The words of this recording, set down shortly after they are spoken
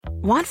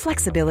Want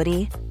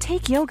flexibility?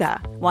 Take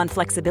yoga. Want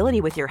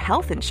flexibility with your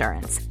health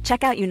insurance?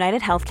 Check out United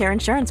Healthcare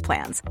Insurance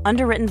Plans.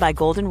 Underwritten by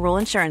Golden Rule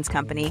Insurance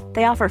Company,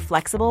 they offer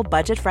flexible,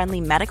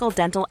 budget-friendly medical,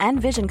 dental, and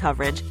vision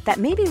coverage that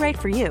may be right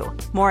for you.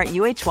 More at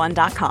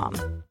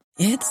uh1.com.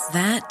 It's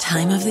that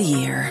time of the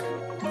year.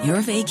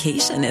 Your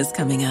vacation is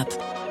coming up.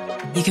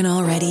 You can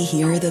already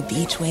hear the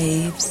beach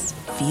waves,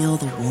 feel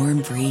the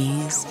warm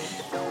breeze,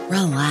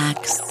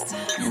 relax,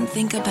 and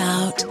think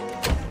about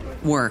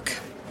work.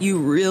 You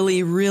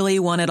really, really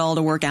want it all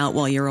to work out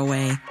while you're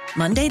away.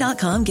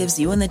 Monday.com gives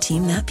you and the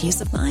team that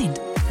peace of mind.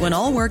 When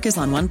all work is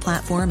on one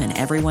platform and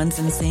everyone's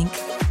in sync,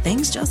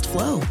 things just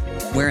flow.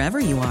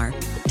 Wherever you are,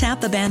 tap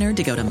the banner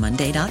to go to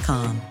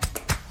Monday.com.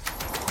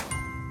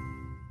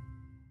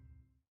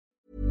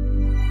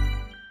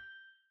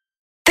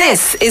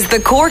 This is the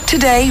Cork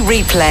Today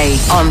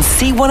replay on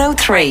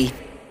C103.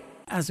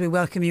 As we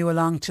welcome you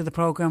along to the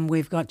programme,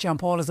 we've got John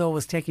Paul as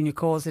always taking your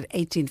calls at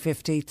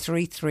 1850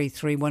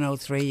 333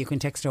 103. You can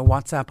text or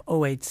WhatsApp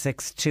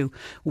 0862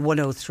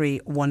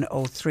 103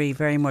 103.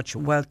 Very much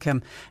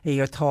welcome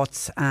your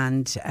thoughts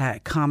and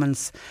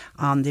comments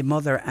on the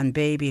Mother and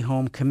Baby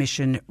Home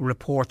Commission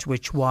report,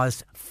 which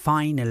was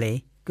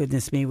finally,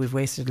 goodness me, we've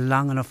waited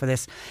long enough for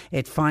this.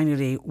 It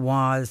finally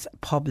was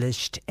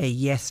published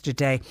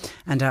yesterday,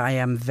 and I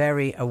am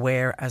very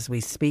aware as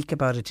we speak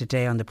about it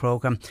today on the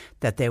programme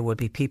that there will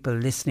be people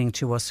listening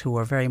to us who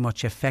are very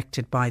much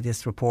affected by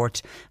this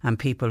report, and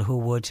people who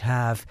would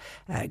have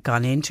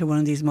gone into one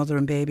of these mother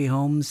and baby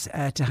homes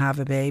to have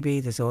a baby.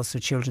 There's also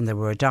children that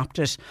were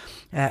adopted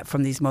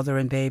from these mother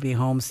and baby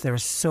homes. There are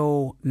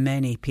so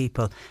many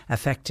people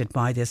affected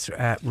by this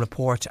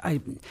report. I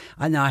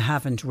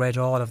haven't read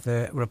all of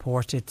the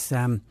report. It's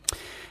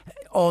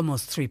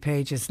almost 3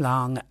 pages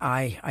long.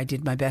 I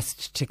did my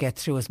best to get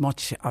through as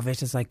much of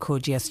it as I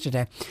could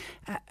yesterday.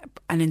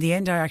 And in the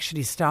end, I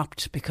actually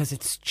stopped because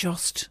it's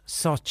just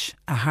such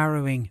a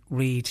harrowing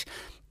read,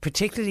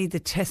 particularly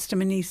the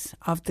testimonies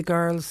of the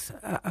girls,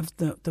 of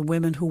the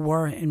women who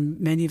were, and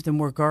many of them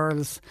were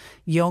girls,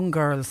 young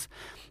girls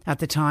at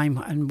the time,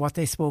 and what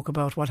they spoke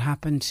about, what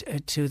happened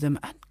to them.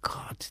 And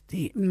God,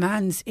 the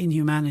man's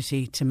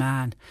inhumanity to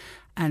man,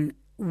 and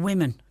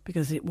women,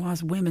 because it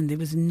was women, there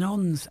was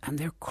nuns and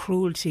their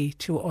cruelty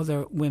to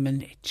other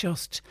women. It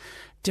just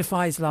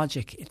defies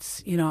logic.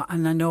 It's, you know,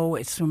 and I know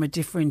it's from a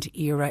different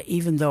era,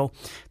 even though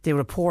the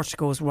report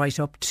goes right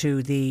up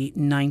to the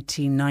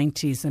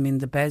 1990s. I mean,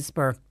 the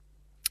Besburr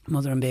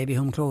Mother and Baby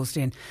Home closed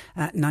in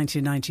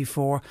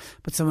 1994,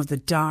 but some of the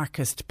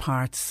darkest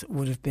parts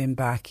would have been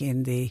back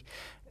in the,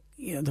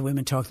 you know, the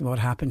women talked about what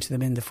happened to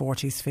them in the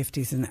 40s,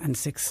 50s and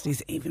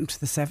 60s, even to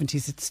the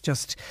 70s.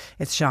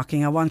 It's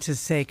shocking. I want to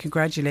say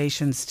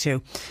congratulations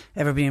to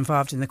everybody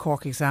involved in the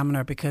Cork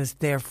Examiner, because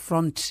their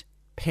front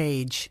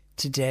page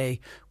today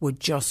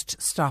would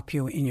just stop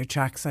you in your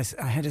tracks. I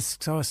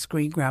saw a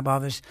screen grab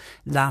of it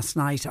last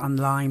night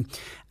online,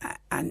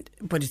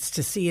 but it's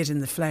to see it in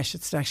the flesh.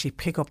 It's to actually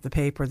pick up the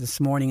paper this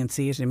morning and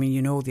see it. I mean,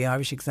 you know, the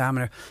Irish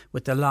Examiner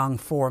with the long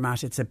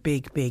format, it's a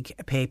big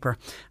paper,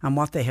 and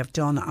what they have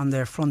done on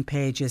their front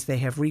page is they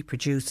have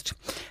reproduced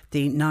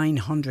the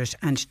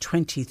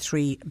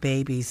 923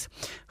 babies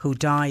who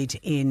died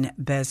in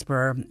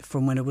Besburr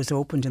from when it was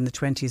opened in the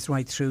 20s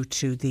right through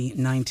to the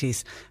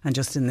 90s, and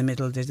just in the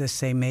middle they just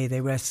say may they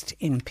rest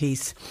in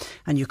peace.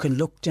 And you can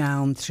look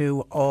down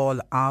through all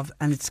of,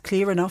 and it's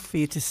clear enough for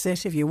you to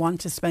sit if you want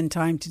to spend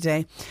time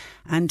today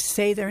and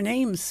say their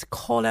names,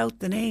 call out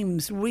the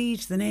names,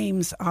 read the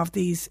names of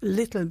these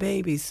little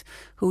babies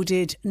who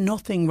did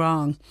nothing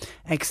wrong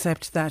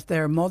except that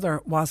their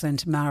mother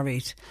wasn't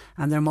married,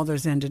 and their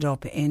mothers ended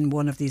up in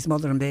one of these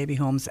mother and baby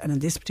homes. And in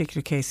this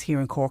particular case here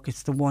in Cork,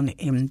 it's the one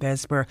in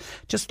Besburr.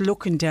 Just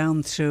looking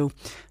down through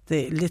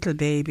the little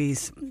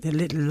babies, the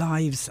little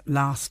lives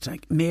lost,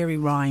 like Mary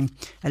Ryan,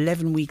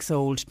 11 weeks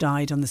old,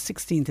 died on the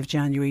 16th of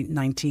January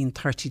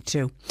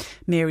 1932.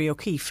 Mary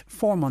O'Keefe,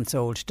 4 months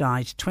old,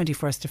 died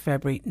 21st of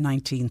February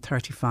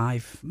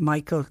 1935.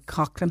 Michael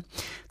Coughlin,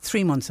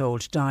 3 months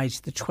old, died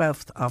the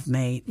 12th of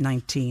May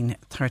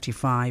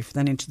 1935.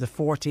 Then into the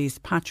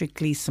 40s, Patrick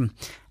Gleeson,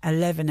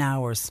 11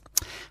 hours,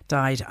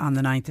 died on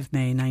the 9th of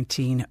May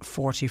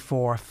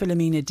 1944.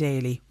 Philomena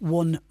Daly,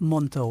 1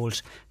 month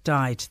old,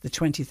 died the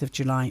 20th of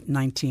July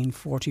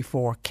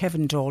 1944.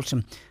 Kevin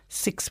Dalton,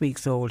 6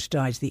 weeks old,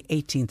 died the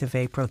 18th of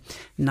April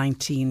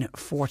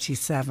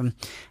 1947.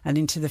 And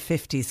into the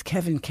 50s,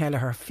 Kevin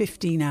Kelleher,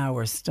 15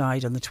 hours,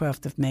 died on the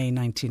 12th of May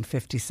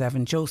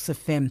 1957. Joseph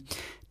Finn,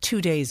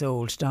 2 days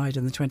old, died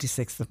on the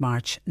 26th of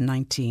March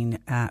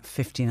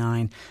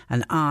 1959.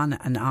 And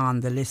on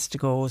the list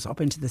goes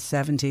up into the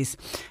 70s.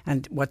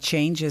 And what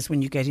changes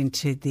when you get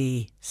into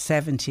the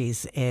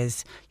 70s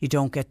is you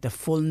don't get the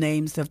full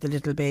names of the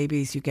little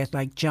babies. You get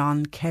like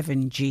John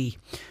Kevin G,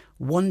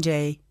 1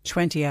 day,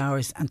 20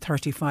 hours and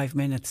 35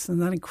 minutes.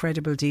 And that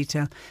incredible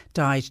detail,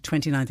 died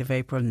 29th of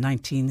April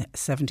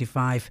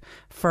 1975.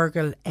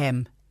 Fergal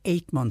M,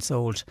 8 months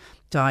old,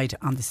 died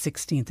on the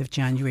 16th of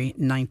January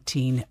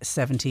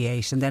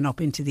 1978. And then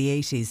up into the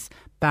 80s,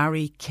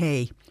 Barry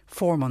K,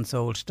 4 months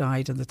old,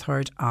 died on the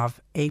 3rd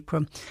of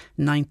April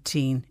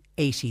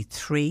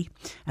 1983.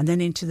 And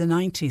then into the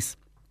 90s,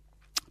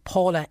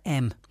 Paula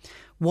M.,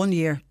 1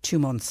 year, 2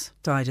 months,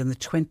 died on the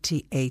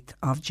 28th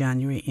of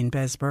January in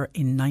Besburr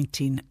in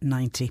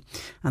 1990.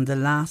 And the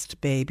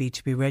last baby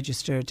to be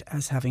registered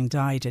as having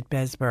died at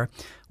Besburr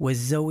was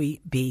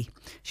Zoe B.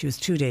 She was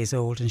 2 days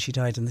old and she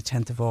died on the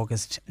 10th of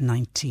August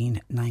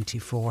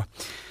 1994.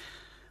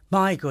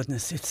 My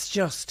goodness, it's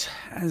just,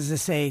 as I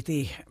say,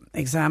 the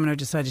Examiner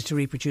decided to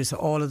reproduce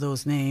all of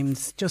those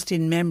names just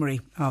in memory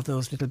of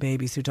those little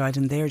babies who died,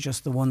 and they're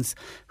just the ones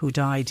who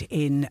died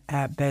in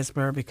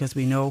Besburr, because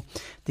we know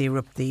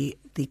the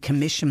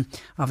Commission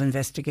of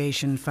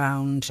Investigation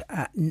found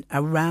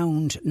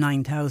around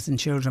 9,000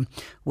 children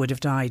would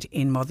have died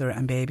in mother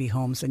and baby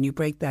homes. And you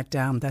break that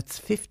down, that's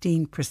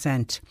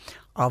 15%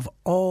 of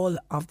all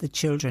of the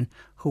children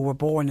who were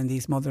born in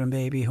these mother and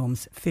baby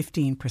homes.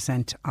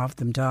 15% of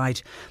them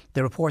died.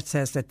 The report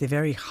says that the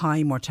very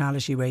high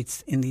mortality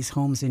rates in these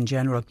homes in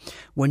general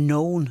were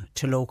known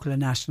to local and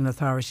national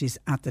authorities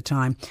at the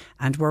time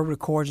and were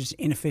recorded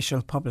in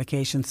official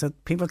publications. So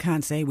people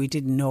can't say we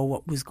didn't know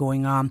what was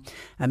going on.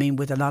 I mean,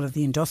 with a lot of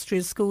the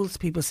industrial schools,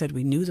 people said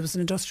we knew there was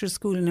an industrial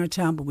school in our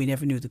town, but we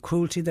never knew the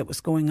cruelty that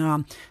was going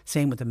on.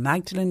 Same with the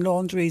Magdalene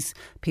laundries.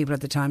 People at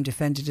the time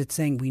defended it,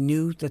 saying we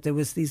knew that there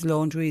was these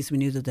laundries, we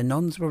knew that the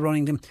nuns were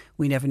running them,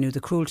 we never knew the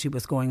cruelty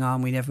was going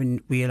on, we never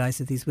realised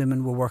that these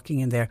women were working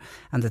in there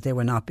and that they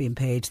were not being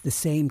paid. The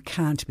same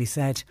can't be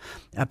said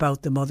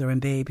about the mother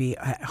and baby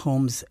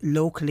homes.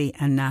 Locally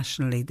and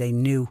nationally, they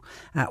knew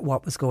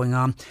what was going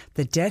on.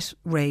 The death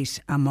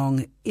rate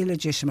among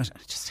illegitimate,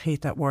 I just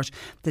hate that word,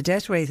 the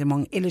death rate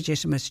among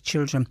illegitimate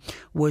children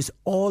was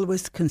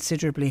always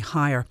considerably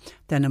higher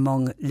than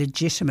among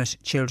legitimate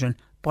children,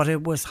 but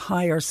it was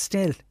higher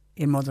still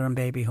in mother and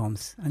baby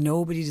homes. And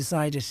nobody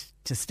decided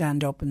to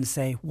stand up and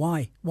say,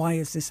 why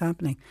is this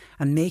happening,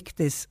 and make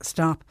this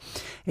stop.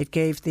 It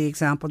gave the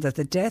example that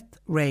the death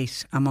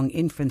rate among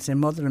infants in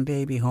mother and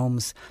baby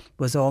homes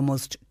was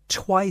almost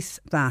twice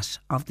that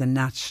of the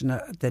national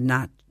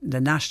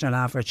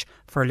average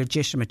for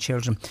legitimate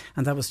children,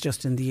 and that was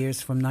just in the years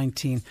from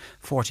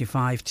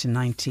 1945 to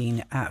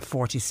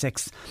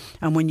 1946.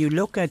 And when you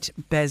look at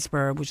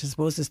Besburr, which I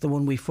suppose is the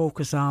one we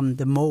focus on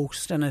the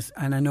most, and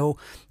I know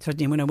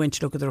certainly when I went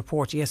to look at the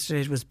report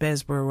yesterday, it was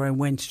Besburr where I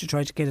went to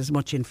try to get as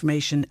much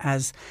information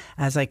as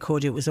I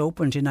could. It was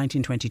opened in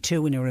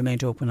 1922 and it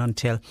remained open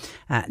until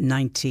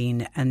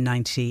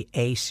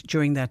 1998.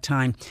 During that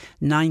time,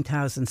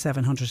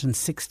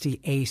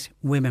 9,768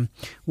 women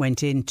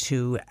went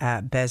into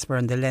Besburr,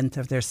 and the length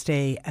of their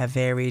stay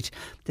varied.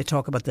 They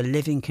talk about the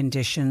living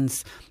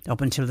conditions.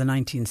 Up until the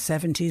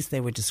 1970s,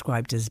 they were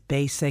described as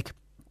basic,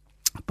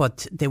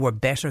 but they were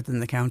better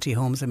than the county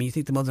homes. I mean, you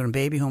think the mother and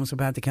baby homes were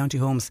bad, the county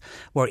homes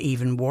were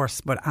even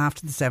worse. But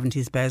after the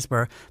 70s,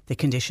 Besburr, the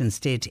conditions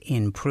did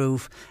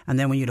improve. And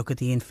then when you look at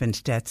the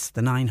infant deaths,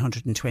 the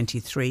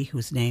 923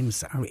 whose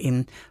names are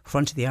in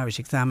front of the Irish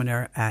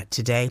Examiner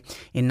today,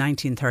 in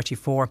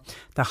 1934,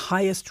 the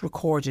highest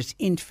recorded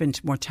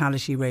infant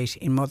mortality rate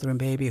in mother and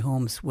baby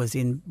homes was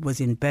in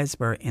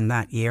Besburr in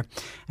that year.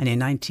 And in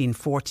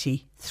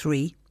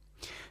 1943,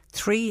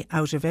 3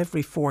 out of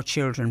every 4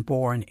 children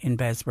born in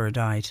Besburr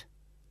died.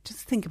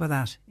 Just think about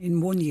that.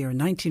 In 1 year,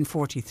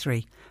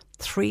 1943,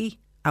 3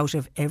 out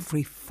of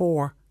every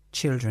 4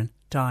 children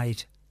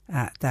died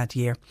that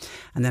year.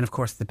 And then, of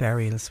course, the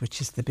burials, which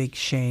is the big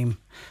shame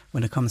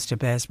when it comes to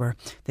Besburr.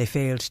 They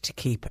failed to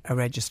keep a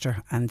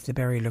register, and the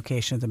burial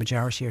location of the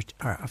majority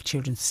of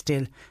children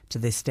still to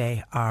this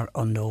day are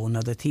unknown. Now,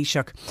 the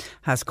Taoiseach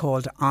has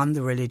called on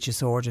the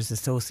religious orders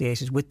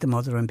associated with the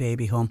mother and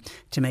baby home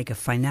to make a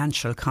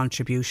financial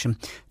contribution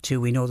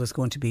to, we know there's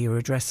going to be a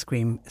redress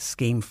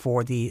scheme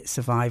for the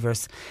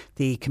survivors.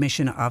 The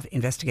Commission of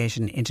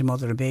Investigation into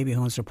Mother and Baby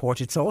Homes report,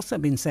 it's also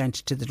been sent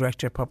to the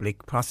Director of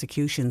Public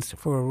Prosecutions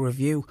for a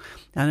review.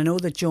 And I know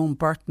that Joan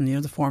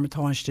Burton, the former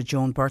Taoiseach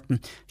Joan Burton,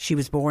 she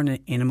was born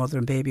in a mother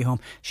and baby home.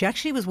 She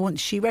actually was one,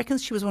 she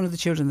reckons she was one of the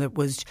children that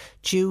was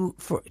due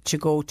to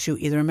go to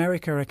either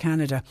America or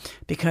Canada,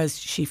 because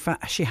she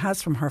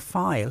has from her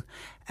file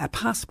a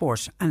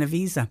passport and a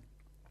visa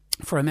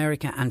for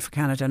America and for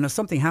Canada. Now,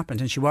 something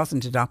happened and she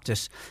wasn't adopted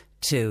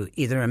to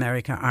either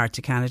America or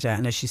to Canada,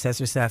 and as she says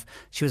herself,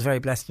 she was very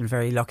blessed and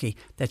very lucky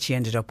that she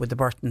ended up with the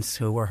Burtons,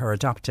 who were her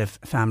adoptive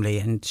family,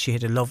 and she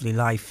had a lovely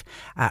life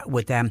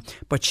with them.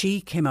 But she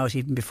came out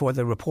even before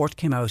the report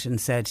came out and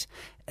said,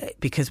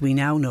 because we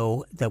now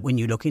know that when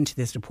you look into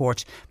this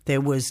report,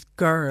 there was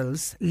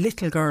girls,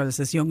 little girls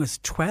as young as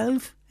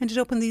 12 ended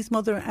up in these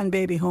mother and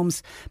baby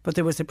homes, but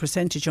there was a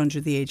percentage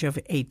under the age of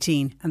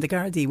 18, and the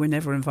Gardaí were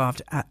never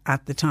involved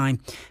at the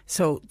time.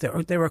 So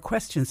there are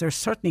questions, there are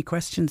certainly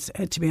questions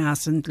to be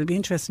asked, and it'll be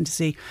interesting to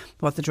see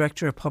what the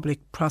Director of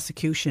Public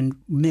Prosecution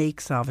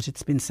makes of it.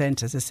 It's been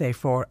sent, as I say,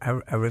 for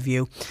a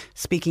review.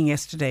 Speaking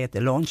yesterday at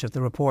the launch of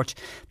the report,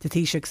 the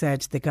Taoiseach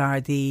said the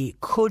Gardaí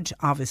could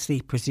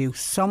obviously pursue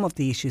some of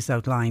the issues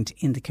outlined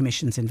in the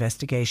Commission's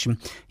investigation,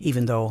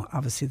 even though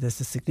obviously there's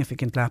a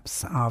significant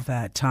lapse of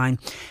time.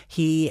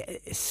 He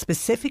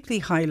specifically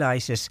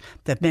highlighted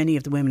that many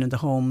of the women in the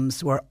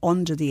homes were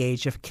under the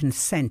age of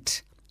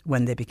consent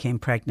when they became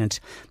pregnant.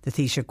 The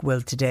Taoiseach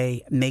will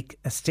today make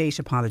a state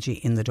apology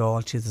in the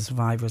Dáil to the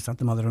survivors of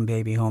the mother and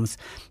baby homes.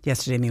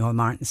 Yesterday, Micheál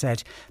Martin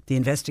said the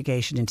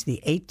investigation into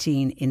the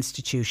 18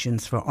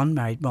 institutions for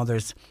unmarried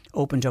mothers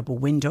opened up a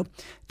window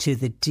to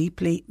the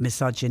deeply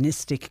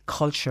misogynistic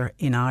culture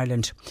in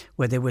Ireland,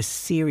 where there was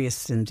serious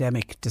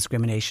systemic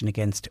discrimination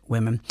against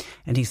women.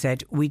 And he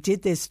said, we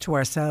did this to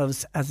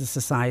ourselves as a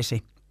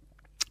society.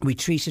 We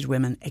treated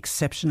women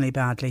exceptionally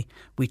badly.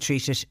 We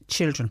treated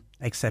children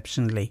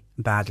exceptionally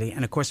badly.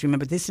 And of course,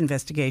 remember, this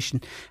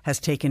investigation has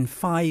taken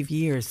 5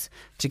 years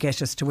to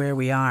get us to where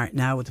we are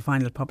now with the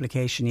final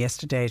publication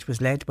yesterday. It was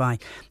led by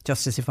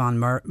Justice Yvonne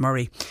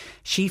Murray.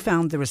 She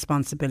found the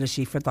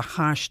responsibility for the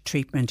harsh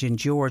treatment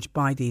endured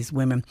by these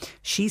women.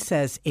 She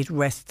says it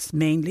rests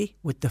mainly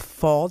with the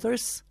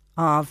fathers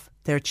of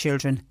their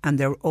children and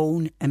their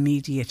own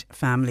immediate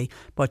family,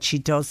 but she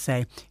does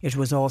say it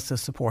was also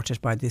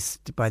supported by the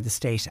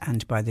state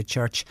and by the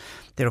church.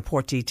 The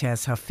report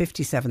details how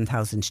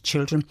 57,000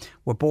 children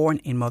were born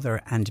in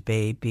mother and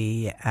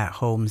baby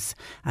homes,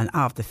 and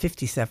of the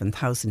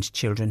 57,000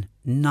 children,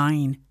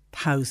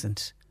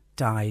 9,000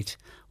 died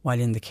while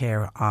in the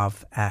care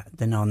of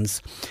the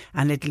nuns.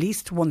 And at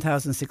least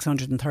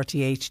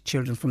 1,638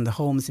 children from the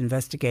homes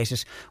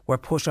investigated were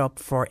put up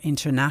for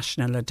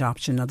international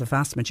adoption. Now, the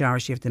vast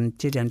majority of them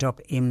did end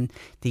up in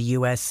the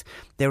US.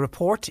 The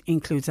report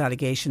includes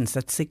allegations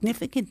that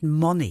significant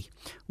money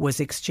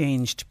was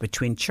exchanged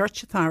between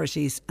church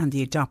authorities and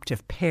the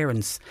adoptive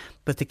parents,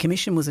 but the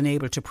Commission was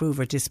unable to prove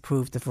or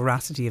disprove the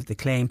veracity of the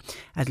claim.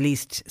 At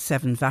least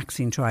 7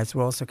 vaccine trials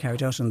were also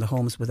carried out in the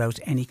homes without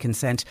any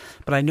consent.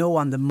 But I know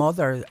on the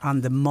money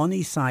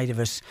side of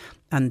it,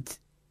 and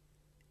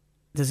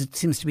there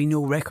seems to be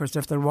no records.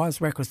 If there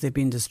was records, they've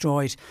been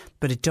destroyed.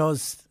 But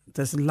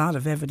there's a lot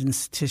of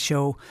evidence to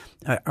show,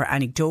 or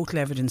anecdotal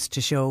evidence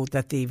to show,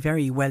 that the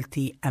very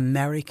wealthy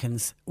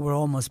Americans were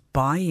almost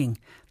buying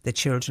the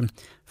children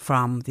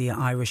from the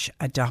Irish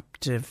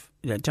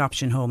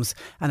adoption homes.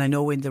 And I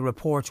know in the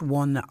report,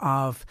 one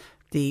of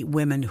the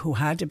women who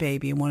had a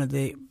baby in one of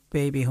the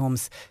baby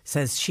homes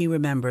says she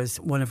remembers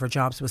one of her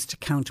jobs was to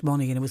count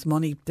money, and it was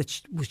money that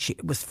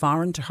was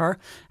foreign to her,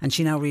 and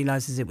she now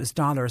realises it was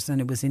dollars and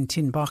it was in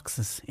tin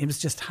boxes. It was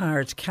just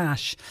hard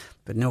cash,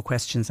 but no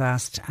questions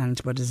asked.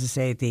 But as I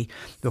say, the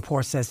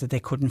report says that they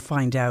couldn't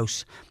find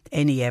out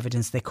any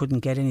evidence, they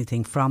couldn't get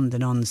anything from the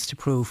nuns to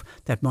prove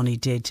that money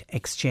did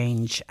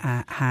exchange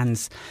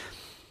hands.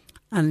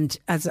 And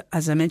as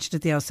I mentioned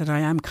at the outset, I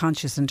am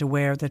conscious and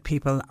aware that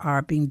people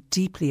are being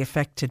deeply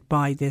affected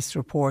by this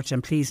report.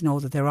 And please know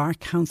that there are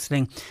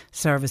counselling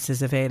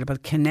services available.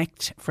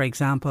 Connect, for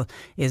example,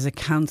 is a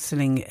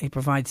counselling. It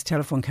provides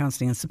telephone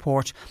counselling and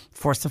support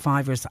for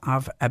survivors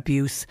of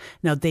abuse.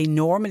 Now, they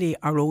normally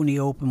are only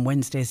open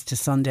Wednesdays to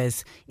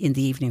Sundays in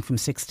the evening from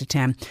 6 to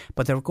 10,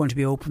 but they're going to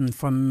be open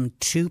from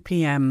 2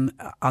 p.m.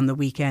 on the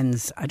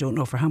weekends. I don't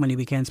know for how many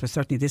weekends, but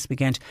certainly this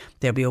weekend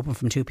they'll be open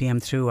from 2 p.m.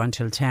 through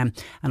until 10.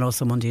 And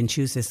also Monday and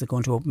Tuesdays they're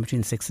going to open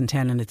between 6 and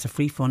 10, and it's a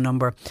free phone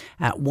number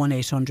at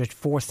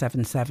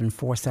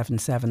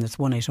 1-800-477-477. That's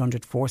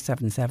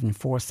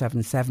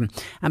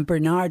 1-800-477-477. And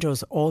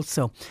Bernardo's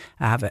also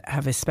have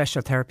a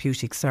special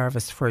therapeutic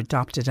service for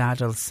adopted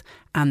adults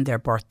and their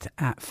birth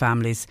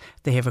families.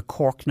 They have a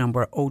Cork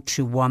number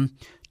 021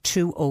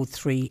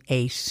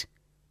 2038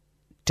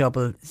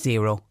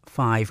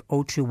 005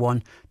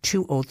 021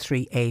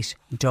 2038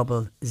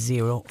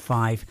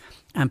 005.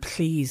 And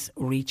please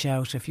reach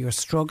out if you're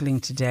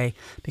struggling today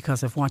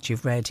because of what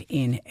you've read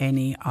in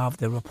any of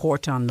the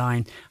report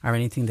online or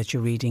anything that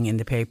you're reading in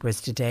the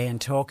papers today.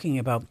 And talking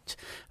about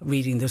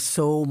reading, there's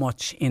so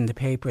much in the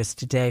papers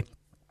today.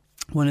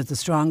 One of the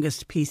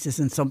strongest pieces,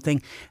 and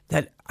something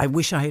that I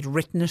wish I had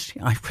written it.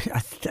 I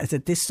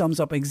said this sums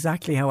up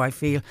exactly how I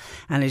feel,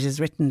 and it is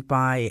written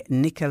by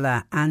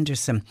Nicola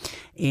Anderson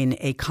in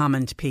a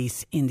comment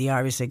piece in the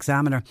Irish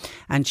Examiner,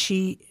 and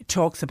she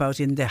talks about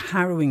in the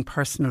harrowing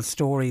personal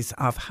stories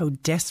of how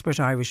desperate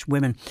Irish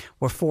women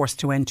were forced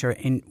to enter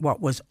in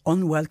what was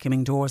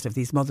unwelcoming doors of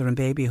these mother and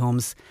baby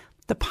homes.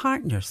 The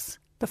partners,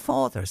 the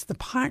fathers, the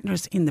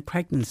partners in the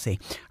pregnancy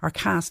are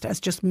cast as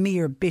just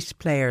mere bit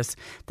players.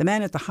 The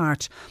men at the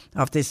heart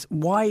of this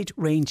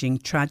wide-ranging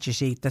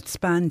tragedy that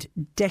spanned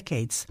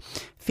decades,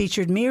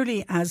 featured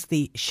merely as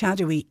the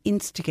shadowy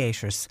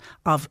instigators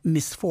of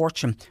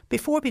misfortune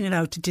before being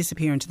allowed to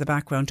disappear into the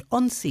background,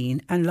 unseen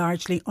and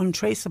largely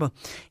untraceable.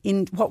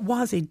 In what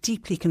was a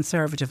deeply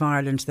conservative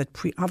Ireland that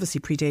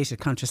obviously predated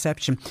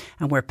contraception,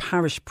 and where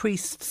parish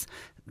priests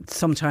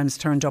sometimes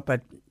turned up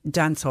at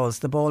dance halls,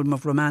 the ballroom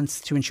of romance,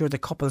 to ensure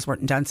that couples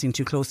weren't dancing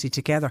too closely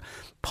together,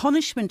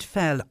 punishment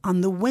fell on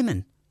the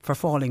women for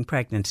falling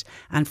pregnant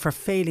and for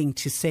failing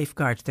to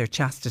safeguard their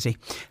chastity.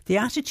 The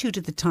attitude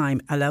at the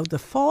time allowed the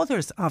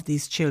fathers of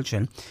these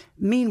children,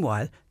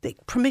 meanwhile, the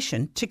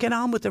permission to get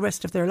on with the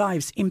rest of their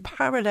lives in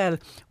parallel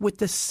with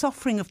the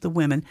suffering of the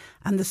women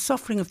and the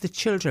suffering of the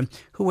children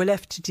who were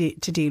left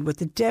to deal with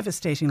the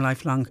devastating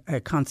lifelong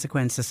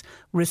consequences.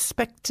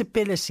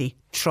 Respectability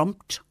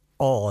trumped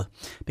all.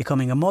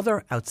 Becoming a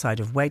mother outside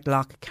of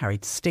wedlock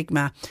carried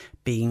stigma.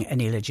 Being an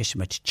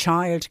illegitimate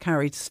child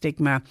carried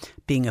stigma.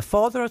 Being a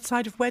father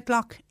outside of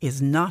wedlock is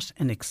not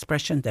an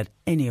expression that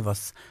any of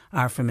us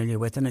are familiar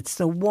with. And it's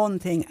the one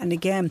thing, and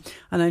again,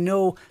 and I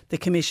know the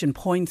Commission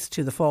points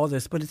to the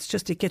fathers, but it's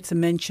just, it gets a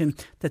mention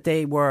that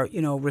they were,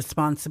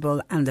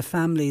 responsible, and the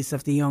families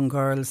of the young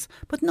girls.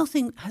 But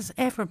nothing has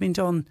ever been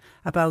done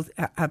about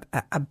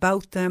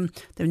them.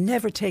 They're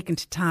never taken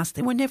to task.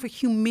 They were never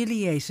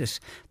humiliated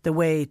the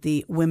way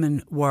the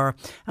women were.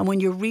 And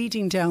when you're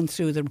reading down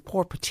through the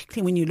report,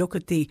 particularly when you look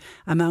at the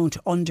amount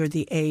under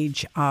the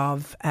age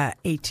of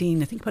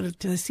 18, I think,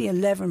 did I see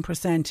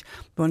 11%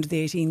 were under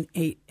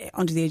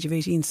the age of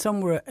 18? Some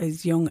were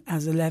as young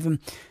as 11.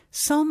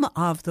 Some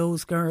of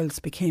those girls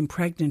became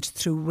pregnant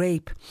through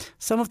rape.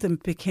 Some of them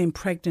became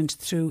pregnant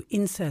through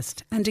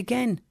incest. And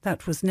again,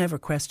 that was never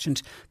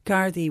questioned.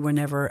 Gardaí were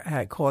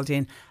never called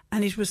in.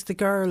 And it was the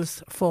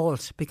girl's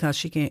fault because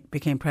she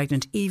became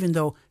pregnant, even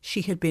though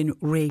she had been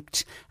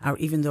raped, or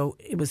even though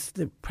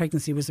the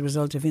pregnancy was the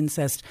result of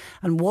incest.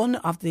 And one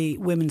of the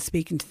women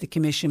speaking to the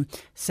Commission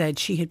said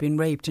she had been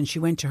raped, and she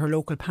went to her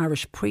local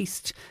parish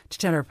priest to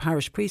tell her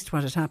parish priest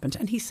what had happened,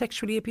 and he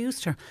sexually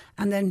abused her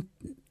and then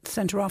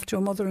sent her off to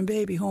a mother and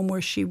baby home where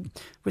she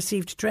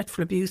received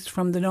dreadful abuse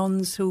from the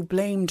nuns, who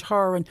blamed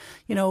her, and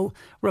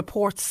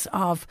reports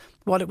of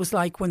what it was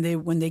like when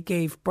they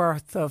gave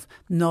birth, of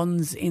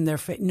nuns in their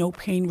no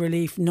pain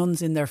relief,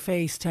 nuns in their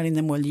face telling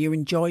them, well, you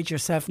enjoyed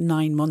yourself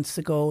 9 months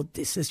ago,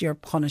 this is your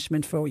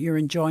punishment for your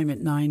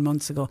enjoyment 9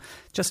 months ago.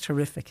 Just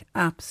horrific,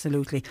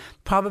 absolutely.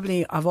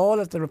 Probably of all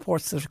of the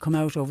reports that have come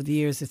out over the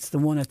years, it's the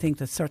one I think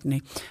that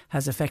certainly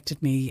has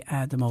affected me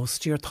the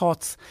most. Your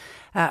thoughts?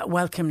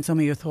 Welcome some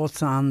of your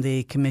thoughts on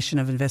the Commission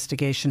of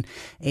Investigation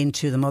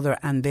into the mother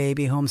and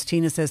baby homes.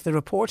 Tina says the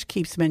report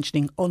keeps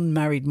mentioning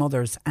unmarried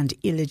mothers and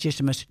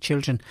illegitimate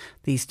children.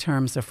 These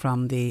terms are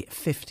from the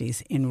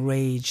 50s.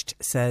 Enraged,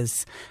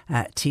 says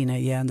Tina.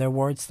 Yeah, and they're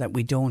words that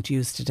we don't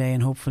use today,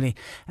 and hopefully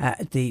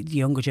the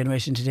younger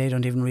generation today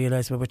don't even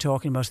realise what we're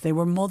talking about. They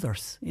were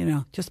mothers,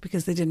 just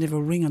because they didn't have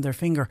a ring on their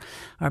finger,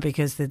 or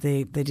because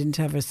they didn't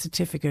have a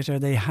certificate, or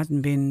they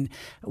hadn't been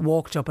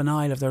walked up an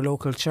aisle of their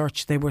local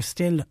church. They were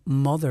still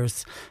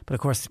mothers. But of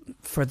course,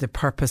 for the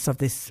purpose of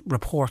this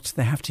report,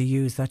 they have to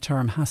use that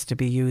term, has to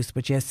be used.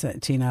 But yes,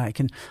 Tina, I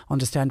can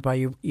understand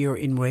why you're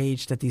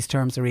enraged that these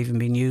terms are even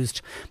being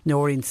used.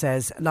 Noreen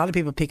says a lot of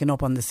people picking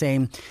up on the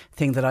same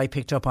thing that I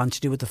picked up on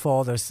to do with the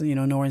fathers.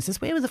 Noreen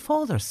says, where were the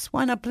fathers?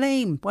 Why not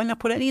blame? Why not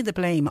put any of the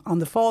blame on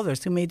the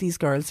fathers who made these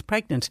girls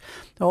pregnant?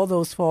 All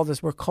those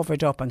fathers were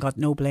covered up and got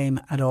no blame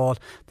at all.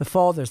 The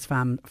father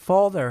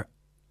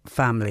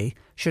family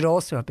should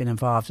also have been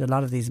involved. A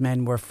lot of these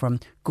men were from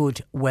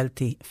good,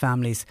 wealthy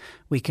families.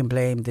 We can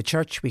blame the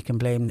church, we can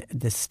blame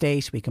the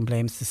state, we can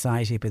blame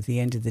society, but at the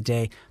end of the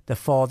day, the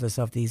fathers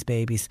of these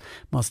babies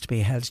must be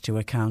held to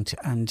account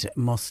and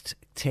must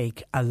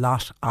take a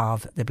lot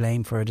of the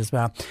blame for it as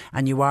well.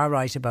 And you are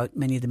right about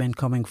many of the men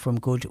coming from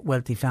good,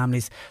 wealthy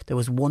families. There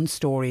was one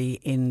story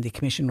in the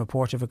Commission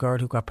report of a girl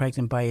who got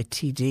pregnant by a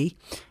TD,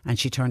 and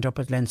she turned up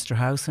at Leinster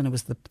House, and it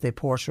was the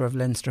porter of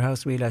Leinster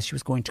House realised she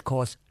was going to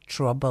cause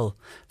trouble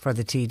for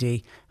the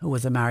TD, who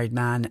was a married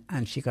man,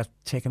 and she got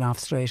taken off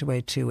straight away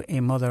to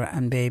a mother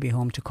and baby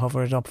home to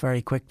cover it up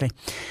very quickly.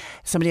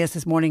 Somebody else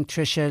this morning,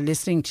 Tricia,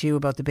 listening to you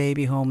about the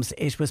baby homes,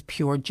 it was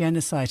pure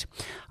genocide.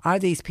 Are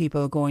these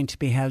people going to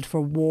be held for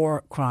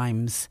war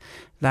crimes?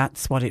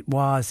 That's what it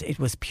was. It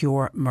was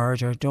pure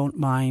murder. Don't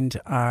mind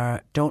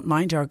our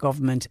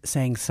government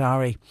saying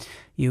sorry.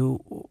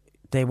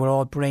 They were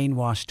all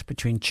brainwashed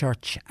between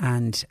church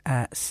and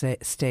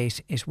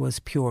state. It was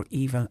pure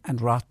evil and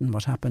rotten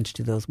what happened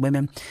to those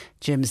women.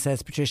 Jim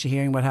says, Patricia,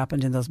 hearing what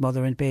happened in those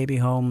mother and baby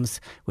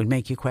homes would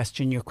make you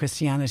question your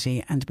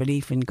Christianity and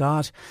belief in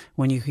God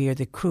when you hear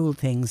the cruel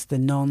things the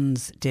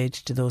nuns did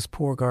to those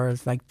poor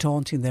girls, like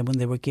taunting them when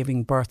they were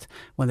giving birth,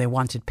 when they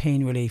wanted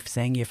pain relief,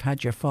 saying you've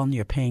had your fun,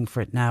 you're paying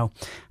for it now.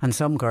 And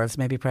some girls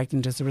may be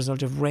pregnant as a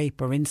result of rape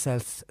or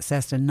incest,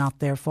 and not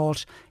their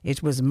fault.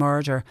 It was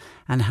murder,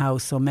 and how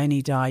so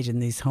many died in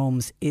these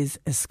homes is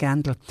a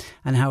scandal,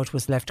 and how it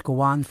was left to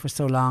go on for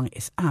so long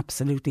is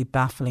absolutely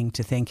baffling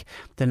to think.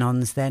 The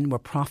nuns then were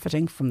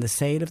profiting from the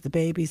sale of the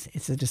babies.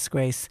 It's a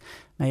disgrace.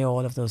 May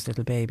all of those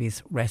little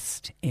babies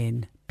rest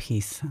in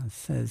peace,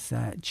 says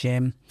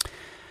Jim.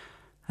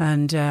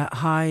 And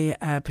hi,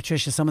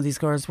 Patricia, some of these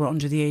girls were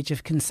under the age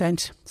of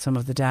consent. Some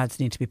of the dads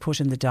need to be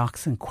put in the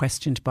docks and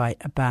questioned by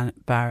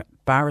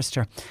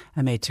barrister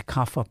made to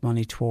cough up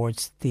money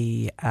towards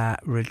the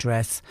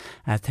redress.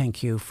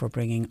 Thank you for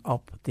bringing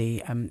up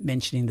the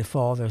mentioning the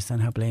fathers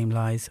and how blame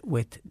lies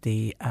with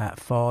the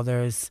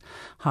fathers.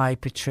 Hi,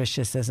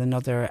 Patricia, says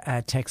another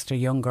texter,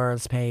 young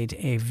girls paid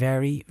a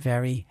very,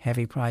 very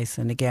heavy price.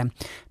 And again,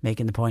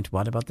 making the point,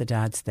 what about the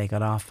dads? They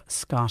got off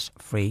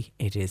scot-free.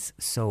 It is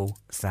so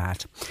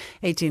sad.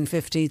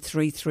 1850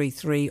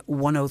 333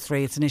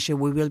 103. It's an issue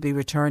we will be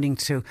returning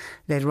to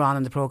later on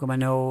in the programme. I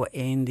know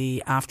in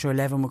the after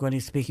 11 we're going to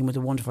be speaking with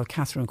the wonderful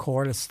Catherine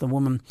Corliss, the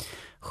woman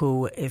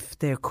who, if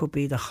there could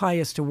be the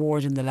highest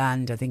award in the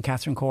land, I think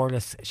Catherine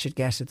Corliss should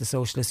get it, the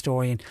social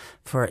historian,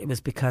 for it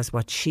was because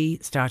what she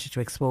started to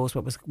expose,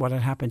 what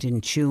had happened in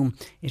Tuam,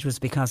 it was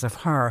because of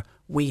her.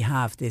 We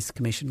have this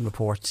commission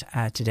report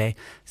today,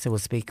 so we'll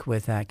speak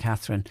with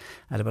Catherine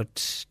at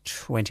about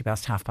 20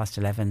 past,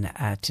 11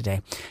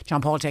 today.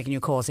 John Paul taking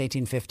your calls,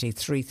 1850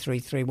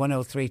 333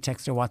 103,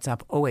 text or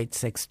WhatsApp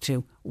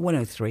 0862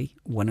 103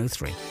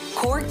 103.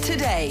 Cork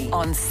Today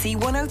on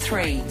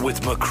C103.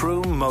 With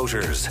Macroom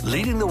Motors,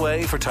 leading the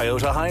way for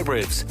Toyota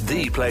hybrids.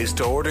 The place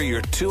to order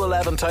your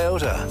 211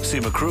 Toyota. See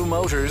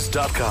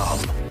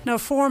macroommotors.com. Now,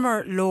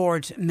 former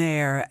Lord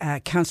Mayor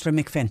Councillor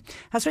Mick Finn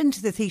has written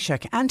to the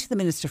Taoiseach and to the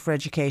Minister for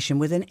Education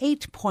with an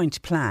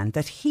 8-point plan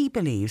that he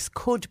believes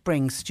could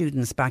bring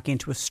students back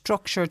into a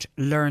structured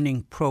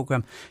learning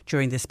programme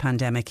during this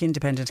pandemic.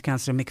 Independent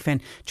Councillor Mick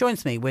Finn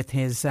joins me with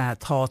his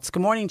thoughts.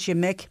 Good morning to you,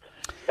 Mick.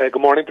 Good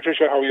morning,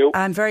 Patricia. How are you?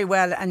 I'm very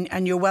well,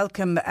 and you're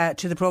welcome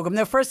to the programme.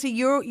 Now, firstly,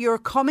 you're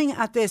coming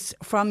at this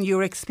from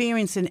your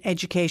experience in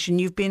education.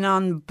 You've been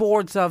on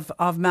boards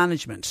of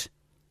management.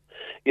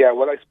 Yeah,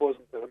 well, I suppose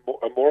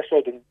more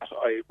so than that,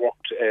 I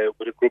worked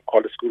with a group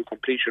called the School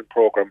Completion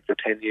Programme for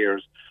 10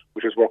 years,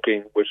 which was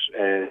working with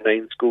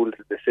 9 schools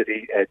in the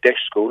city, DEIS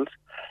schools,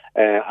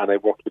 and I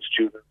worked with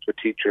students, with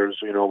teachers,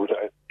 with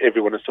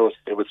everyone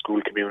associated with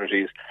school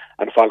communities.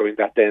 And following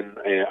that then,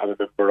 I'm a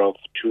member of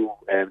 2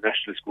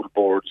 national school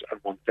boards and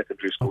 1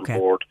 secondary school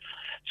board.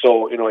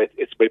 So,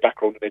 it's my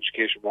background in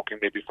education, working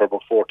maybe for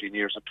about 14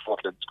 years in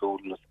total in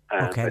schools.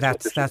 Okay,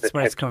 that's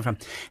where it's coming from.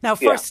 Now,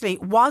 firstly,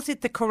 was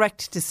it the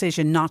correct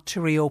decision not to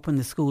reopen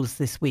the schools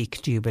this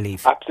week, do you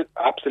believe?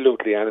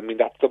 Absolutely, and I mean,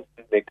 that's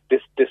something like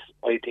this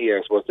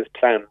idea, was this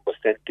plan was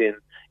sent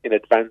in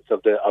advance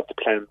of the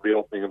planned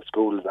reopening of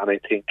schools, and I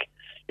think,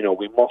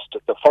 we must,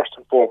 the first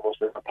and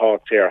foremost in the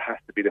thoughts here has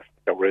to be the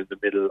fact that we're in the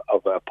middle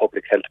of a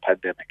public health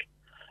pandemic.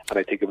 And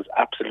I think it was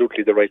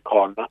absolutely the right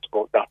call not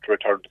to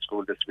return to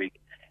school this week.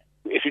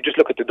 If you just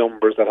look at the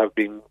numbers that have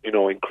been,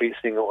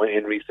 increasing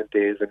in recent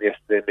days, and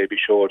yesterday maybe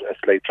showed a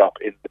slight drop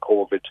in the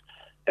COVID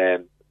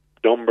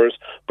numbers.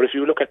 But if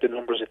you look at the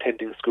numbers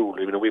attending school,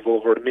 we've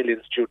over 1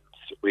 million students.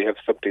 We have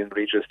something in the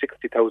region of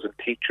 60,000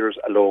 teachers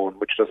alone,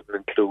 which doesn't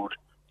include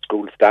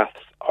school staffs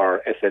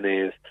or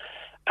SNAs.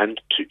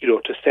 And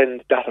to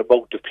send that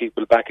amount of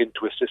people back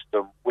into a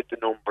system with the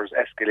numbers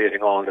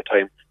escalating all the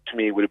time, to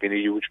me, would have been a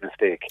huge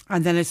mistake.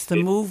 And then it's the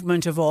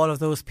movement of all of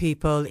those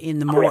people in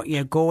the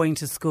morning, going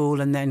to school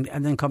and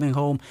then coming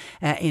home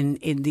in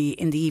the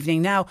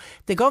evening. Now,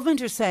 the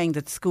government are saying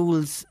that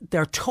schools,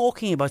 they're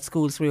talking about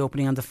schools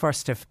reopening on the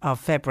 1st of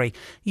February.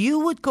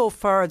 You would go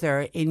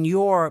further in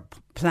your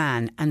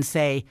plan and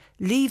say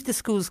leave the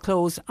schools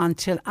closed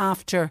until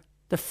after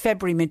the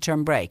February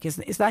midterm break.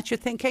 Is that your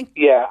thinking?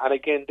 Yeah, and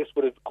again, this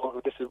would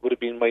have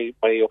been my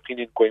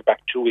opinion going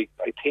back 2 weeks.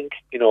 I think,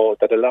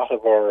 that a lot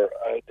of our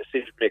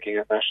decision making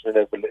at national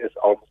level is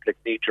almost like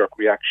knee-jerk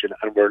reaction,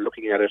 and we're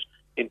looking at it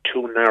in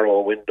too narrow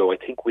a window. I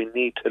think we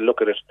need to look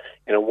at it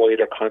in a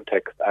wider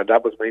context, and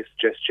that was my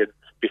suggestion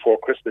before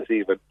Christmas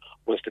even,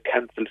 was to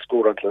cancel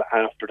school until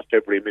after the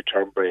February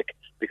midterm break,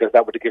 because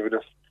that would have given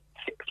us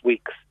 6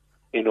 weeks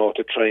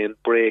to try and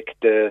break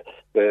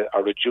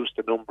or reduce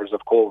the numbers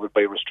of COVID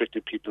by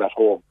restricting people at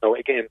home. Now,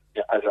 again,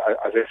 as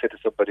I said to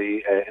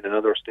somebody in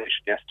another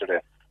station yesterday,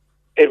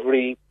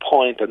 every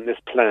point on this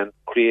plan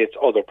creates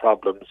other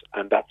problems,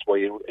 and that's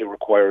why it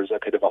requires a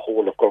kind of a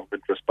whole of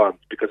government response.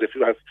 Because if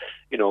you have,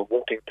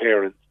 working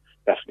parents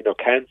that,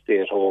 can't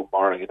stay at home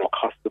or,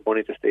 cost the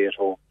money to stay at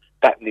home,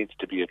 that needs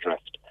to be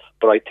addressed.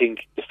 But I think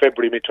the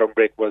February midterm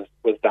break was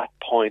that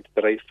point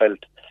that I felt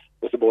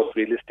was the most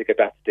realistic at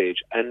that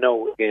stage. And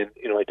now, again,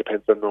 it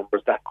depends on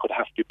numbers. That could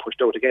have to be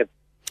pushed out again.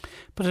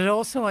 But it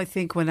also, I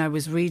think, when I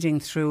was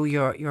reading through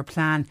your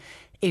plan,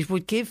 it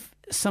would give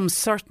some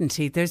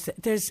certainty. There's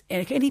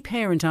any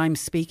parent I'm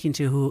speaking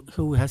to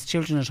who has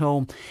children at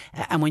home,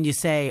 and when you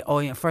say,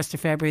 1st of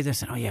February, they're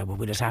saying,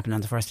 will it happen on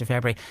the 1st of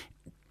February?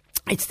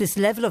 It's this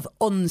level of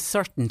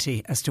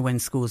uncertainty as to when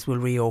schools will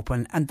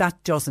reopen, and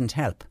that doesn't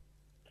help.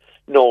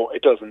 No,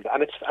 it doesn't.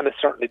 And it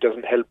certainly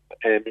doesn't help,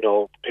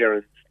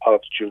 parents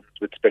of students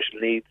with special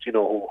needs,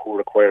 who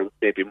require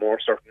maybe more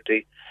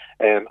certainty.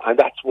 And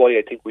that's why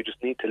I think we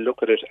just need to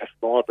look at it a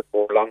small bit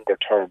more longer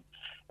term.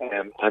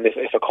 And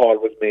if a call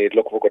was made,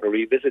 look, we're going to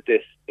revisit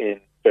this in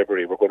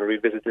February, we're going to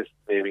revisit this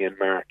maybe in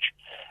March,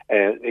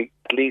 at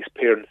least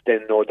parents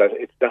then know that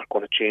it's not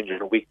going to change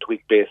on a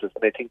week-to-week basis.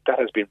 And I think that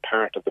has been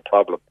part of the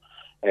problem.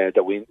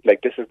 that we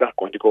like. This is not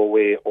going to go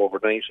away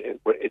overnight.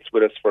 It's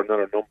with us for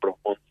another number of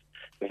months.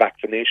 The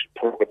vaccination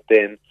program,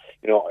 then,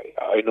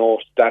 I know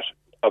that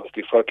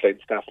obviously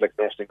frontline staff like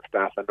nursing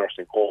staff and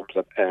nursing homes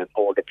and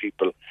older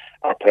people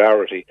are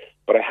priority,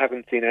 but I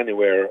haven't seen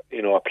anywhere,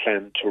 a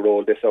plan to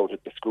roll this out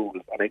at the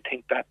schools, and I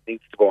think that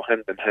needs to go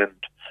hand in hand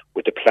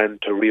with the plan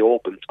to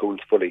reopen schools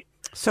fully.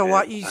 So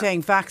what are you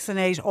saying,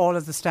 vaccinate all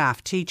of the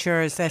staff,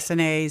 teachers,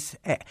 SNAs,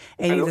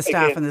 any of the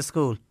staff in the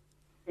school?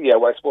 Yeah,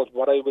 well, I suppose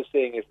what I was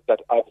saying is that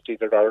obviously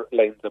there are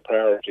lines of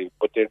priority,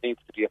 but there needs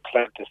to be a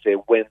plan to say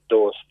when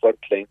those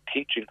frontline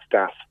teaching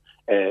staff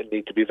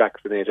need to be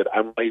vaccinated.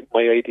 And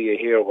my idea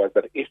here was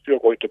that if you're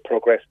going to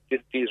progress,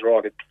 these are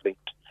all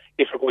interlinked,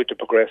 if you're going to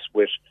progress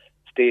with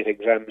state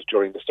exams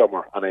during the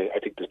summer, and I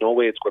think there's no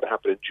way it's going to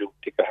happen in June,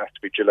 I think it has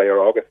to be July or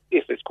August,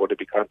 if it's going to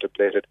be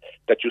contemplated,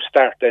 that you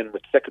start then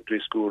with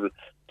secondary school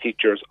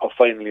teachers or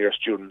final year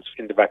students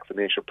in the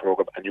vaccination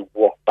programme, and you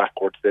work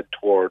backwards then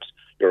towards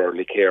your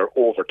early care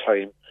over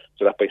time,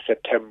 so that by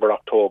September,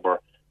 October,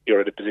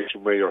 you're in a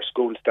position where your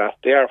school staff,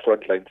 they are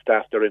frontline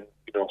staff, they're in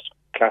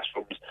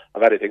classrooms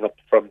of anything up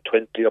from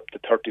 20 up to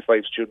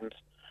 35 students,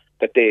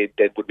 that they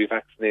then would be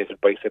vaccinated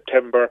by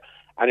September.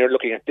 And you're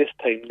looking at this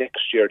time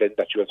next year then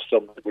that you have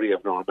some degree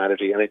of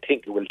normality, and I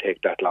think it will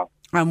take that long.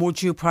 And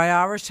would you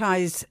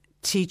prioritise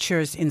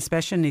teachers in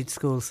special needs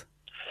schools?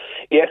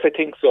 Yes, I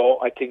think so.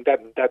 I think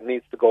that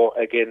needs to go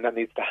again. That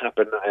needs to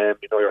happen.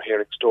 You're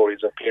hearing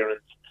stories of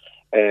parents.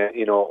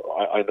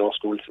 I know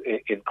schools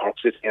in Cork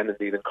City and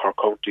indeed in Cork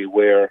County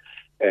where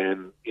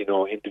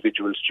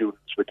individual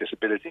students with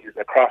disabilities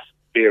across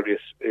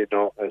various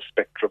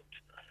spectrums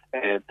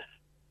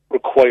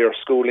require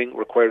schooling,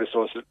 require the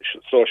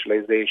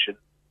socialisation.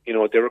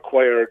 They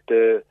require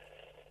the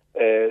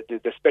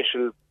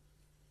special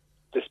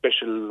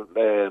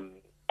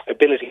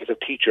abilities of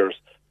teachers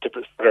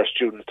for their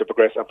students to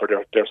progress and for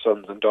their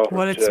sons and daughters.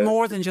 Well, it's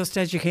more than just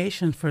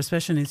education for a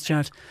special needs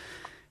child.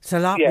 It's a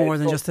lot more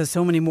than just, there's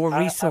so many more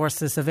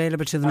resources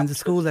available to them in the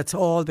school that's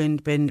all been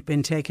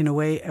taken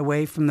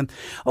away from them.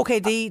 Okay,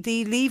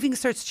 the Leaving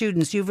Cert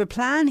students, you have a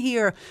plan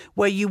here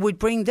where you would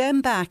bring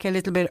them back a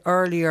little bit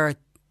earlier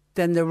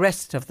than the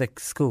rest of the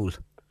school.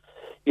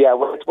 Yeah,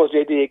 well, I suppose the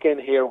idea again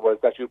here was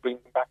that you bring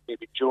them back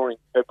maybe during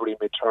February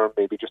midterm,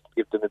 maybe just to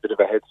give them a bit of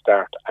a head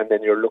start, and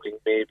then you're looking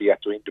maybe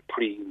at doing the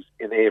pre's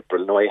in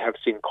April. Now, I have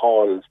seen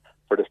calls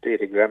for the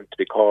state exam to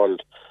be cancelled,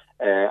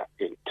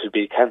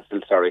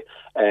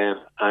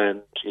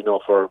 and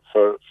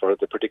for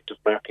the predictive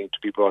marking to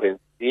be brought in.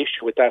 The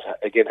issue with that,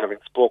 again, having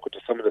spoken to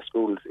some of the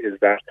schools, is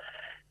that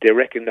they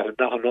reckon that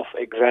not enough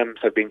exams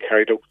have been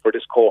carried out for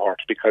this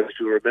cohort, because if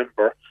you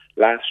remember,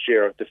 last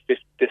year,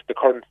 the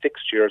current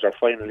sixth years or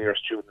final year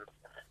students,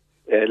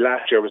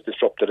 last year was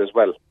disrupted as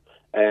well.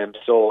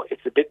 So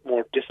it's a bit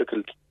more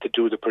difficult to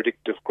do the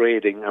predictive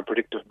grading and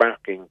predictive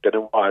marking than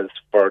it was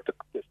for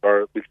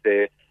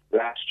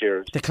last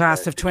year's. The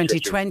class of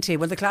 2020.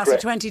 Well, the class of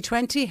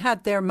 2020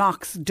 had their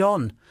mocks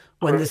done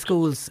when the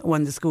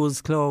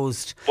schools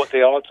closed. But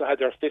they also had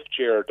their fifth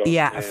year done.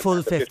 Yeah, a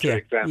full fifth year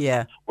exam.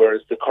 Yeah.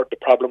 Whereas the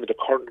problem with the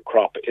current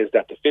crop is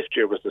that the fifth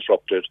year was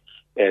disrupted.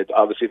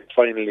 Obviously, the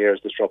final year is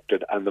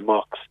disrupted, and the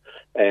mocks,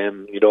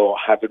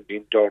 haven't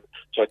been done.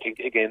 So I think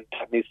again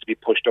that needs to be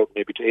pushed out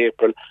maybe to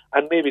April.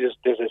 And maybe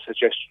there's a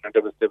suggestion, and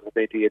there was an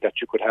idea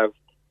that you could have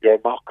your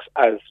mocks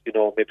as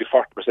maybe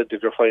 40%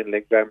 of your final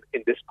exam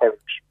in this current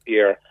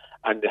year,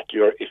 and that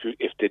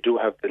if they do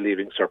have the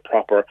Leaving Cert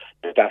proper,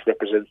 that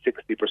represents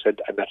 60%,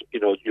 and that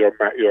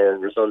your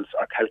results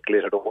are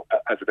calculated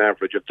as an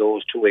average of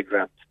those two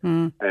exams.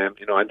 And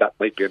that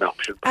might be an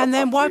option. And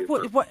then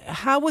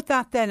how would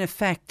that then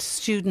affect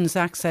students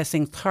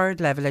accessing third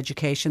level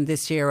education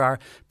this year, or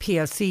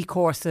PLC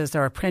courses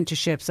or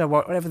apprenticeships or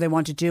whatever they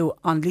want to do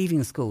on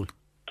leaving school?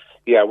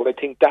 Yeah, well, I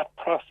think that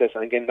process,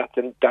 and again, that's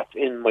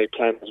in my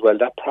plan as well,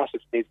 that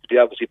process needs to be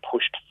obviously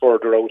pushed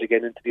further out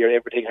again into the year.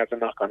 Everything has a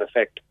knock-on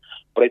effect.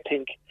 But I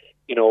think,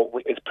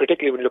 it's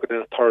particularly when you're looking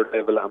at a third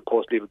level and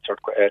post-leaving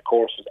cert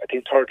courses, I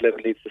think third level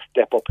needs to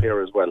step up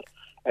here as well.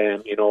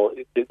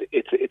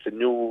 It's a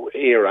new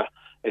era.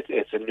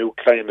 It's a new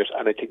climate,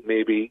 and I think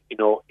maybe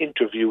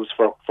interviews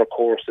for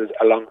courses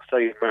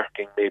alongside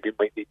marking maybe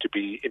might need to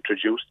be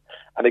introduced.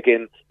 And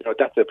again,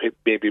 that's a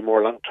maybe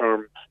more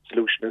long-term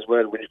solution as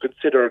well. When you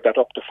consider that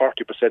up to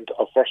 40%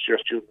 of first-year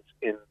students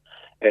in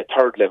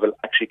third level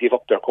actually give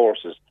up their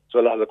courses, so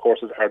a lot of the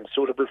courses aren't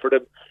suitable for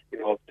them.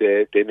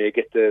 They may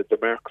get the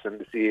marks and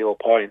the CEO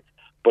points,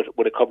 but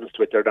when it comes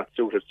to it, they're not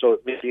suited. So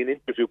maybe an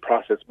interview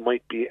process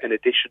might be an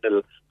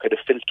additional kind of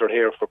filter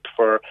here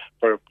for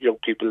young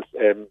people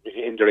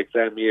in their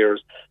exam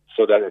years,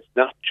 so that it's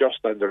not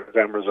just on their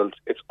exam results,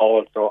 it's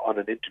also on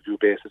an interview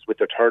basis with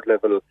their third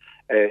level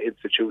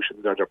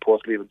institutions or their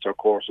post-leaving cert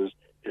courses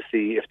to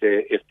see if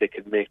they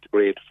can make the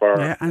grade for.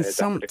 Yeah, and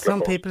some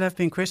people have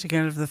been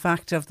critical of the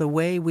fact of the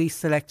way we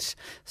select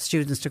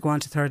students to go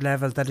on to third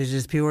level, that it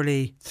is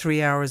purely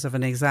 3 hours of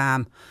an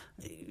exam,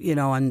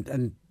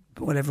 and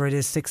whatever it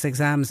is, 6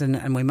 exams,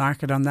 and we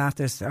mark it on that.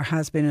 There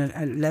has been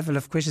a level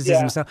of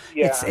criticism.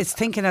 It's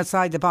thinking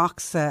outside the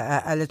box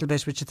a little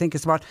bit, which I think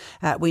is what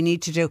we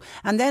need to do.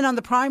 And then on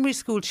the primary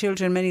school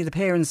children, many of the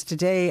parents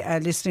today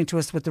listening to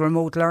us with the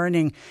remote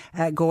learning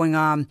going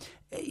on,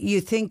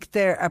 you think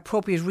there are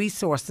appropriate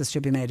resources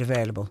should be made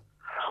available?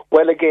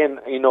 Well, again,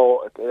 I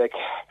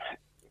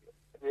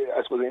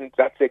suppose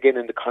that's again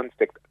in the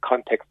context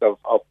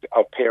of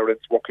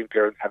parents, working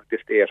parents, having to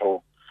stay at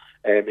home.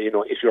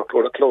 If you're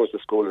going to close the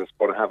school, it's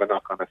going to have a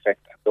knock-on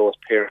effect, and those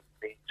parents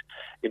need,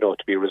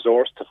 to be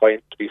resourced, to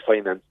be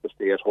financed to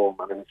stay at home.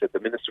 And as I said, the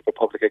Minister for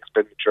Public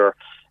Expenditure,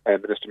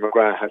 Minister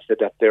McGrath, has said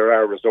that there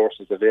are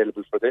resources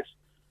available for this.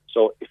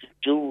 So if you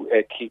do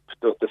keep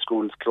the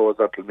schools closed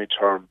until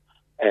midterm,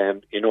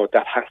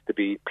 that has to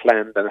be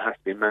planned and it has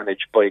to be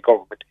managed by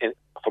government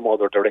from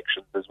other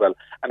directions as well.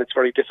 And it's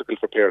very difficult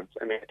for parents.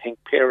 I think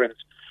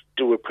parents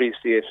do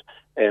appreciate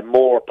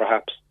more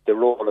perhaps the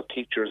role of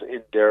teachers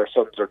in their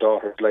sons or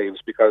daughters'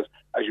 lives, because,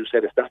 as you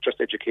said, it's not just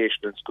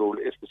education in school,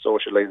 it's the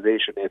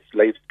socialisation, it's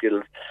life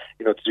skills.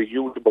 There's a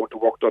huge amount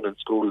of work done in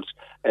schools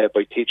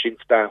by teaching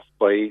staff,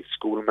 by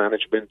school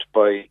management,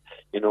 by,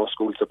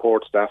 school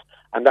support staff.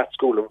 And that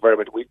school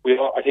environment,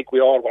 I think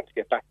we all want to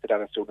get back to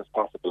that as soon as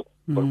possible.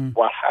 But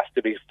what has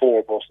to be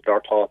foremost in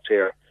our thoughts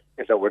here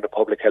is that we're in a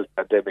public health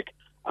pandemic,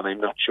 and I'm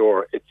not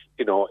sure it's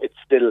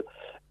still,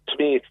 to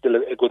me, it's still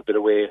a good bit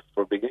away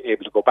for being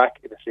able to go back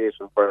in a safe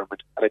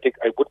environment. And I think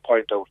I would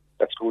point out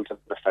that schools have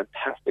done a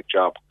fantastic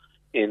job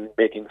in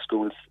making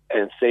schools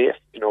safe,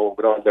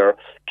 with all their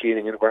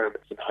cleaning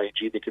environments and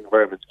hygienic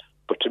environments.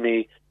 But to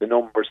me, the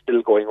number's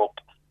still going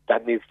up.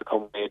 That needs to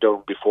come way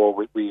down before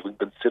we even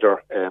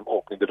consider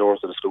opening the doors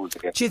of the schools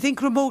again. Do you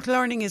think remote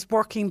learning is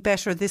working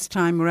better this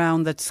time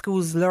around, that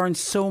schools learned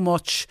so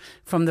much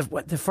from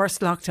the first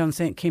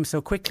lockdown came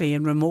so quickly,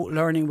 and remote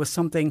learning was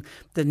something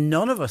that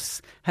none of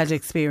us had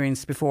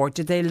experienced before?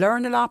 Did they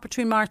learn a lot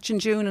between March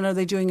and June, and are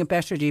they doing it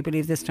better, do you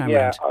believe, this time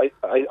around? Yeah,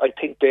 I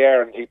think they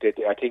are, and I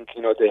think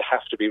they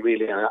have to be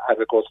really, as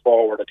it goes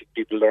forward, I think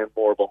people learn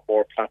more about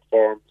more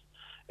platforms.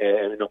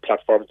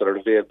 Platforms that are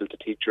available to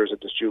teachers and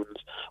to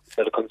students.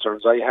 The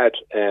concerns I had,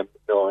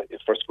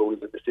 for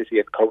schools in the city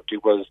and county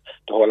was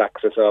the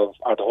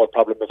whole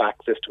problem of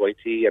access to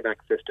IT and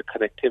access to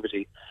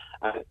connectivity.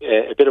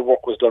 A bit of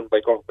work was done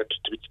by government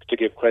to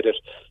give credit,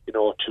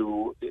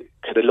 to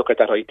kind of look at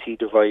that IT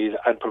divide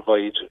and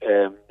provide,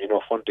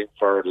 funding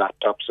for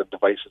laptops and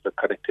devices and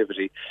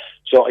connectivity.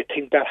 So I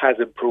think that has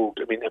improved.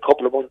 A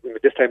couple of months,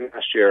 this time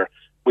last year,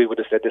 we would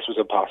have said this was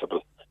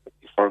impossible.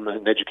 From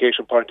an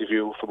education point of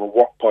view, from a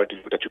work point of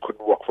view, that you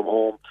couldn't work from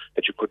home,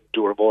 that you couldn't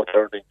do remote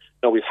learning.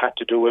 No, we've had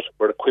to do it.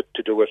 We're equipped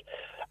to do it.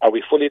 Are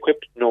we fully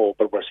equipped? No,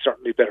 but we're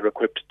certainly better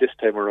equipped this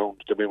time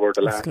around than we were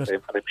the last time,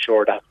 and I'm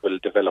sure that will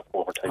develop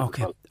over time as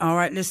well. All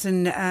right,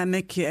 listen,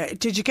 Mick,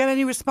 did you get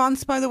any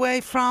response, by the way,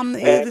 from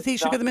the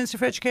Taoiseach, the Minister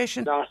for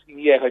Education? Not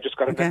yet. I just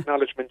got an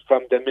acknowledgement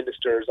from the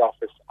Minister's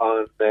office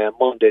on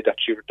Monday that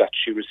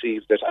she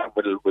received it, and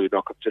we'll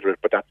not consider it,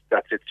 but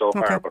that's it so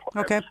far. But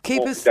okay,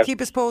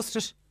 keep us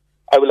posted.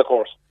 I will, of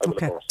course.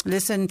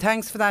 Listen,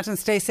 thanks for that, and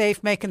stay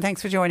safe, Mick, and thanks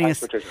for joining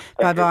us.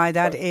 Bye-bye.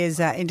 That is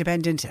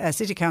Independent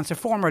City Councillor,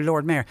 former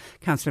Lord Mayor,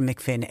 Councillor Mick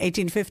Finn.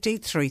 1850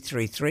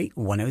 333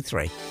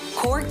 103.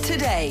 Cork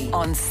Today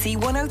on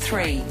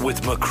C103.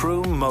 With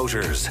Macroom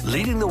Motors,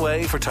 leading the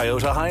way for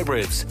Toyota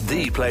hybrids.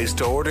 The place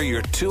to order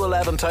your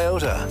 211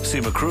 Toyota. See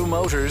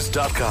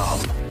macroommotors.com.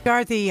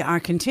 Gardaí are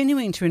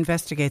continuing to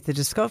investigate the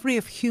discovery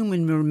of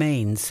human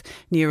remains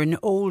near an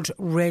old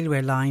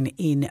railway line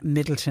in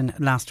Middleton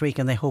last week,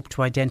 and they hope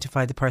to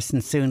identify the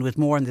person soon. With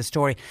more on the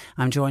story,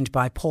 I'm joined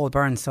by Paul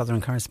Byrne,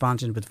 Southern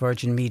correspondent with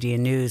Virgin Media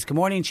News. Good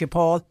morning to you,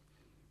 Paul.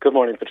 Good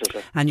morning,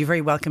 Patricia. And you're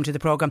very welcome to the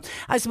programme.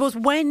 I suppose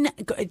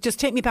just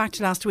take me back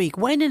to last week,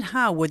 when and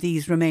how were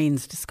these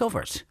remains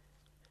discovered?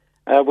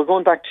 We're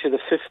going back to the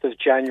 5th of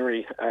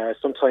January,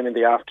 sometime in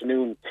the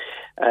afternoon.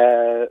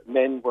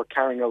 Men were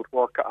carrying out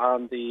work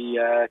on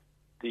the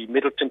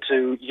Middleton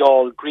to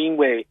Youghal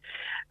Greenway,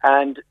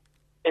 and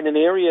in an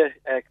area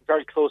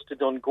very close to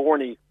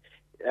Dungorney,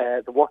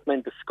 the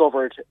workmen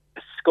discovered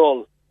a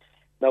skull.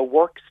 Now,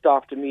 work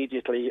stopped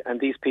immediately, and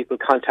these people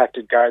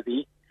contacted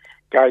Gardaí.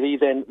 Gardaí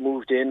then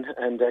moved in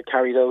and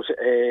carried out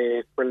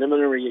a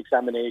preliminary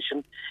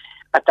examination.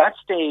 At that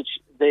stage,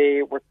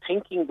 they were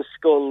thinking the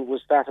skull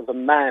was that of a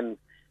man,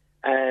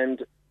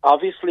 and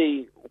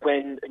obviously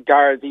when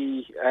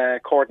Gardaí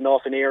cordon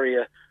off an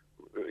area,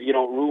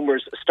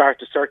 rumours start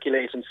to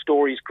circulate and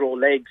stories grow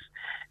legs.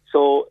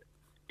 So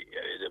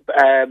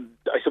I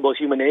suppose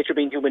human nature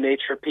being human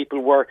nature,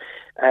 people were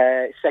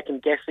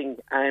second guessing,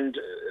 and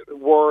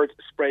word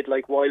spread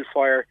like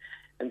wildfire,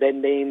 and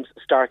then names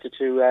started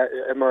to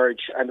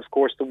emerge. And of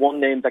course the one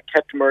name that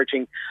kept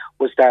emerging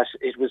was that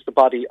it was the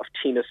body of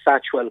Tina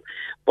Satchwell.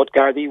 But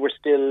Gardaí were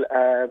still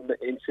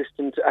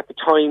insisting at the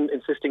time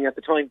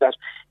that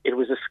it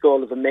was a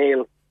skull of a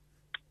male.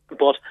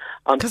 But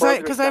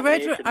because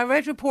I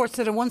read reports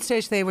that at one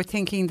stage they were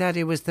thinking that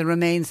it was the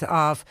remains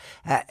of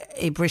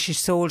a British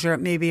soldier,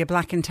 maybe a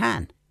black and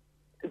tan.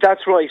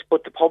 That's right,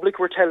 but the public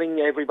were telling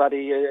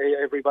everybody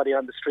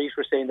on the street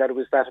were saying that it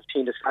was that of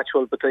Tina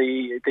Satchwell, but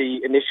the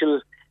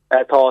initial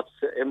thoughts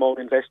among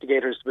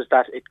investigators was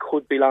that it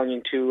could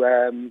belong to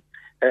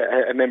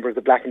a member of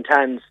the Black and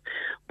Tans.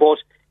 But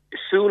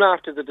soon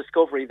after the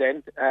discovery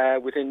then,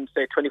 within,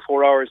 say,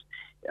 24 hours,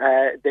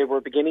 they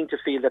were beginning to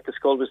feel that the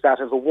skull was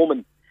that of a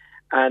woman.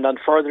 And on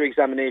further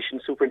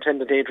examination,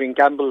 Superintendent Adrian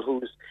Gamble,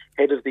 who's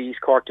head of the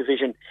East Cork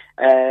Division,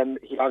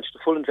 he launched a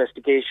full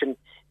investigation.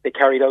 They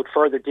carried out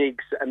further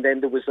digs, and then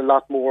there was a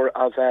lot more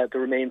of the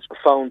remains were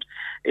found.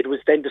 It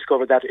was then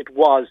discovered that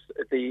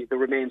the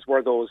remains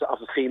were those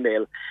of a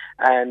female.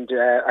 And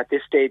at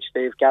this stage,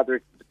 they've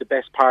gathered the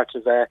best part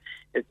of the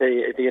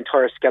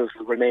entire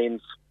skeletal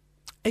remains.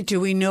 Do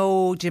we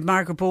know, did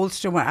Margaret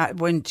Bolster,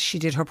 when she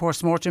did her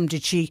post-mortem,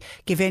 did she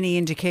give any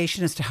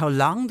indication as to how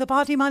long the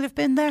body might have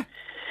been there?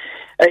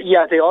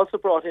 Yeah, they also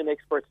brought in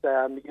experts,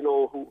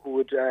 who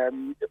would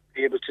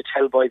be able to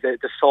tell by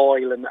the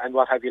soil and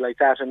what have you like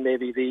that, and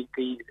maybe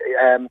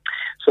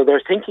so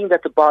they're thinking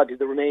that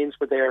the remains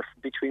were there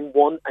for between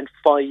 1 and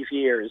 5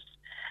 years,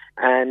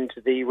 and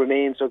the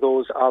remains are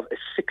those of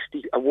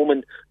a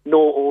woman no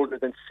older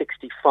than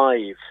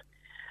 65.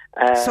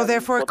 So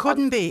therefore, it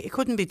couldn't be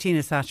Tina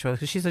Satchwell,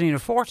 because she's only in her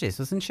 40s,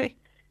 wasn't she?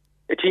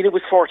 Tina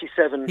was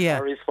 47, yeah.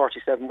 or is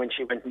 47 when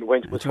she went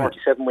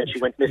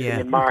missing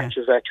in March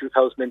of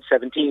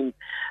 2017.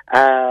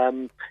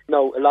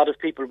 Now, a lot of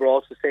people were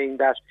also saying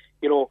that,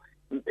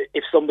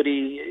 if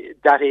somebody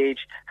that age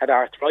had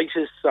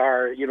arthritis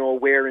or,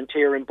 wear and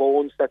tear in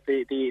bones, that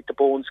the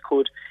bones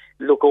could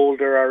look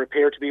older or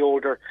appear to be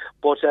older.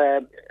 But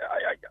I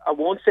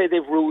won't say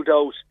they've ruled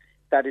out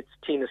that it's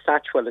Tina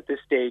Satchwell at this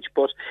stage,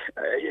 but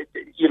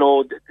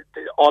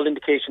all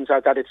indications are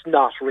that it's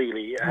not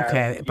really.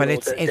 Okay, but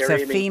it's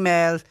a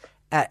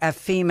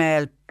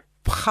female,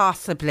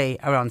 possibly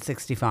around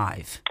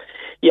 65.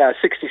 Yeah,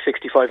 60,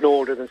 65, no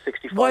older than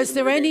 65. Was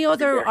there any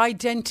other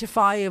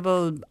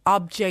identifiable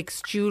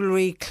objects,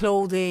 jewellery,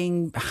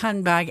 clothing,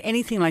 handbag,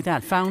 anything like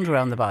that found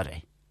around the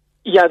body?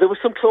 Yeah, there was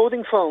some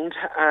clothing found,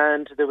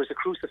 and there was a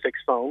crucifix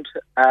found.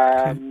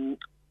 The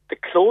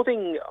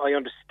clothing, I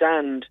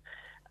understand,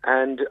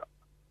 and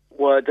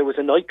there was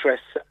a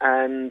nightdress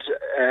and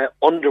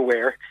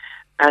underwear,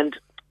 and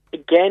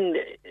again,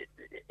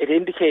 it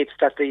indicates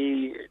that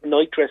the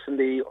nightdress and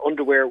the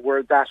underwear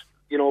were that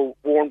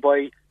worn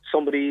by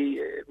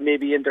somebody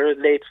maybe in their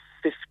late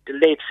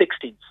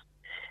 60s,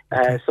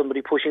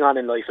 somebody pushing on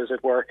in life, as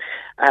it were.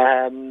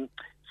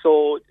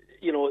 So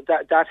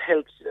that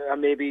helped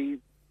maybe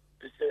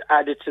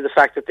added to the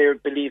fact that they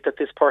believed that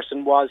this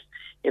person was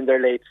in their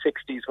late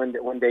 60s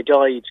when they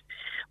died.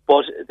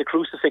 But the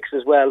crucifix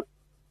as well.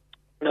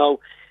 Now,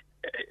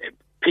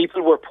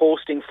 people were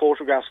posting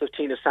photographs of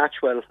Tina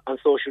Satchwell on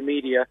social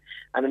media,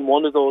 and in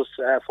one of those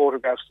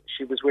photographs,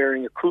 she was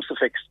wearing a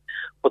crucifix.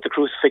 But the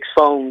crucifix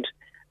found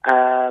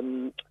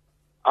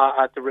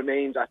at the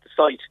remains at the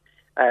site,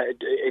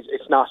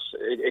 it's not.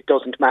 It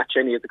doesn't match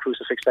any of the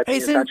crucifix that Tina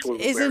Satchwell was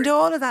wearing. Isn't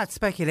all of that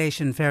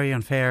speculation very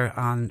unfair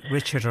on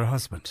Richard, her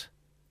husband?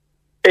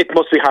 It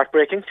must be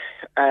heartbreaking.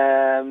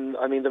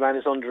 The man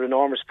is under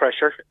enormous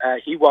pressure.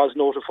 He was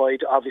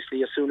notified,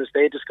 obviously, as soon as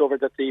they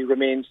discovered that the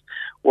remains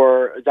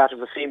were that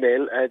of a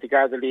female. The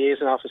Garda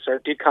liaison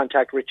officer did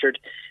contact Richard.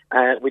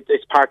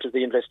 It's part of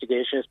the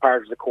investigation, it's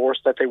part of the course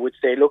that they would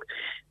say, look,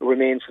 the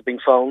remains have been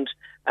found.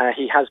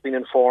 He has been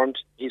informed.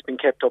 He's been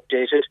kept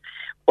updated.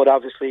 But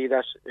obviously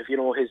that, if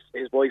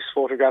his wife's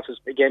photograph is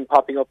again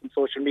popping up on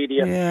social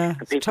media,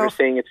 and people are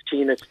saying it's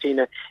Tina,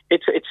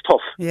 it's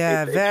tough.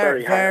 Yeah, it's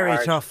very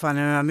hard. tough.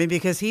 And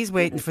because he's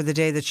waiting for the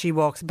day that she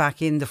walks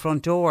back in the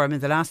front door.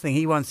 The last thing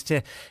he wants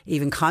to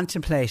even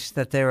contemplate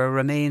that there are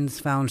remains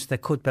found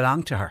that could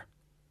belong to her.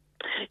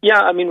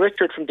 Yeah,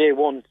 Richard from day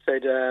one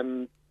said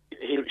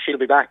she'll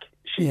be back.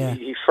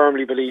 He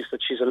firmly believes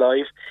that she's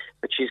alive,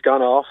 that she's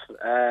gone off,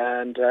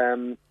 and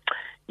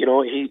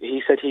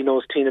he said he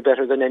knows Tina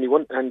better than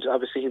anyone, and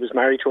obviously he was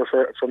married to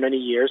her for many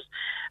years,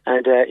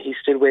 and he's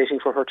still waiting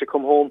for her to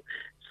come home.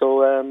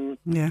 So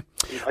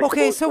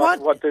okay, so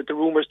what the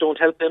rumours don't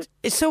help him.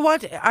 So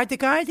what are the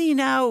Gardaí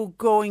now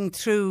going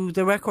through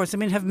the records?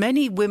 Have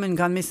many women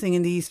gone missing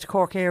in the East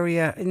Cork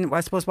area in,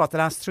 I suppose, the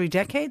last 3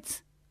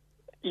 decades?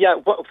 Yeah,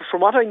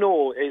 from what I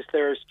know is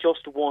there's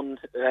just one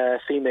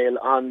female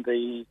on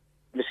the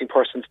missing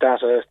persons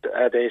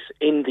database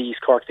in the East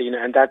Cork,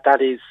 and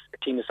that is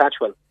Tina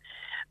Satchwell.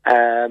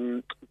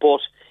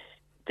 But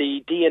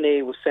the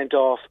DNA was sent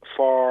off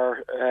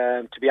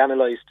to be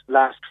analysed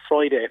last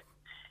Friday.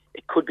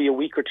 It could be a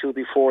week or two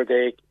before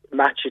they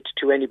match it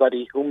to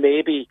anybody who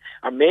may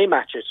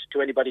match it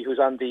to anybody who's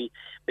on the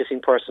missing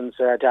persons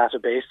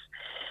database.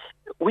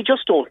 We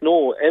just don't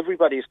know.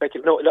 Everybody is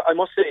speculating. No, I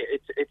must say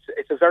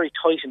it's a very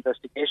tight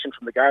investigation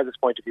from the Garda's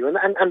point of view,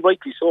 and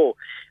rightly so.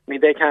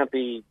 They can't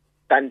be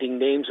banding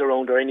names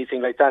around or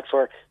anything like that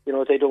for,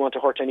 they don't want to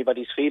hurt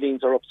anybody's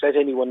feelings or upset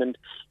anyone, and,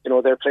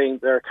 they're playing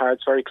their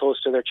cards very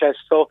close to their chest.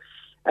 So,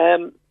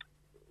 when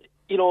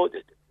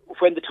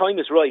the time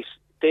is right,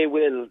 they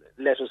will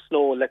let us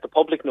know, let the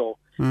public know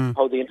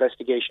how the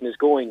investigation is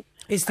going.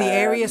 Is the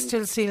area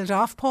still sealed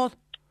off, Paul?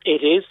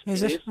 It is.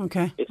 Is it?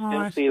 Okay. It's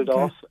still sealed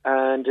off,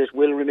 and it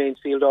will remain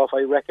sealed off,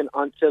 I reckon,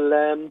 until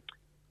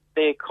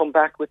they come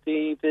back with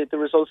the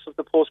results of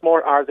the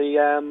post-mortem, or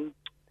the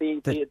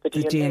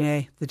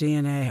DNA. The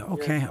DNA.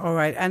 Okay, yeah. All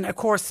right. And of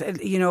course,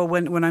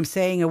 when I'm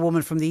saying a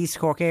woman from the East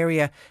Cork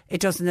area,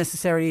 it doesn't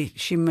necessarily,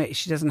 she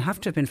doesn't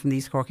have to have been from the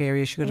East Cork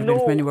area. She could have been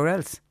from anywhere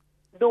else.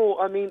 No,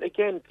 I mean,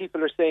 again,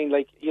 people are saying,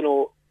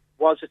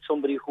 was it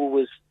somebody who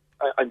was,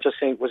 I'm just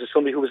saying, was it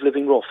somebody who was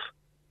living rough?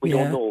 We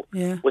don't know.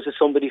 Yeah. Was it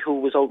somebody who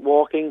was out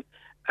walking,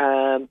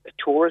 a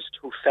tourist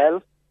who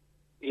fell?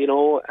 There's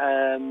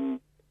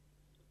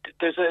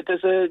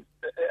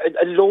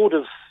a load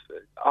of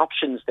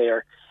options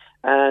there.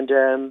 And,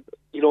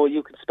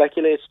 you can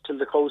speculate till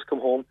the cows come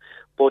home,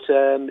 but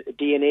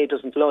DNA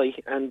doesn't lie,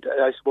 and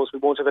I suppose we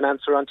won't have an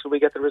answer until we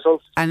get the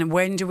results. And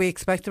when do we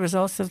expect the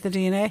results of the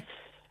DNA?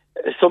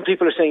 Some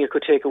people are saying it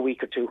could take a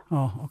week or two.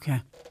 Oh,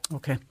 okay.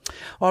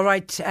 All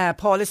right,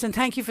 Paul, listen,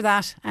 thank you for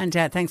that, and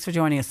thanks for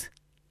joining us.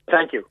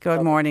 Thank you.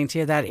 Good morning to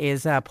you. That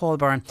is Paul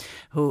Byrne,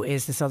 who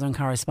is the Southern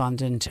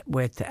correspondent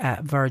with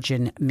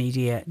Virgin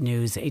Media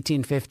News.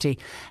 1850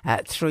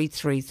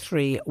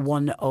 333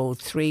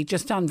 103.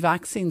 Just on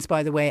vaccines,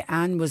 by the way,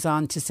 Anne was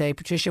on to say,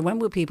 Patricia, when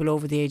will people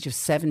over the age of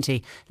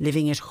 70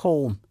 living at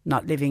home,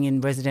 not living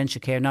in residential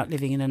care, not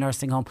living in a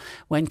nursing home,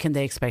 when can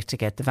they expect to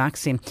get the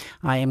vaccine?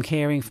 I am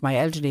caring for my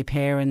elderly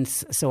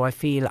parents, so I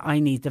feel I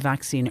need the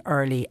vaccine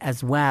early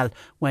as well.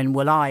 When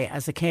will I,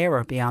 as a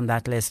carer, be on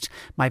that list?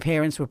 My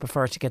parents would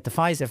prefer to get the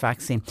Pfizer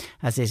vaccine,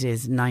 as it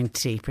is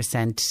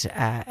 90%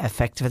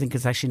 effective. I think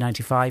it's actually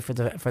 95% for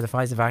the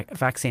Pfizer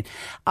vaccine.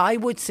 I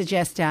would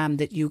suggest,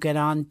 that you get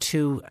on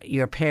to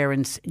your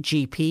parents'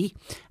 GP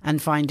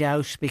and find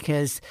out,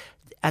 because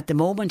at the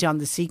moment on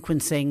the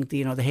sequencing,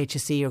 the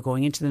HSE are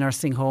going into the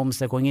nursing homes,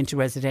 they're going into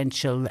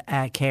residential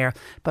care.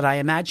 But I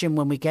imagine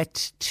when we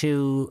get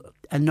to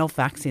enough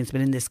vaccines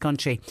within this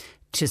country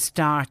to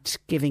start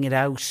giving it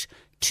out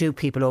to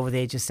people over the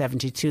age of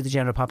 70, to the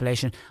general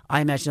population,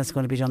 I imagine that's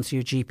going to be done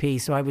through your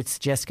GP. So I would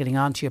suggest getting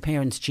on to your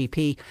parents'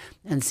 GP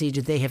and see,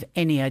 do they have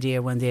any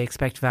idea when they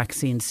expect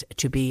vaccines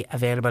to be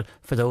available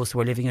for those who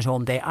are living at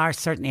home. They are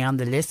certainly on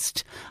the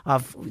list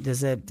of,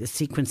 there's a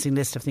sequencing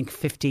list, I think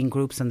 15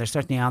 groups, and they're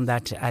certainly on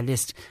that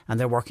list, and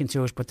they're working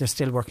through it, but they're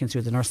still working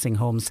through the nursing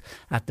homes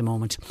at the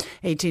moment.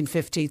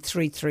 1850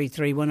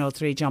 333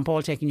 103. John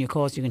Paul taking your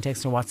calls. You can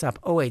text or WhatsApp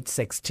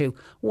 0862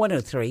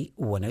 103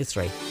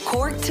 103.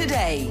 Cork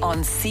Today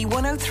on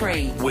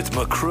C103. With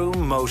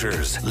Macroom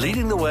Motors,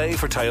 leading the way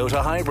for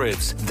Toyota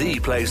hybrids. The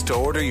place to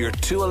order your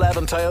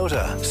 211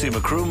 Toyota. See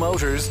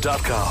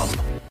macroommotors.com.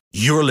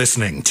 You're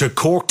listening to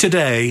Cork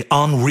Today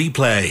on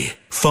replay.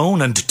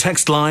 Phone and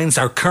text lines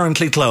are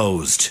currently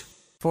closed.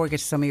 Before we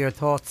get to some of your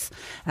thoughts,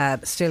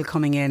 still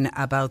coming in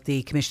about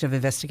the Commission of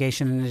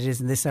Investigation, and it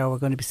is in this hour we're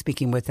going to be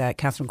speaking with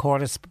Catherine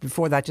Cordes.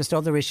 Before that, just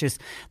other issues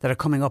that are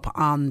coming up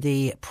on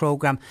the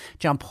programme.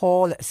 John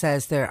Paul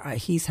says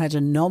he's had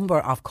a number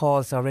of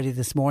calls already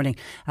this morning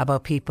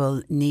about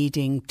people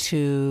needing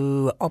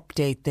to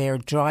update their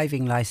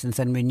driving licence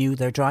and renew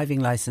their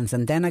driving licence.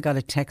 And then I got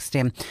a text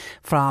in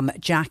from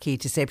Jackie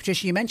to say,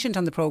 Patricia, you mentioned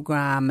on the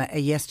programme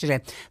yesterday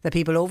that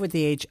people over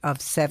the age of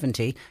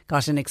 70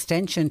 got an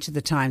extension to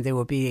the time they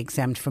were be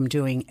exempt from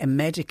doing a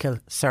medical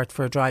cert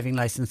for a driving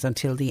licence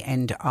until the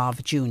end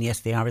of June. Yes,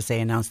 the RSA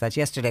announced that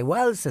yesterday.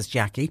 Well, says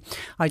Jackie,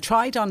 I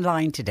tried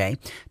online today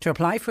to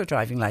apply for a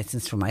driving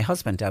licence for my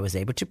husband. I was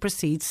able to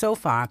proceed so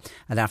far,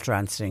 and after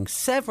answering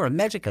several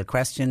medical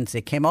questions,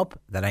 it came up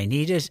that I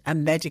needed a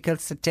medical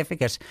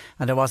certificate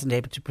and I wasn't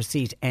able to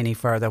proceed any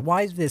further.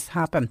 Why did this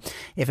happen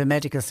if a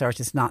medical cert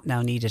is not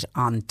now needed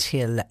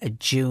until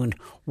June?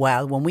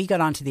 Well, when we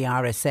got onto the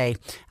RSA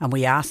and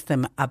we asked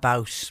them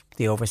about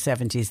the over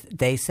 70s,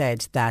 they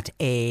said that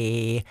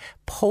a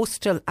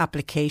postal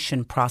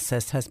application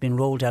process has been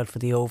rolled out for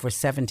the over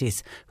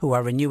 70s who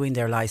are renewing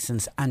their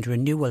licence, and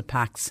renewal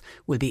packs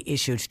will be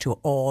issued to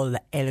all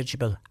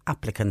eligible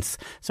applicants.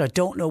 So I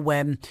don't know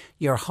when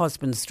your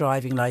husband's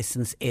driving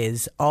licence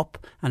is up,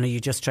 and are you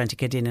just trying to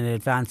get in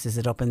advance? Is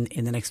it up in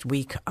the next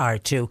week or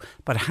two?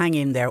 But hang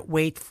in there,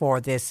 wait for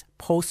this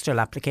postal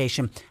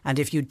application, and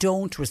if you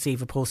don't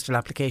receive a postal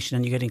application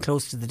and you're getting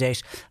close to the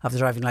date of the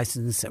driving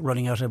licence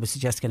running out, I would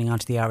suggest getting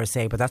onto the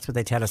RSA, but that's what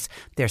they tell us.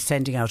 They're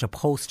sending out a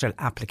postal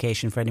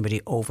application for anybody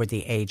over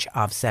the age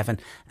of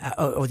 70,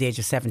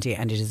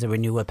 and it is a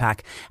renewal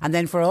pack. And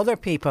then for other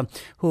people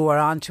who are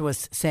on to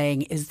us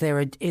saying, is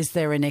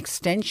there an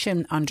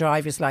extension on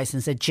driver's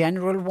licence, a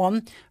general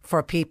one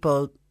for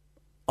people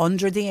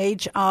under the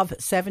age of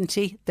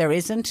 70? There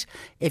isn't.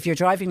 If your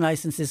driving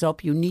licence is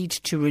up, you need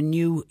to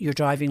renew your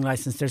driving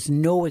licence. There's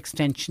no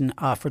extension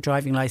for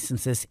driving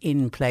licences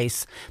in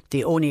place.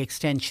 The only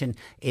extension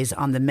is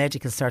on the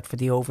medical cert for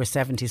the over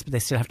 70s, but they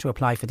still have to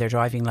apply for their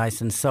driving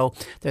licence. So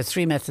there's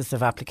three methods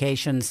of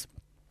applications.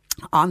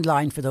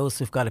 online for those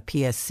who've got a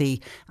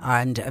PSC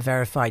and a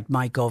verified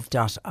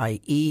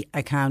mygov.ie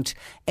account.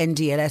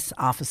 NDLS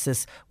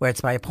offices where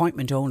it's by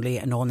appointment only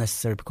and all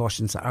necessary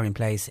precautions are in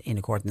place in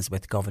accordance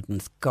with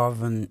government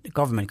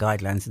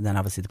guidelines, and then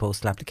obviously the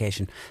postal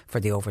application for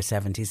the over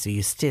 70s. So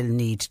you still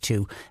need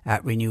to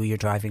renew your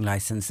driving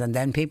licence. And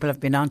then people have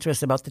been on to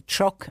us about the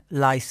truck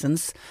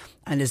licence.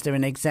 And is there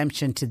an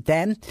exemption to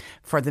them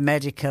for the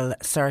medical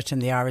cert?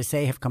 And the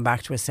RSA have come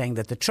back to us saying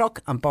that the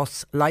truck and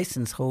bus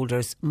licence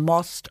holders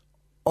must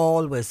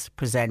always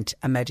present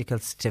a medical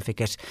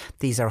certificate.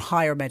 These are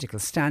higher medical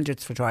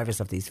standards for drivers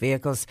of these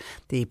vehicles.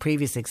 The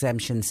previous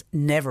exemptions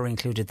never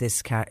included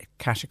this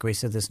category,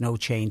 so there's no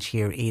change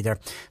here either.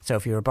 So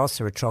if you're a bus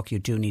or a truck, you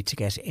do need to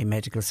get a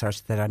medical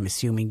cert that I'm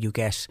assuming you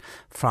get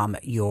from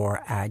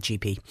your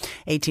GP.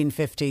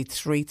 1850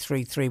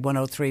 333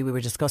 103. We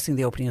were discussing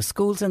the opening of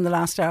schools in the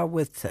last hour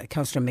with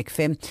Councillor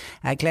McFinn.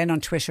 Glenn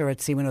on Twitter at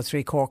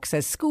C103 Cork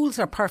says schools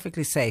are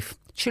perfectly safe.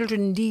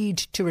 Children need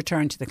to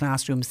return to the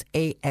classrooms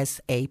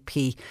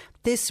ASAP.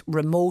 This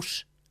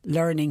remote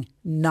learning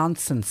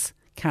nonsense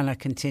cannot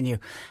continue,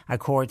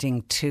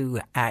 according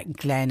to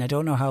Glenn. I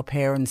don't know how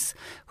parents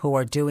who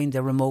are doing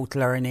the remote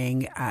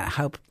learning,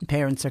 how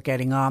parents are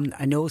getting on.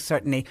 I know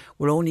certainly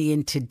we're only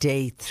into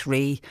day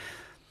 3.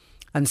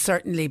 And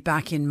certainly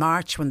back in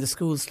March when the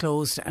schools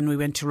closed and we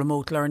went to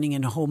remote learning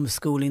and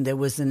homeschooling, there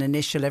was an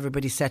initial,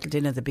 everybody settled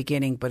in at the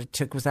beginning, but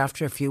it was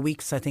after a few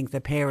weeks, I think the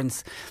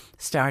parents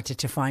started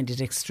to find it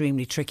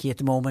extremely tricky at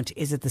the moment.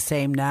 Is it the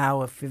same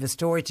now? If you have a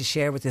story to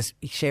share with us,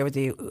 share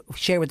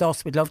with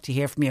us, we'd love to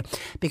hear from you.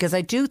 Because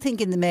I do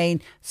think in the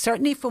main,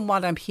 certainly from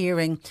what I'm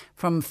hearing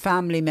from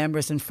family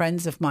members and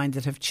friends of mine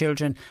that have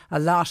children, a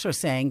lot are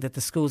saying that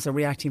the schools are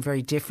reacting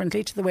very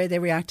differently to the way they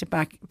reacted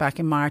back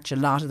in March. A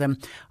lot of them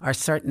are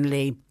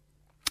certainly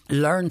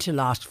learned a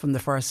lot from the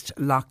first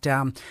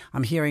lockdown.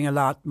 I'm hearing a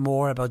lot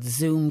more about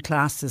Zoom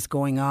classes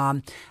going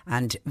on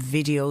and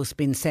videos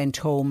being sent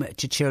home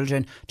to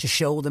children to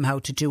show them how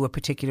to do a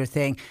particular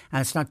thing.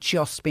 And it's not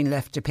just been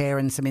left to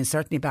parents. I mean,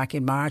 certainly back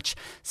in March,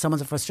 some of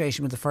the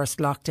frustration with the first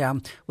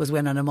lockdown was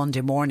when on a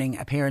Monday morning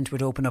a parent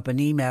would open up an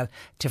email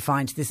to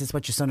find this is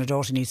what your son or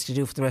daughter needs to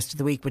do for the rest of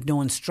the week with no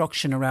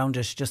instruction around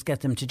it. Just get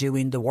them to do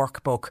in the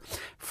workbook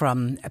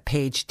from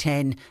page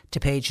 10 to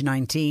page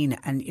 19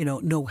 and, you know,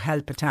 no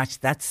help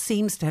attached. That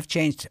seems to have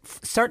changed,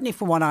 certainly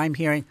from what I'm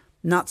hearing.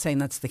 Not saying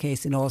that's the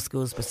case in all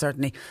schools, but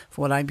certainly for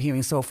what I'm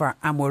hearing so far,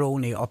 and we're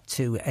only up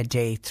to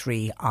day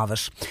 3 of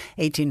it.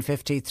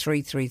 1850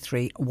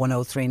 333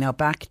 103. Now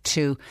back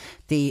to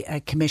the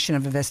Commission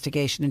of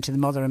Investigation into the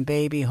Mother and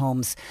Baby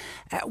Homes.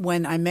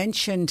 When I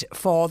mentioned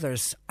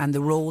fathers and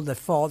the role that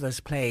fathers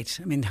played,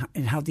 I mean,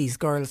 in how these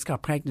girls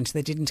got pregnant,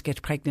 they didn't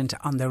get pregnant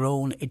on their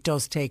own. It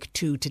does take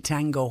 2 to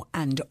tango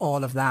and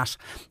all of that.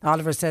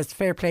 Oliver says,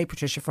 fair play,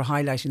 Patricia, for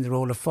highlighting the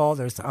role of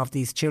fathers of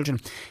these children.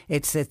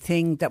 It's a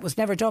thing that was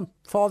never done.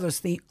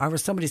 Fathers, or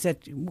somebody said,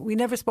 we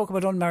never spoke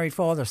about unmarried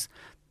fathers.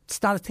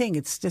 It's not a thing.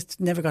 It's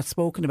just never got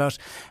spoken about.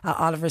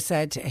 Oliver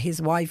said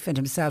his wife and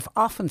himself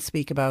often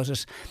speak about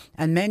it,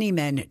 and many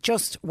men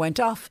just went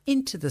off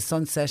into the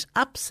sunset.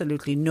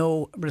 Absolutely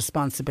no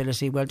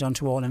responsibility. Well done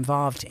to all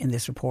involved in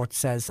this report,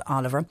 says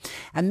Oliver.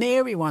 And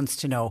Mary wants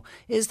to know,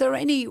 is there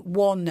any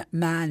one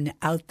man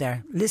out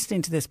there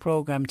listening to this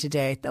programme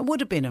today that would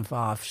have been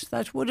involved,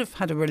 that would have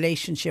had a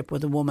relationship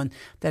with a woman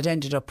that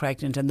ended up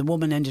pregnant, and the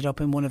woman ended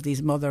up in one of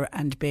these mother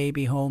and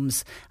baby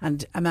homes,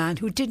 and a man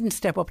who didn't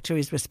step up to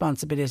his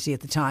responsibility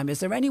at the time?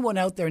 Is there anyone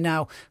out there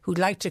now who'd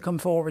like to come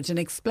forward and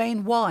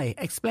explain why,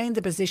 explain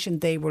the position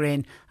they were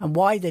in and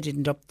why they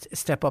didn't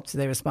step up to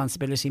their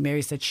responsibility?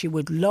 Mary said she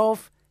would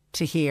love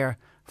to hear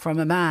from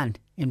a man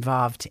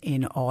involved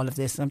in all of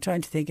this. I'm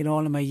trying to think, in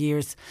all of my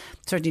years,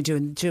 certainly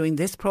doing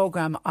this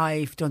programme,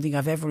 I don't think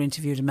I've ever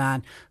interviewed a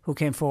man who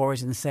came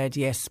forward and said,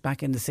 yes,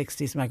 back in the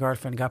 60s my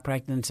girlfriend got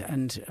pregnant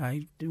and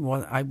I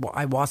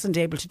wasn't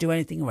able to do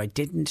anything, or I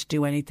didn't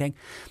do anything.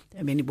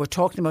 I mean, we're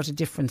talking about a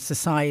different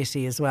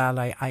society as well.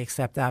 I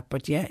accept that.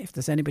 But yeah, if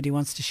there's anybody who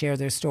wants to share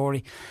their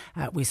story,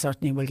 we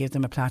certainly will give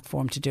them a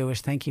platform to do it.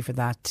 Thank you for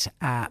that,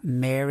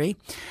 Mary.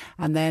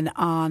 And then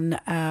on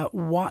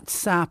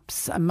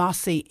WhatsApp's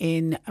Mossy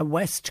in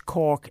West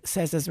Cork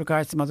says, as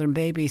regards the mother and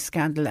baby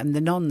scandal and the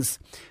nuns,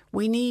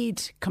 we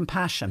need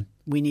compassion,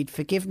 we need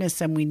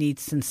forgiveness, and we need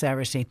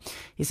sincerity.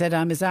 He said,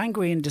 I'm as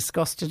angry and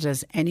disgusted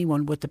as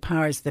anyone with the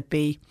powers that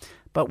be,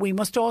 but we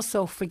must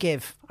also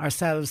forgive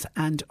ourselves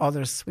and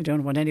others. We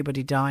don't want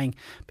anybody dying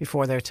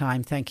before their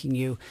time. Thanking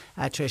you,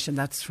 Trish. And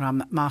that's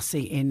from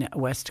Mossy in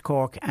West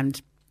Cork. And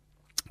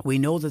we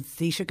know that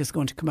the Taoiseach is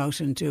going to come out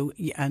and do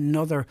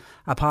another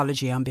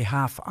apology on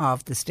behalf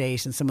of the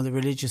state, and some of the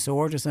religious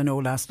orders, I know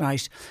last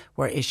night,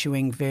 were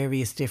issuing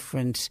various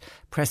different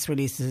press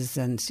releases,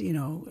 and, you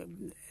know,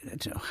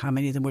 how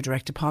many of them were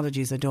direct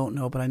apologies, I don't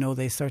know, but I know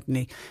they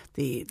certainly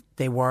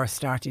they were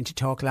starting to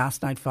talk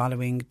last night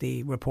following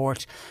the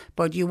report.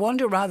 But you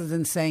wonder, rather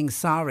than saying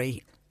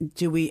sorry,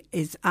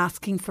 is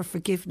asking for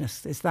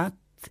forgiveness, is that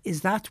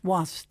that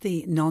what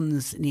the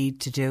nuns need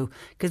to do?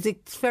 Because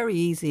it's very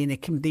easy and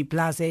it can be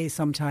blasé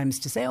sometimes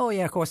to say, oh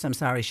yeah, of course I'm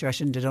sorry, sure I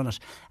shouldn't have done it,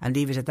 and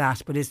leave it at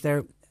that. But is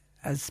there,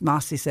 as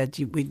Mossy said,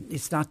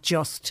 it's not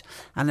just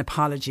an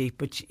apology,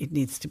 but it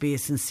needs to be a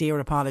sincere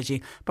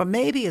apology. But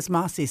maybe, as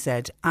Mossy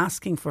said,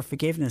 asking for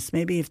forgiveness.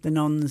 Maybe if the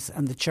nuns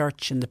and the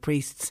church and the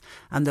priests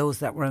and those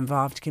that were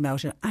involved came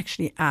out and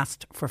actually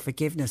asked for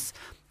forgiveness.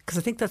 Because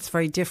I think that's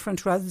very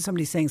different. Rather than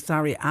somebody saying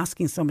sorry,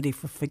 asking somebody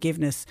for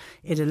forgiveness,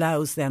 it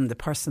allows then the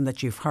person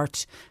that you've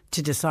hurt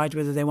to decide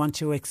whether they want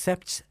to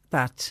accept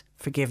that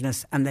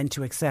forgiveness and then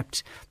to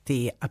accept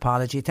the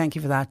apology. Thank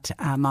you for that,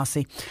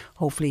 Mossy.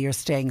 Hopefully you're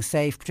staying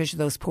safe. Patricia,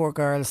 those poor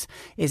girls,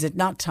 is it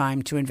not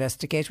time to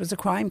investigate? Was a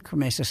crime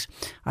committed?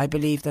 I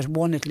believe that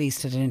one at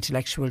least had an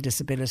intellectual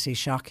disability.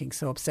 Shocking,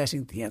 so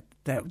upsetting.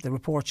 The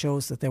report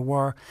shows that there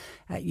were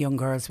young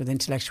girls with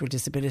intellectual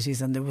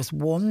disabilities, and there was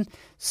one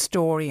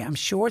story, I'm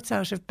sure it's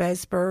out of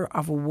Besburr,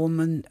 of a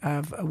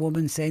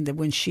woman saying that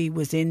when she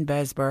was in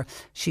Besburr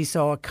she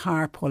saw a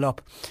car pull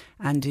up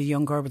and a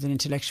young girl with an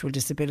intellectual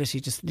disability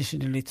just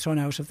literally thrown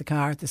out of the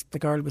car. The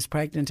girl was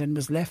pregnant and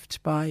was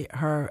left by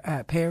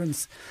her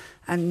parents,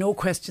 and no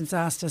questions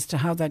asked as to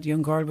how that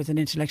young girl with an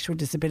intellectual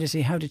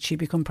disability, how did she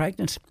become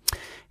pregnant?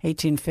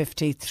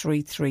 1850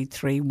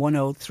 333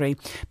 103.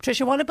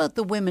 Patricia, what about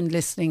the women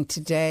listening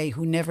today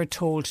who never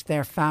told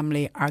their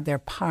family or their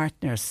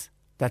partners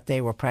that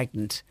they were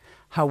pregnant?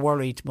 How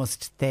worried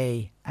must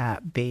they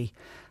be?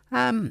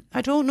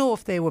 I don't know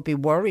if they would be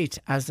worried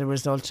as a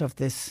result of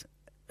this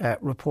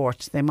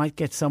report. They might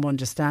get some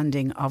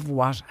understanding of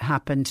what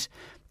happened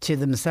to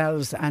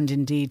themselves and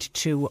indeed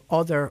to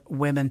other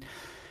women.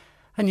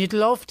 And you'd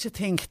love to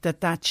think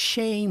that that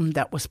shame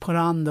that was put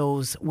on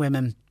those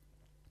women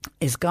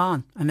is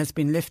gone and has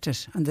been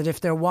lifted, and that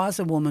if there was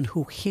a woman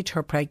who hid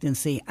her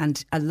pregnancy,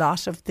 and a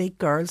lot of the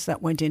girls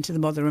that went into the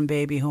mother and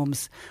baby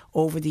homes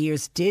over the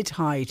years did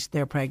hide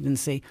their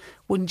pregnancy,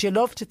 wouldn't you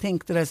love to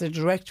think that as a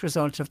direct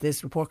result of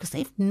this report, because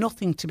they've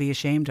nothing to be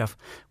ashamed of,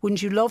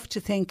 wouldn't you love to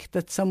think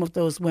that some of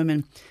those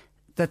women,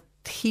 that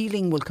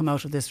healing will come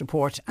out of this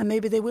report, and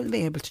maybe they will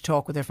be able to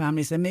talk with their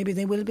families, and maybe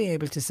they will be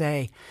able to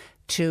say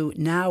to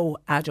now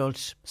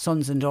adult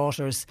sons and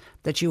daughters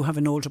that you have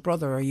an older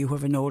brother or you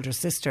have an older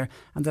sister,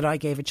 and that I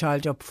gave a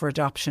child up for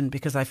adoption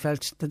because I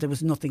felt that there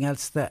was nothing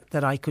else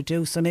that I could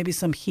do. So maybe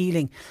some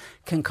healing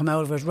can come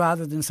out of it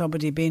rather than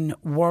somebody being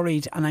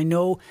worried. And I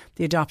know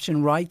the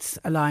Adoption Rights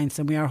Alliance,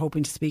 and we are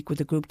hoping to speak with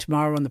the group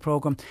tomorrow on the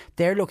programme,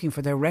 they're looking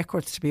for their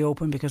records to be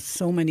open because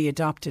so many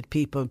adopted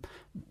people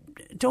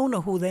don't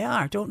know who they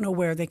are, don't know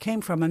where they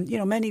came from. And, you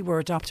know, many were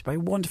adopted by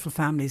wonderful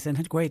families and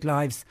had great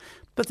lives.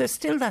 But there's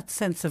still that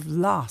sense of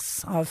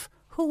loss of,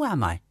 who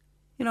am I?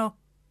 You know,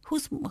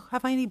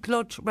 have I any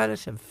blood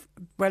relative?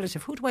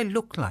 Who do I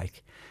look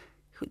like?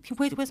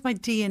 Where's my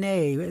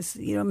DNA? Where's,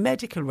 you know,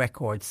 medical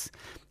records?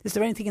 Is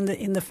there anything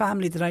in the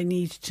family that I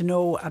need to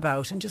know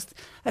about? And just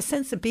a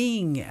sense of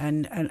being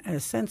and a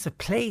sense of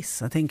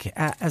place, I think,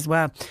 as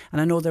well.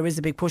 And I know there is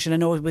a big push, and I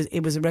know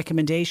it was a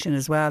recommendation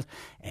as well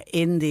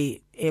in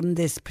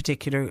this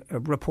particular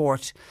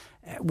report.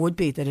 Would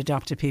be that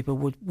adopted people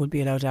would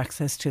be allowed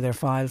access to their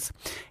files.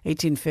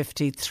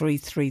 1850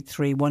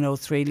 333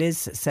 103.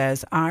 Liz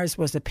says ours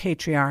was a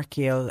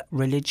patriarchal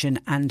religion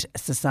and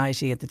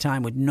society at the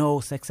time with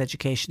no sex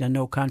education and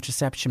no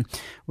contraception.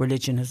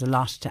 Religion has a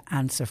lot to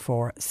answer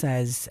for,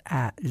 says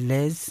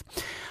Liz.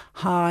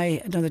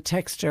 Hi, another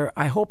texter.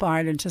 I hope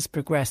Ireland has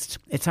progressed.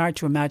 It's hard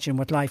to imagine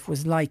what life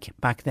was like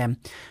back then.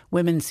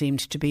 Women seemed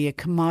to be a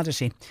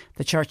commodity.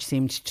 The church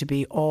seemed to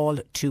be all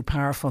too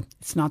powerful.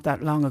 It's not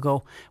that long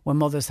ago when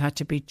mothers had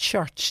to be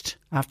churched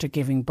after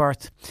giving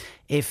birth.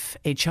 If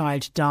a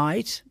child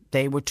died,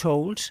 they were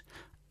told,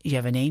 you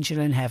have an angel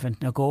in heaven,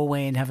 now go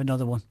away and have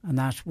another one. And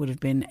that would have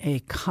been a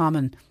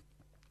common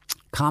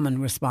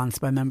response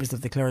by members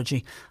of the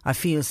clergy. I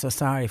feel so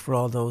sorry for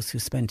all those who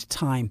spent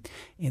time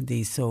in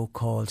these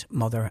so-called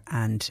mother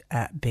and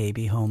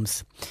baby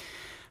homes.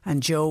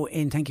 And Joe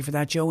thank you for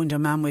that. Joe in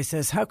Dunmanway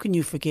says, how can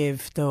you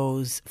forgive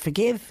those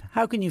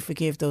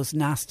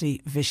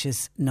nasty,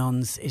 vicious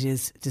nuns? It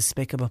is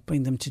despicable.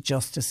 Bring them to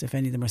justice if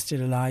any of them are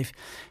still alive,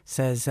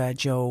 says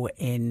Joe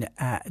in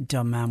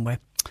Dunmanway.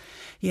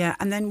 Yeah,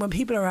 and then when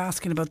people are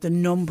asking about the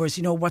numbers,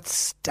 you know, what's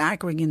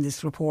staggering in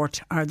this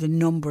report are the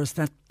numbers,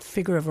 that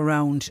figure of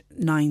around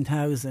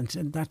 9,000,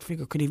 and that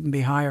figure could even be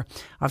higher,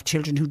 of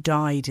children who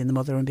died in the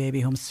mother and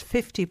baby homes.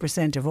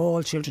 50% of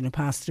all children who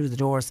passed through the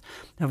doors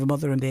of a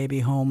mother and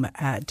baby home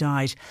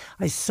died.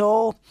 I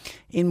saw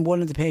in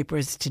one of the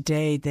papers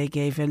today, they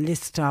gave a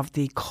list of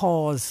the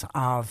cause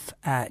of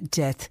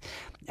death.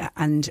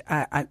 And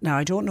now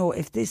I don't know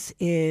if this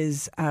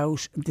is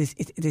out.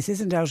 This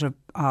isn't out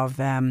of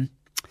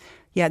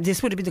Yeah,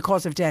 this would have been the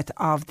cause of death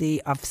of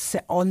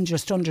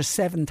just under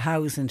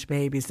 7,000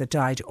 babies that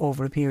died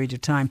over a period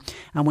of time.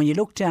 And when you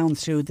look down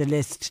through the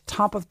list,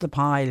 top of the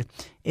pile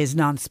is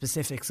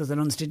non-specific. So the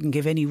nuns didn't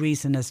give any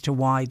reason as to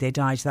why they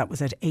died. That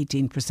was at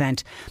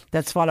 18%.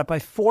 That's followed by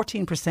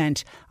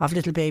 14% of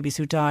little babies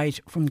who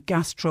died from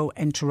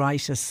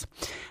gastroenteritis.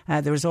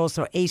 There was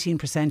also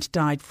 18%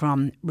 died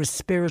from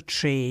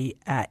respiratory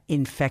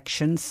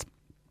infections.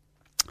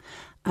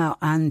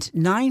 And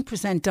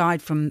 9% died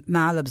from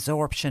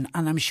malabsorption,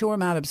 and I'm sure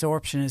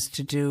malabsorption is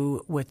to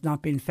do with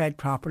not being fed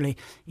properly,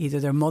 either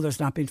their mother's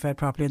not being fed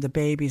properly or the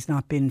baby's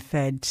not being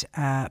fed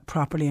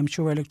properly. I'm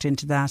sure I looked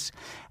into that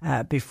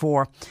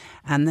before.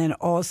 And then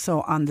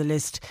also on the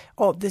list,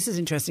 this is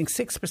interesting,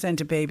 6%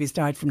 of babies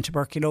died from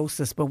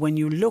tuberculosis, but when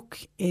you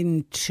look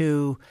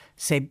into,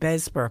 say,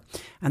 Besbur,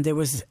 and there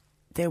was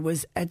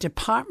a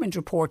department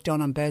report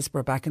done on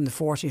Besbur back in the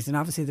 40s, and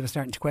obviously they were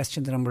starting to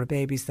question the number of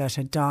babies that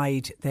had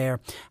died there,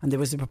 and there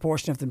was a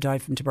proportion of them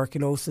died from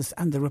tuberculosis,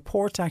 and the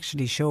report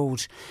actually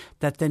showed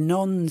that the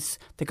nuns,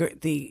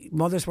 the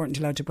mothers weren't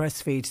allowed to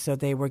breastfeed, so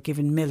they were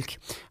given milk,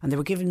 and they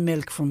were given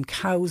milk from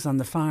cows on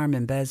the farm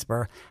in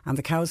Besbur, and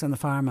the cows on the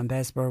farm in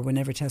Besbur were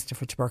never tested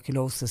for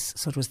tuberculosis,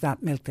 so it was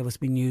that milk that was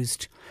being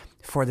used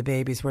for the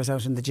babies, whereas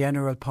out in the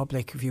general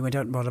public, if you went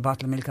out and bought a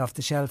bottle of milk off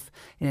the shelf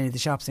in any of the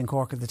shops in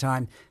Cork at the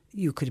time,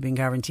 you could have been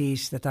guaranteed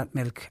that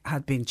milk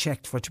had been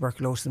checked for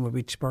tuberculosis and would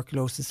be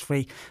tuberculosis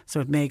free.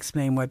 So it may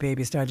explain why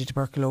babies died of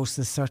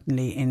tuberculosis,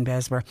 certainly in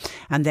Besbur.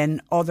 And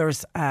then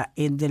others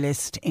in the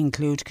list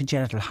include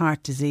congenital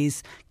heart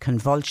disease,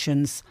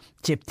 convulsions,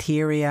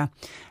 diphtheria,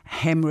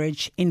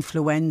 hemorrhage,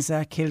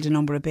 influenza killed a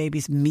number of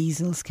babies,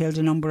 measles killed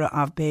a number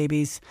of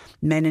babies,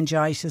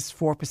 meningitis,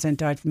 4%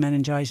 died from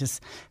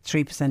meningitis,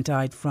 3%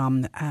 died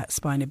from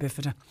spina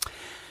bifida.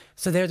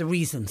 So they're the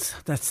reasons.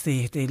 That's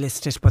they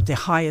listed, but the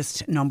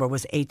highest number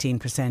was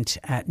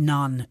 18%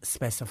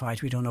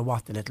 non-specified. We don't know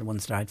what the little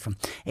ones died from.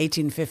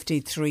 1850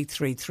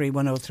 333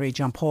 103.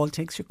 John Paul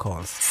takes your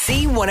calls.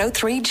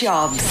 C103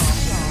 Jobs.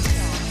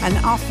 An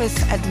office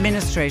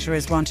administrator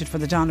is wanted for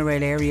the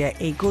Doneraile area.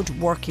 A good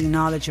working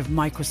knowledge of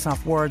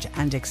Microsoft Word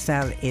and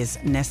Excel is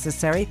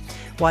necessary,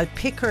 while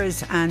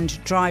pickers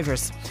and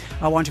drivers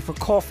are wanted for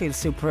Caulfield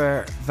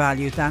Super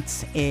Value,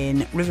 that's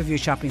in Riverview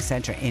Shopping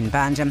Centre in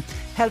Bandon.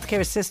 Healthcare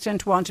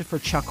assistant wanted for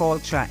Chuck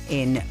Ultra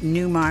in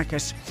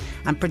Newmarket,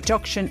 and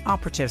production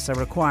operatives are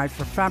required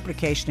for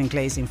fabrication and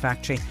glazing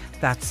factory,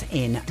 that's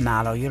in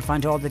Mallow. You'll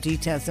find all the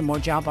details and more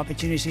job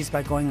opportunities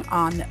by going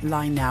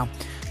online now.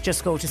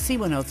 Just go to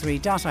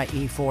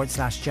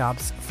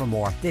c103.ie/jobs for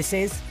more. This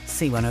is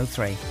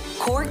C103.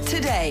 Cork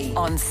Today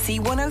on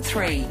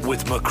C103.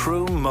 With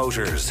Macroom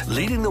Motors,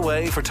 leading the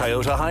way for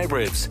Toyota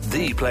hybrids.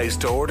 The place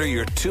to order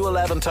your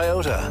 211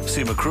 Toyota.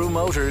 See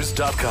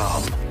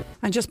macroommotors.com.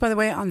 And just by the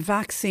way, on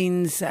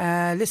vaccines,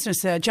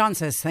 listeners, John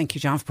says, thank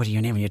you, John, for putting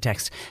your name in your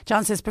text.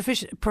 John says,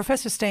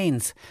 Professor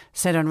Staines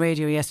said on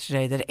radio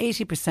yesterday that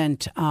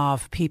 80%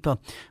 of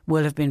people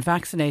will have been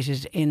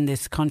vaccinated in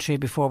this country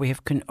before we have,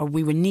 or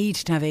we will need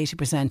to have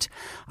 80%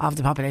 of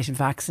the population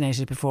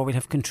vaccinated before we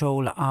have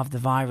control of the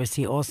virus.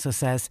 He also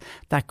says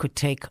that could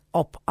take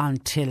up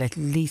until at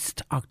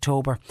least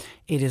October.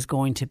 It is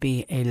going to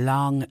be a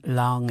long,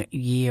 long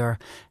year,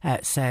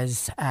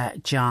 says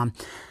John.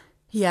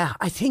 Yeah,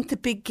 I think the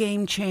big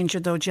game changer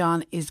though,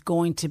 John, is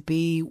going to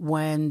be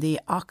when the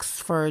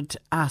Oxford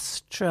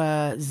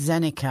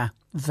AstraZeneca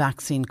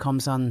vaccine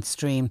comes on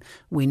stream.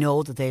 We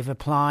know that they've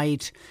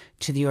applied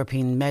to the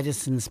European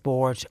Medicines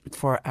Board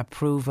for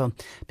approval,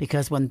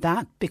 because when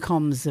that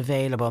becomes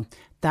available,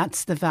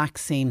 that's the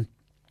vaccine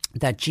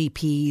that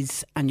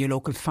GPs and your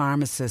local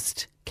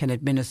pharmacist can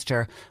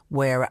administer,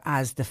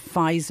 whereas the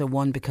Pfizer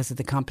one, because of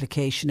the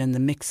complication and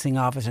the mixing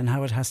of it and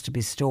how it has to be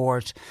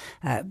stored,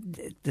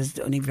 there's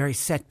only very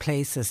set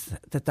places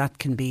that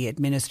can be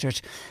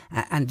administered,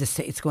 and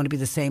it's going to be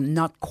the same,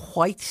 not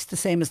quite the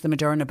same as the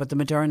Moderna, but the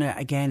Moderna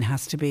again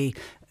has to be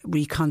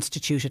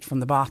reconstituted from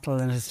the bottle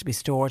and it has to be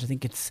stored. I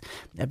think it's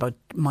about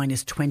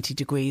minus 20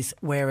 degrees,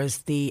 whereas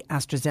the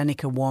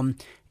AstraZeneca one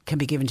can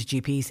be given to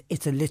GPs.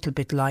 It's a little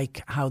bit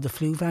like how the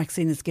flu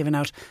vaccine is given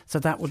out, so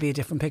that will be a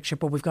different picture,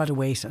 but we've got to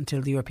wait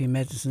until the European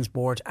Medicines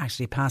Board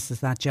actually passes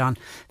that, John.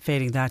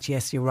 Failing that,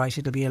 yes, you're right,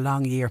 it'll be a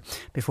long year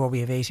before we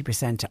have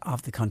 80%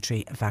 of the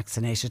country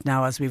vaccinated.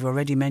 Now, as we've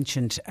already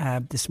mentioned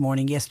this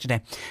morning,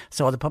 yesterday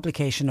saw the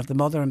publication of the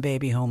Mother and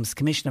Baby Homes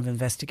Commission of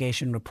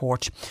Investigation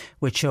report,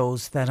 which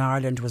shows that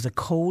Ireland was a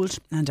cold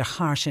and a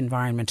harsh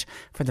environment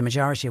for the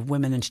majority of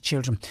women and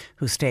children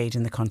who stayed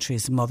in the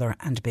country's mother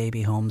and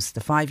baby homes.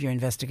 The 5-year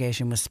investigation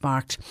was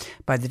sparked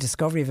by the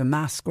discovery of a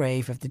mass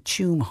grave of the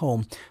Tuam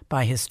home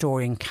by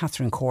historian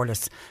Catherine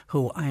Corliss,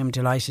 who I am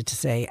delighted to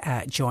say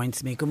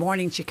joins me. Good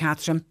morning to you,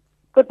 Catherine.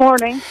 Good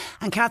morning.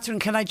 And Catherine,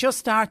 can I just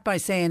start by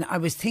saying I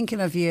was thinking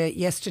of you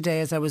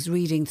yesterday as I was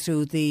reading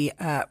through the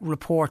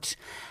report,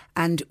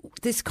 And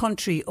this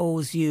country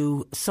owes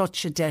you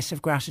such a debt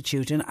of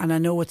gratitude. And I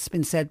know it's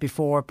been said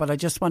before, but I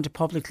just want to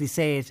publicly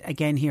say it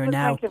again here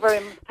now.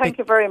 Thank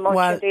you very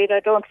much indeed. I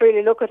don't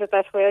really look at it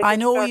that way. I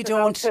know you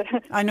don't.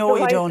 I know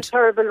you don't.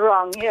 Terrible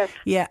wrong, yes.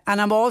 Yeah, and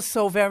I'm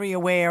also very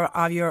aware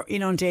of you're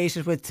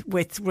inundated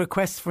with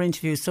requests for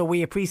interviews, so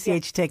we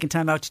appreciate you taking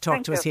time out to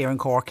talk to us here in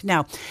Cork.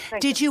 Now,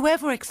 did you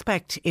ever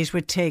expect it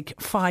would take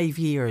 5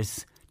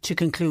 years to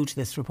conclude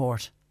this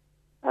report?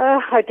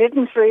 I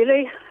didn't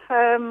really.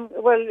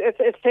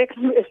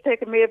 It's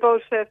taken me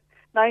about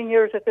 9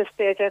 years at this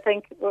stage, I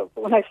think,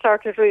 when I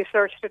started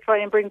research to try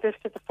and bring this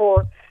to the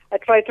fore. I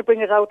tried to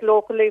bring it out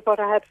locally, what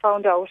I had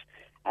found out,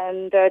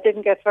 and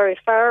didn't get very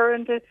far.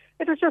 And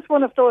it was just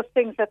one of those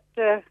things that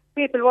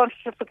people wanted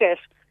to forget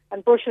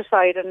and brush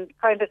aside and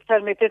kind of tell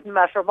me it didn't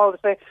matter. I'm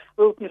always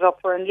rooting it up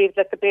for and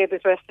let the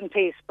babies rest in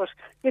peace. But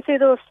you see,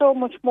 there was so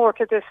much more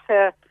to this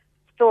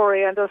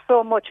story, and there was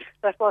so much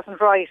that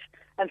wasn't right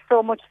and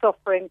so much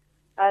suffering.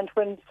 And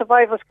when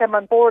survivors came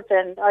on board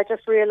then, I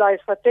just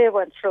realised what they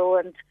went through,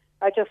 and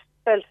I just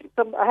felt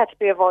I had to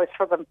be a voice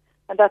for them.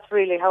 And that's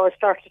really how I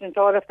started into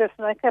all of this.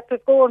 And I kept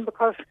it going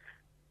because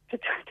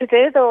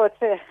today, though,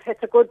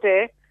 it's a good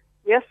day.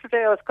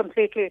 Yesterday I was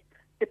completely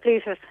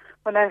depleted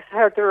when I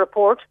heard the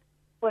report,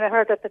 when I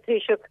heard that the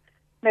Taoiseach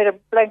made a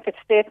blanket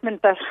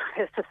statement that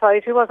his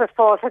society was at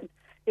fault, and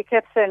he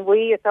kept saying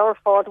it's our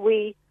fault,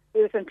 he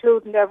was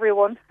including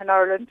everyone in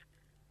Ireland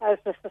as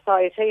the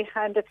society.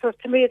 And it was,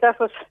 to me, that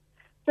was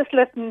just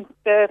letting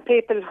the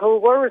people who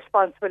were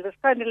responsible,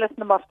 just kind of letting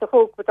them off the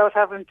hook without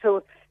having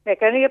to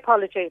make any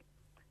apology.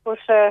 But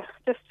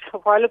just a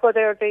while ago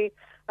there,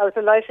 I was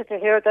delighted to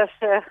hear that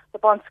the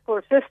Bon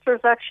Secours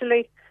sisters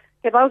actually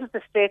came out of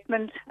the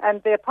statement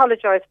and they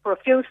apologised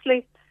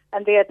profusely,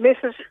 and they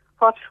admitted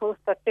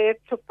that they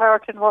took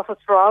part in what was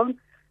wrong,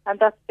 and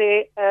that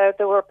they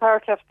were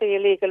part of the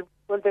illegal,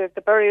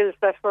 the burials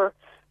that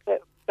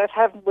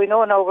we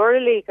know now were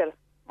illegal,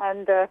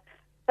 and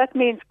that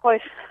means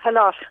quite a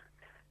lot.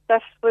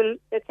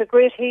 It's a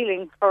great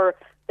healing for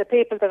the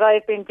people that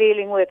I've been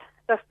dealing with.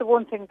 That's the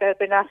one thing they've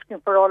been asking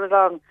for all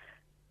along,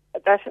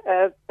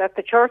 that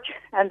the church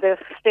and the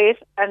state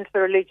and the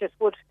religious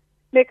would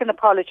make an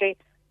apology.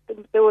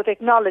 They would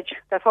acknowledge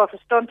that what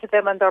was done to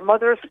them and their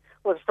mothers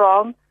was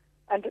wrong,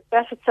 and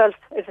that itself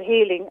is a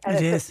healing, and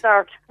it's a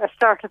start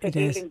of a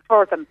healing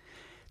for them.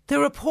 The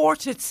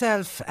report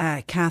itself,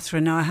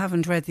 Catherine, now I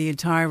haven't read the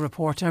entire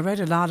report. I read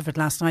a lot of it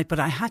last night,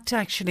 but I had to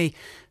actually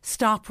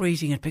stop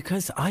reading it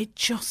because I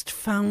just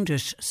found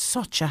it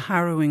such a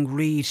harrowing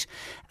read.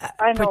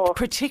 I know.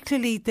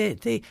 Particularly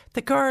the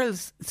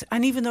girls,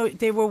 and even though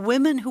they were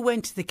women who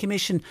went to the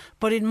commission,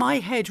 but in my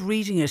head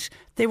reading it,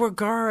 they were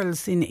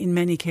girls in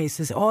many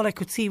cases. All I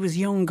could see was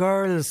young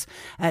girls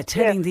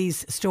telling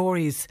these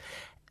stories.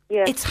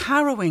 Yes. It's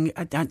harrowing,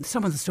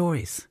 some of the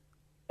stories.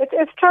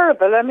 It's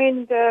terrible. I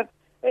mean,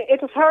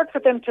 it was hard for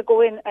them to go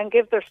in and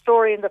give their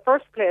story in the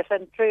first place,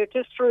 and to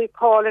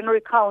recall and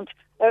recount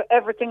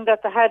everything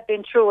that they had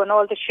been through and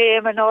all the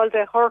shame and all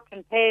the hurt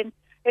and pain.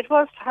 It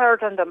was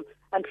hard on them,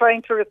 and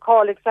trying to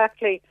recall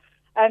exactly.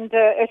 And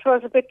it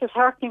was a bit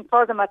disheartening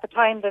for them at the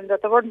time then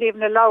that they weren't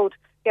even allowed to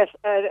get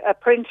a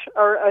print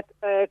or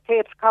a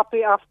taped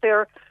copy of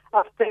their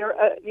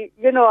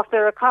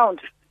account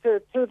to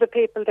the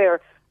people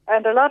there.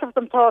 And a lot of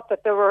them thought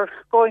that they were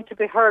going to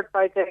be heard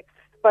by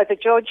the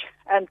judge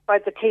and by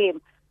the team.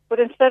 But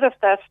instead of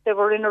that, they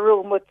were in a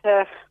room with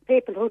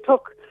people who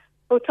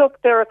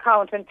took their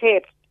account and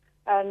taped.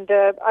 And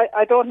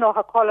I don't know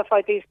how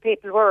qualified these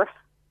people were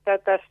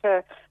that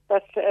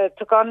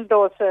took on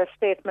those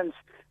statements.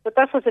 But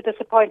that was a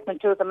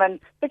disappointment to them, and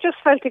they just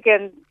felt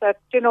again that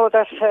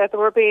they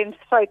were being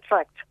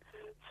sidetracked.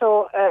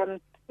 So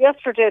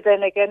yesterday,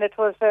 then again, it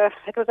was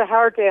a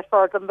hard day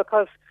for them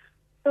because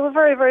they were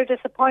very, very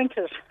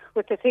disappointed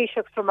with the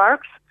Taoiseach's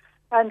remarks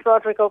and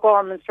Roderick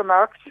O'Gorman's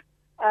remarks,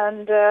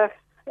 and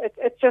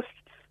it just,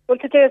 well,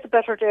 today is a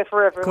better day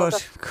for everyone.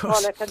 That's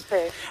all I can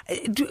say.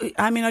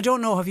 I mean, I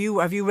don't know. Have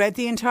you read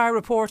the entire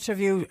report? Have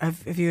you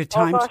had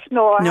time? Oh gosh,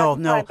 no, I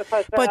haven't time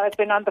because I've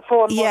been on the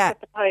phone most of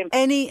the time.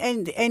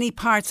 Any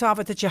parts of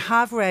it that you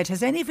have read,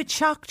 has any of it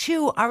shocked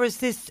you, or is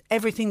this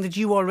everything that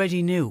you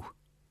already knew?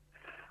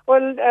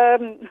 Well,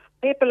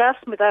 people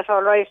ask me that,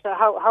 all right.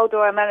 How do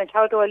I manage?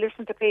 How do I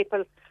listen to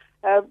people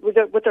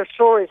with their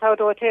stories? How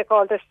do I take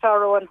all this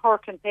sorrow and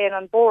hurt and pain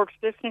on board,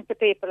 listening to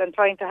people and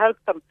trying to help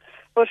them?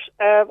 But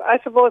I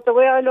suppose the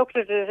way I looked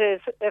at it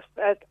is, if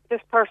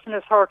this person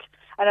is hurt,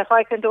 and if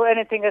I can do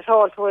anything at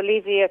all to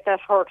alleviate that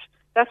hurt,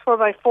 that's where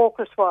my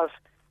focus was,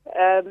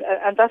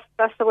 and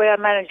that's the way I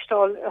managed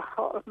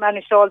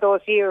all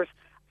those years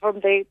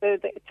from the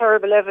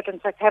terrible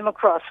evidence I came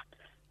across,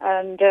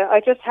 and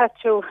I just had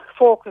to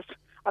focus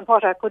on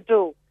what I could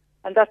do,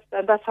 and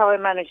that's how I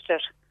managed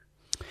it.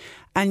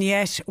 And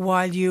yet,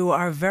 while you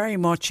are very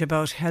much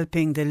about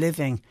helping the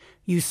living,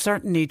 you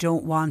certainly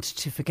don't want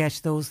to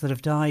forget those that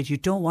have died. You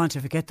don't want to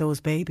forget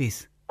those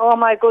babies. Oh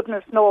my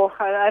goodness, no.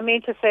 I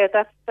mean to say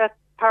that's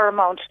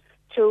paramount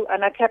too,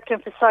 and I kept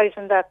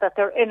emphasising that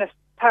they're innocent,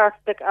 part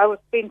that I was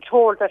being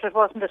told that it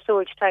wasn't a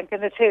sewage tank,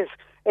 and it is.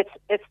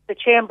 It's the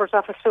chambers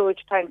of a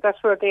sewage tank.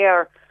 That's where they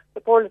are,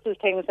 the poor little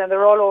things, and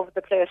they're all over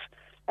the place.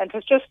 And it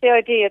was just the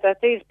idea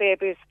that these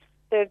babies,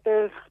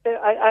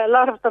 a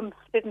lot of them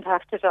didn't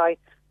have to die.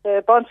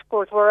 The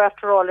Bonskors were,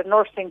 after all, a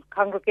nursing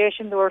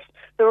congregation. They were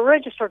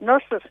registered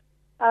nurses,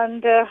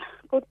 and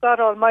good God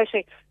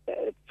Almighty,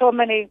 so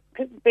many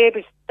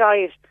babies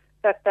died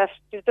that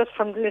just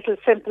from little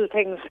simple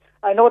things.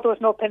 I know there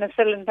was no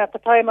penicillin at the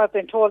time. I've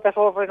been told that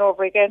over and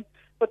over again.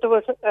 But there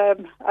was,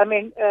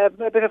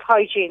 a bit of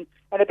hygiene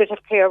and a bit of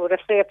care would have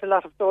saved a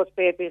lot of those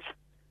babies.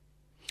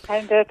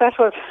 And that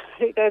was,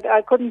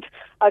 I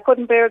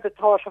couldn't bear the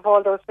thought of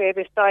all those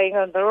babies dying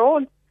on their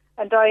own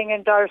and dying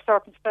in dire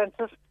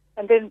circumstances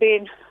and then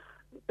being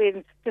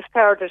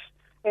discarded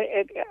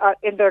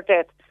in their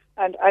death.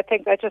 And I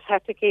think I just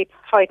have to keep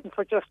fighting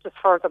for justice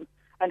for them.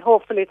 And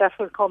hopefully that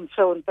will come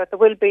soon, that they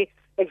will be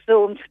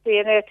exhumed,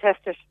 DNA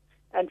tested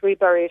and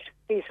reburied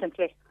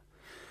decently.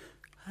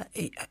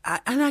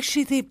 And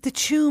actually the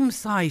Tuam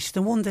site,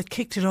 the one that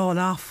kicked it all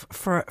off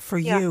for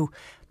you.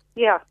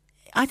 Yeah.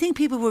 I think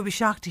people will be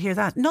shocked to hear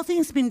that.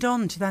 Nothing's been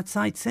done to that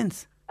site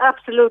since.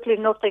 Absolutely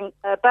nothing.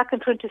 Back in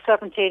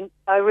 2017,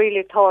 I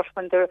really thought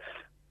when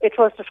it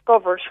was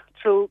discovered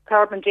through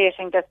carbon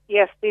dating that,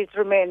 yes, these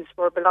remains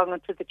were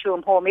belonging to the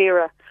Tuam Home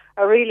era.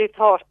 I really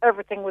thought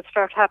everything would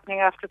start happening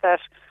after that.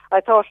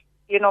 I thought,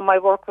 my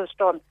work was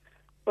done.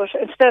 But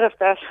instead of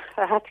that,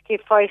 I had to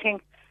keep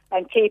fighting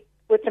and keep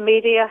with the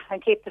media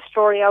and keep the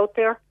story out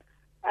there.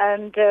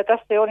 And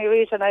that's the only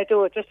reason I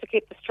do it, just to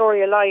keep the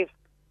story alive.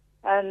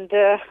 And,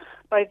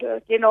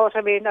 you know what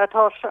I mean? I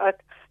thought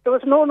there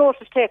was no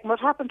notice taken. What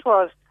happened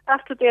was,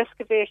 after the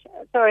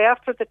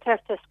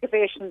test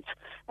excavations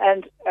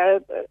and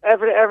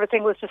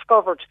everything was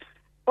discovered,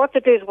 what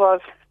they did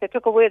was they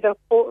took away the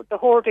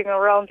hoarding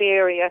around the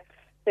area.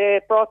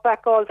 They brought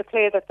back all the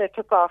clay that they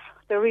took off.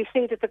 They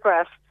reseeded the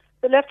grass.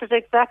 They left it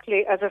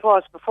exactly as it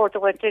was before they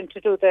went in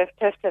to do the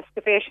test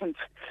excavations.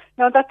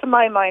 Now, that to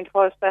my mind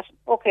was that,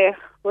 okay,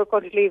 we're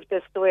going to leave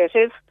this the way it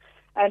is,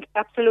 and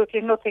absolutely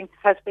nothing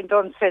has been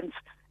done since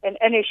in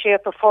any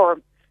shape or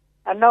form.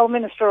 And now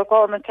Minister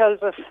O'Gorman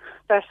tells us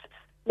that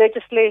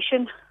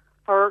legislation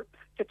to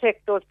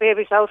take those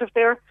babies out of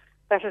there,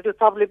 that it will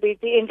probably be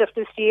the end of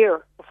this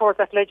year before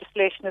that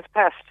legislation is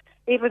passed.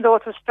 Even though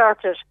it was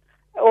started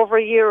over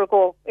a year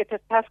ago, it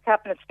had passed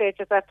cabinet stage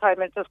at that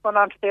time, and it was gone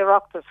on to the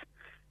Oireachtas.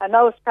 And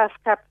now it's past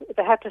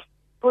they had to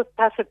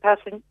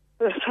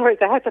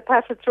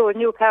pass it through a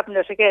new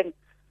cabinet again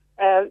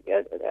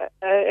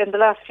in the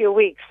last few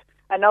weeks,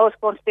 and now it's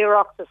going to the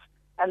Oireachtas.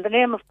 And the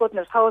name of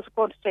goodness, how is it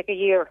going to take a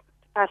year to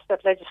pass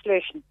that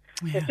legislation?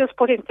 Yeah. It's just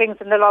putting things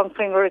in the long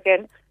finger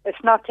again.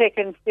 It's not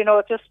taking,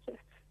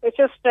 it's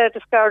just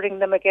discarding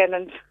them again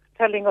and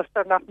telling us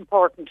they're not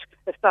important.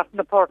 It's not an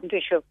important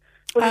issue.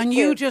 But and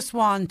you just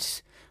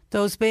want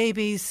those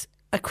babies,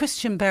 a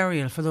Christian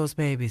burial for those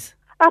babies?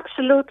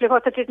 Absolutely,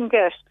 what they didn't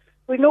get.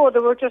 We know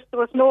there was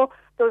no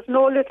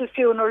little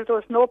funeral, there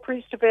was no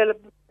priest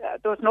available,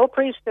 there was no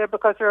priest there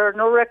because there are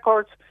no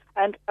records.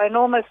 And I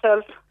know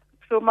myself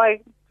through my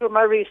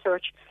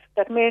research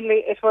that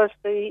mainly it was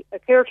the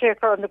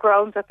caretaker on the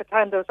grounds at the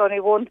time. There was only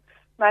one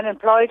man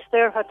employed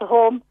there at the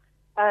home,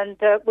 and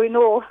we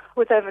know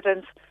with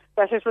evidence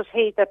that it was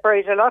he that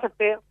buried a lot of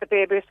the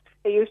babies.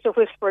 They used to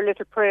whisper a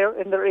little prayer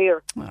in their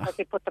ear as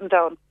they put them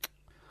down.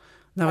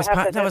 That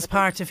was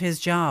part of his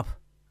job.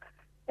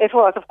 It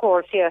was, of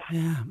course, yes.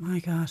 Yeah, my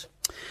God.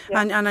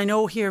 Yeah. And I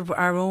know here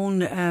our own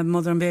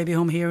mother and baby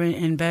home here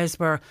in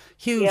Besborough,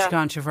 huge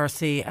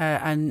controversy,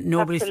 and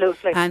nobody's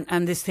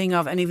and this thing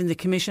of, and even the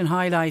Commission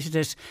highlighted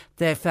it,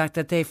 the fact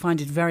that they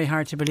find it very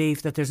hard to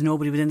believe that there's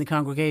nobody within the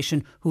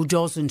congregation who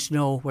doesn't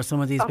know where some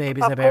of these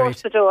babies are buried. Of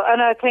course they do,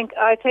 and I think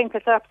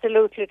it's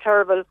absolutely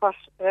terrible what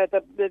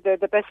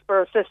the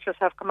Besborough sisters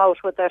have come out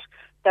with, that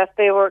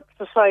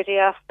society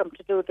asked them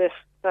to do this.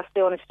 That's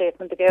the only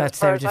statement they gave. That's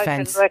their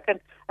defence.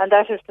 And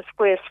that is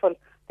disgraceful.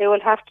 They will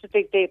have to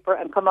dig deeper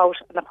and come out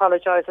and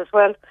apologise as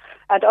well.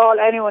 And all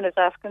anyone is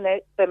asking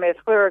them is,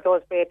 where are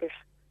those babies?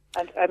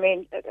 And I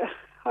mean,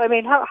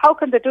 how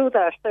can they do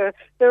that? They're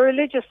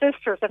religious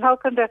sisters, and how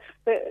can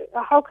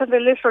they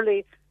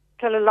literally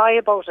tell a lie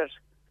about it?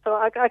 So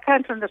I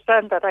can't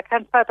understand that. I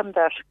can't fathom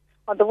that.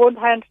 On the one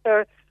hand,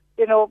 the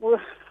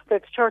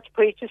church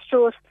preaches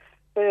to us.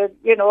 They'll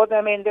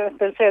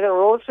say their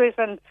rosaries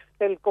and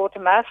they'll go to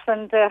mass,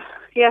 and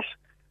yet.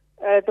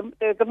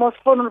 The most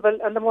vulnerable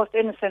and the most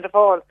innocent of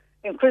all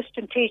in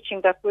Christian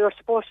teaching that we are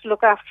supposed to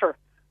look after.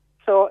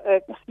 So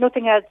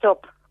nothing adds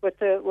up with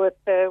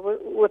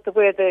the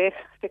way they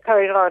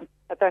carried on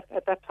at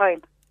that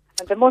time,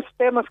 and they must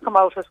come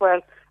out as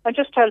well and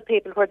just tell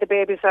people where the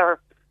babies are.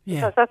 Yeah.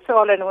 Because that's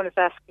all anyone is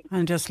asking.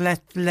 And just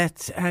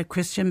let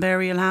Christian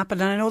burial happen.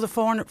 And I know the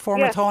former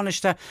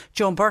Taoiseach,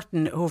 Joan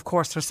Burton, who of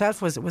course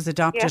herself was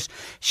adopted,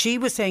 she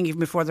was saying even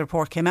before the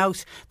report came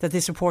out that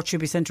this report should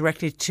be sent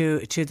directly to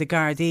the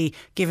Gardaí,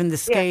 given the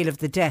scale of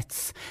the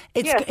deaths.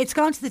 It's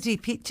gone to the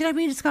DP. Did I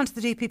read it's gone to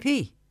the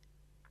DPP?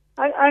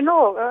 I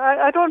know.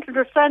 I don't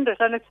understand it,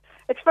 and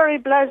it's very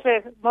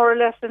blasé, more or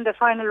less, in the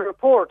final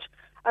report.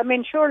 I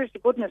mean, surely to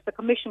goodness, the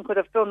Commission could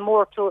have done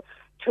more to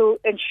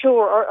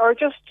ensure or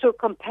just to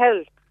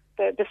compel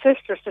the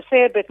sisters to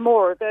say a bit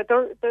more.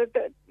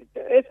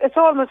 It's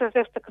almost as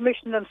if the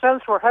Commission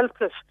themselves were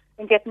helpless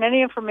in getting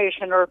any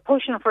information or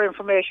pushing for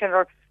information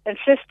or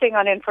insisting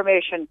on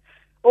information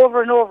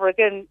over and over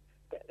again.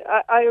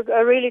 I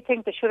really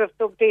think they should have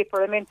dug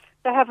deeper. I mean,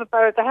 they have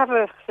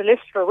a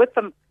solicitor with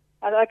them,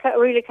 and I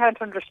really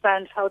can't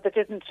understand how they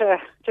didn't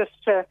just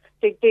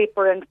dig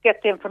deeper and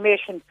get the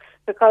information,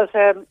 because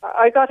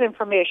I got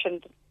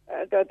information.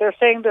 They're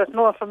saying there's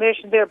no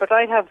information there, but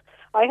I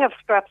have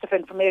scraps of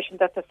information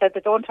that they said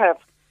they don't have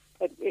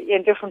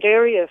in different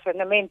areas.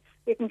 And I mean,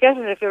 you can get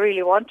it if you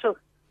really want to.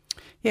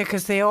 Yeah,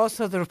 because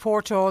the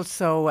report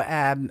also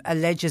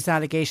alleges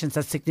allegations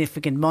that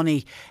significant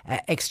money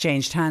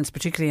exchanged hands,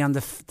 particularly on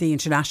the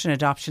international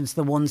adoptions,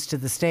 the ones to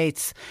the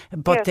States.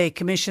 But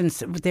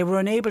yes, they were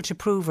unable to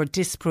prove or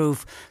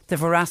disprove the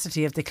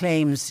veracity of the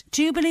claims.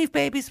 Do you believe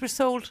babies were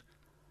sold?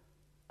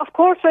 Of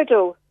course I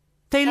do.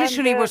 They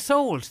literally were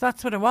sold.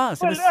 That's what it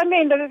was. Well, I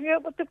mean,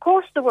 of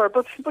course they were.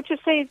 But you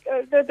see,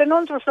 the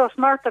nuns were so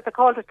smart that they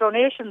called it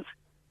donations.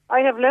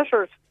 I have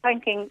letters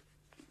thanking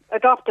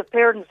adoptive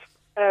parents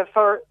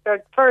for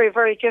their very,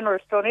 very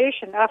generous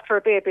donation after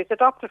a baby is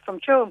adopted from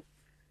Tuam.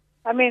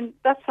 I mean,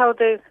 that's how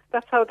they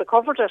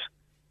covered it.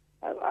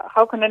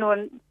 How can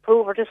anyone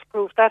prove or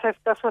disprove that if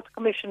that's what the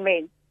Commission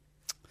mean?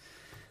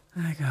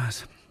 My God.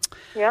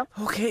 Yeah.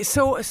 Okay,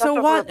 so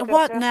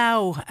what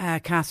now,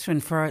 Catherine,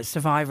 for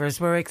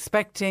survivors? We're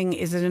expecting,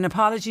 is it an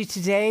apology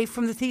today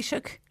from the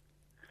Taoiseach?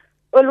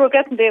 Well, we're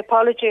getting the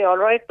apology, all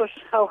right, but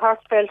how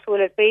heartfelt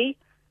will it be?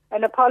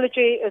 An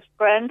apology is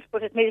grand,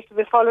 but it needs to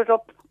be followed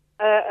up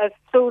as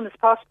soon as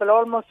possible,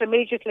 almost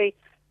immediately,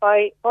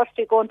 by what's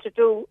he going to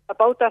do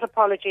about that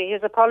apology.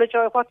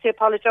 What's he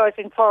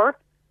apologising for?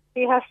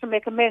 He has to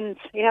make amends.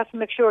 He has to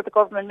make sure the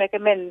government make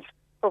amends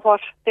for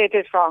what they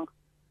did wrong.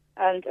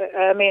 And,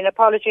 I mean,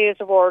 apology is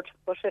a word,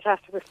 but it has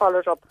to be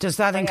followed up. Does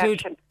that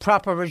include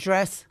proper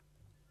redress?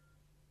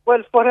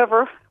 Well,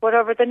 whatever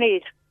they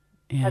need.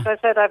 Yeah. As I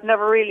said, I've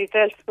never really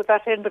dealt with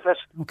that end of it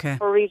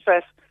for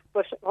redress.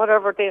 But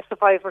whatever the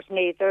survivors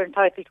need, they're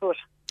entitled to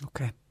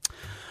it.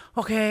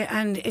 Okay,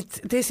 and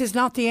this is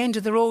not the end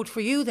of the road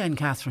for you then,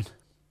 Catherine?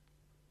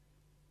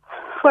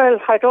 Well,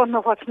 I don't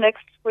know what's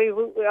next. We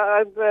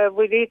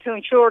need to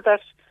ensure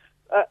that,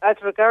 as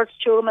regards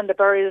Tuam and the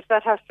burials,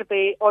 that has to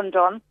be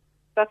undone.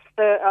 That's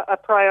a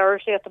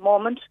priority at the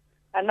moment.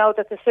 And now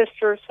that the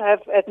sisters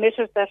have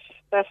admitted that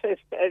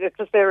it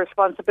was their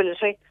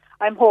responsibility,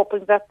 I'm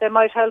hoping that they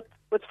might help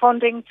with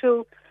funding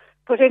to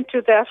put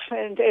into that,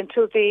 and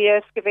into the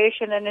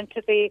excavation and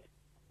into the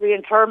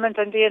reinterment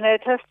and DNA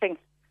testing.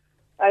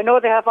 I know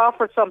they have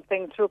offered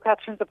something through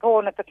Catherine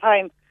Zappone at the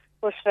time,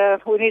 but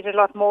we need a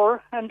lot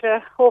more, and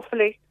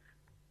hopefully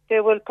they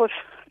will put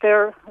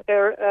their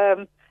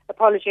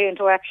apology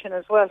into action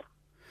as well.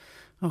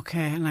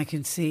 Okay, and I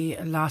can see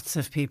lots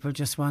of people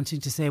just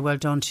wanting to say well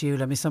done to you.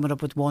 Let me sum it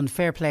up with one.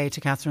 Fair play to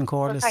Catherine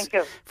Corliss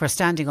for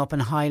standing up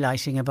and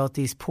highlighting about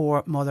these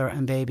poor mother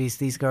and babies.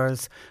 These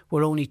girls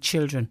were only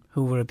children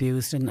who were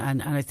abused. And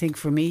I think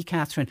for me,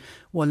 Catherine,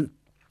 one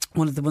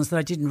of the ones that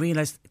I didn't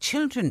realise,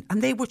 children,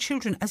 and they were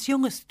children as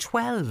young as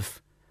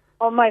 12.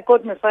 Oh my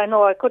goodness, I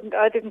know.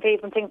 I didn't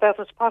even think that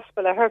was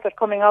possible. I heard that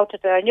coming out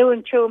today. I knew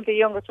in Tuam the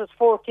youngest was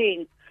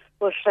 14,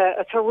 but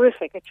it's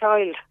horrific, a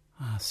child.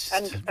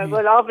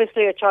 Well,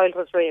 obviously a child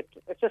was raped.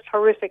 It's just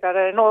horrific. And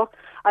I know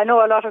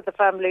a lot of the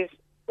families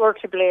were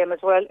to blame as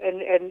well,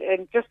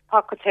 in just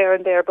pockets here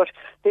and there, but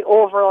the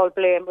overall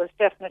blame was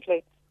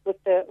definitely with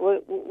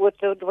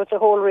the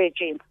whole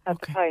regime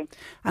at the time.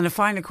 And a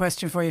final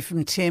question for you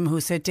from Tim, who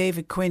said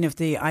David Quinn of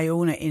the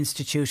Iona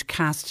Institute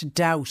cast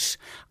doubt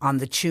on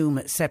the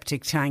Tuam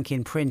septic tank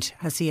in print.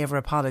 Has he ever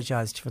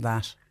apologised for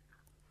that?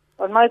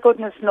 Well, my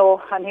goodness,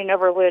 no, and he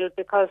never will,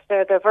 because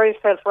they're very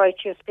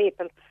self-righteous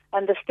people,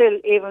 and they still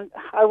even.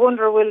 I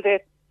wonder, will they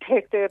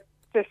take the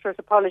sister's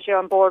apology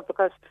on board?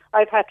 Because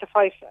I've had to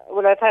fight.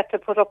 Well, I've had to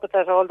put up with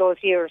that all those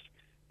years,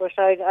 but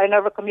I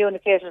never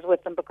communicated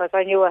with them because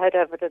I knew I had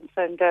evidence,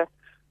 and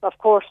of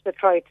course they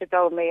tried to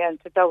down me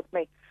and to doubt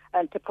me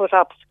and to put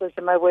obstacles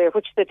in my way,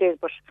 which they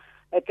did, but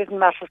it didn't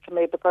matter to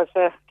me because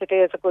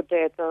today is a good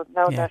day. So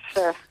now that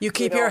you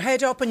keep your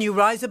head up and you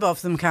rise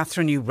above them,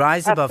 Catherine. You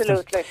rise above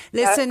them.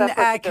 Listen,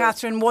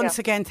 Catherine, once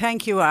again,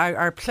 thank you.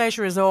 Our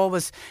pleasure is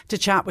always to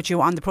chat with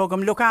you on the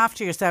programme. Look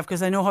after yourself,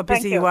 because I know how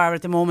busy you are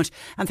at the moment.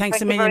 And thanks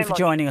a million for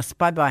joining us.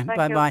 Bye bye.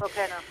 Bye bye.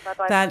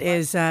 That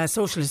is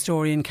social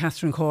historian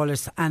Catherine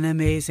Corliss, an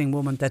amazing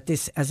woman. That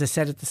this, as I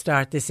said at the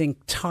start, this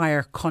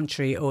entire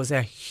country owes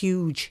a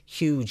huge,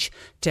 huge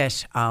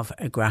debt of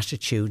of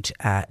gratitude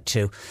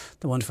to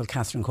the wonderful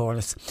Catherine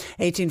Corliss.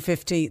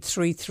 1850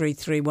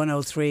 333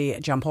 103.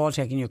 John Paul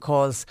taking your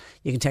calls.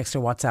 You can text or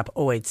WhatsApp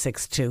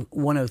 0862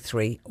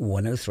 103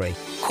 103.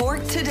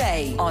 Cork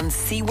Today on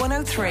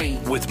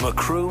C103. With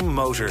Macroom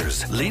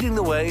Motors, leading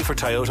the way for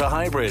Toyota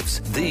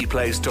hybrids. The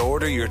place to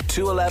order your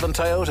 211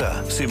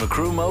 Toyota. See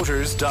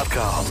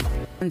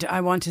macroommotors.com. And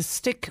I want to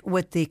stick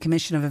with the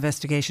Commission of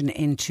Investigation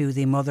into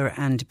the mother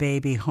and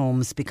baby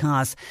homes,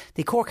 because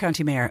the Cork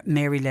County Mayor,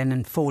 Mary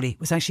Lennon Foley,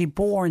 was actually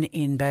born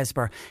in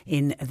Besborough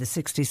in the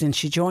 60s, and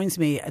she joins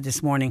me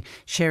this morning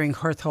sharing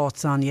her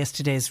thoughts on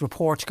yesterday's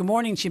report. Good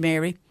morning to you,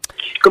 Mary.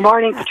 Good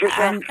morning,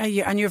 Patricia.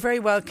 And you're very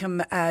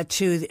welcome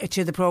to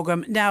the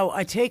programme. Now,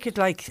 I take it,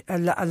 like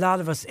a lot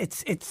of us,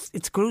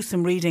 it's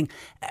gruesome reading,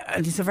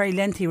 and it's a very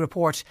lengthy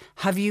report.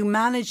 Have you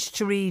managed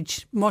to read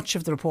much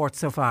of the report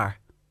so far?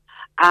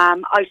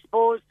 I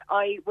suppose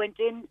I went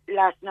in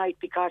last night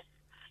because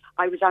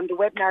I was on the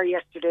webinar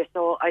yesterday,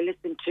 so I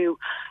listened to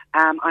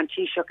on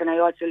Taoiseach, and I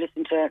also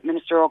listened to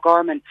Minister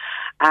O'Gorman.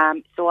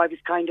 So I was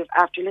kind of,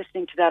 after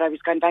listening to that, I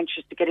was kind of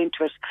anxious to get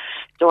into it.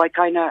 So I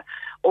kind of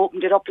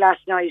opened it up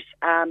last night,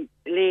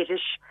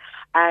 late-ish,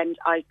 and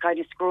I kind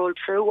of scrolled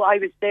through. I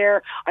was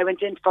there, I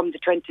went in from the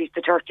 20s,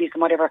 the 30s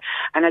and whatever,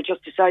 and I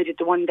just decided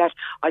the one that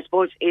I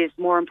suppose is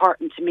more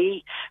important to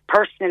me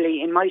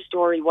personally in my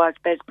story was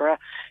Besborough.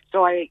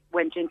 So I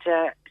went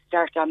into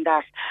start on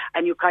that,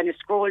 and you kind of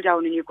scroll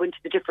down and you go into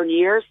the different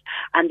years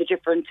and the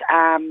different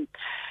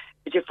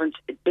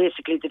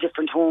basically the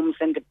different homes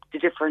and the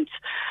different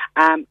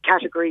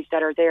categories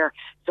that are there.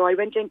 So I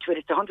went into it.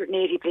 It's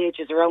 180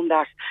 pages around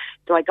that.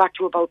 So I got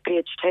to about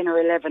page 10 or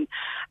 11,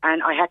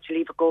 and I had to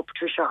leave it go,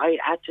 Patricia. I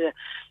had to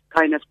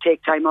kind of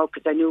take time out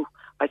because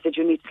I said,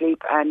 you need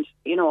sleep, and,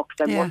 you know,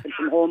 because I'm working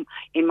from home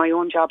in my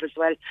own job as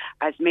well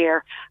as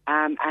mayor,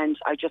 and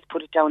I just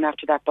put it down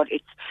after that. But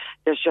it's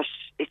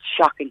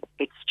shocking.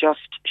 It's just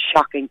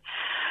shocking.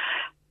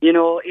 You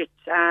know, it's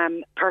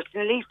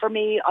personally for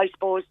me, I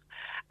suppose,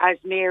 as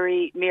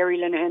Mary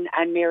Linehan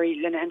and Mary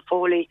Linehan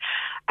Foley,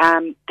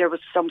 there was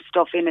some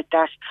stuff in it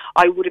that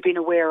I would have been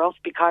aware of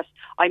because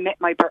I met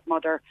my birth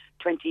mother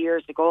 20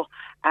 years ago,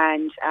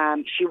 and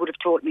she would have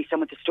told me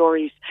some of the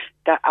stories,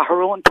 that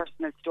her own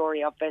personal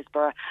story of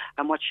Besborough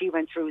and what she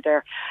went through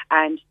there.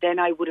 And then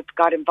I would have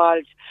got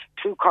involved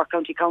through Cork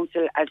County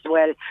Council as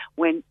well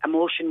when a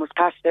motion was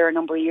passed there a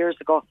number of years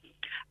ago.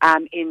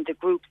 In the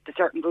groups, the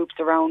certain groups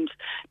around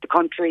the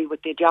country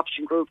with the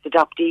adoption groups,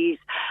 adoptees.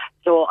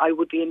 So I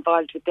would be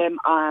involved with them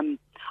on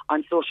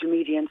social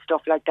media and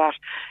stuff like that.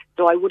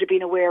 So I would have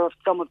been aware of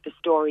some of the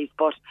stories,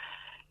 but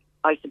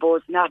I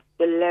suppose not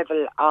the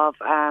level of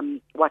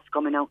what's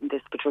coming out in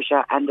this,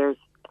 Patricia. And there's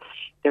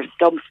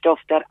some stuff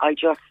that I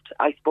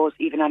suppose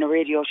even on a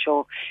radio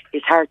show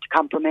is hard to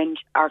comprehend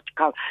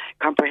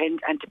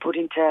and to put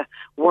into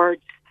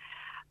words.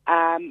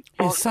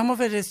 Some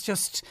of it is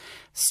just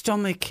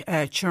stomach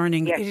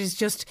churning. Yes. It is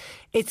just,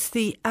 it's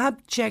the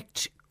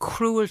abject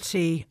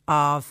cruelty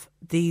of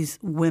these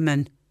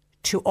women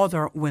to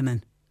other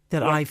women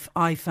that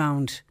I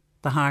found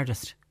the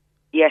hardest.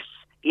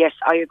 Yes,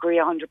 I agree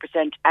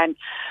 100%. And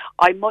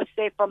I must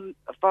say from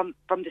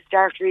the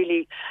start,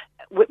 really,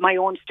 with my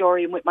own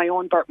story and with my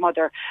own birth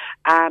mother,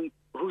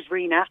 who's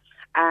Rena,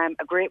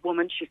 a great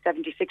woman. She's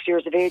 76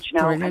 years of age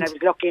now. Brilliant. And I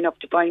was lucky enough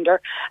to find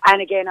her. And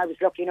again, I was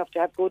lucky enough to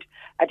have good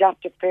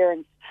adoptive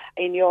parents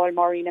in Youghal,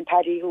 Maureen and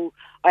Paddy, who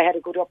I had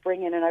a good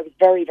upbringing, and I was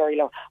very, very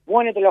lucky.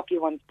 One of the lucky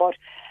ones. But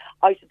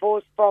I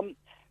suppose from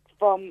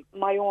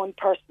my own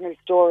personal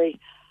story,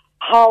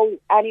 how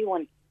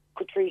anyone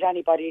could treat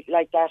anybody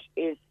like that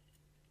is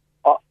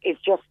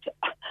just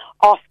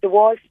off the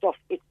wall stuff.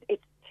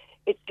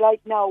 It's like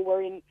now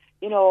we're in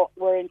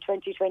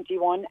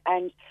 2021,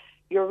 and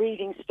you're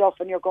reading stuff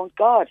and you're going,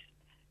 God,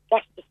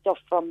 that's the stuff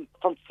from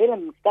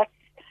films. That's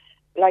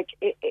like,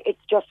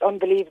 it's just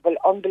unbelievable,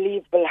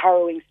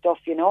 harrowing stuff,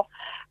 you know.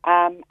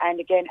 And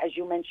again, as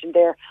you mentioned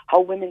there,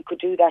 how women could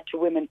do that to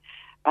women.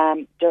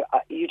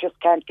 You just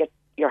can't get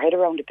your head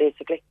around it,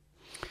 basically.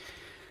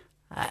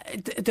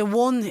 The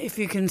one, if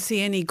you can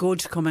see any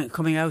good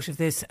coming out of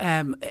this,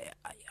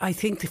 I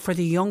think for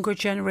the younger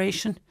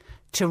generation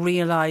to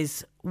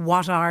realise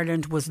what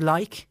Ireland was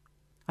like.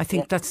 I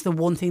think that's the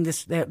one thing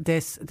this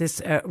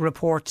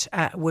report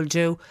will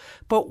do.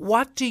 But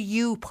what do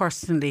you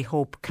personally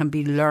hope can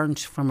be learned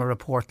from a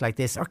report like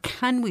this, or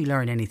can we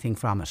learn anything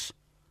from it?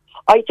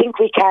 I think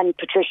we can,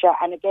 Patricia.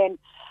 And again,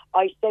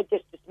 I said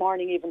this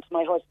morning even to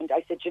my husband.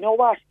 I said, you know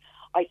what?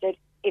 I said,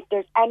 if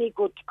there's any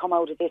good to come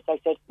out of this, I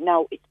said,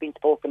 now it's been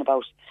spoken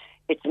about.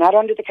 It's not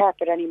under the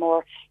carpet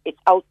anymore. It's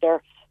out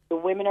there. The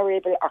women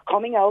are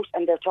coming out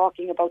and they're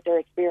talking about their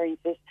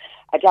experiences.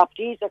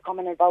 Adoptees are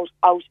coming out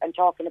and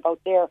talking about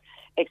their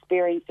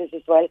experiences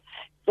as well.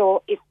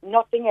 So if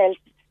nothing else,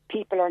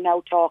 people are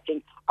now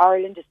talking.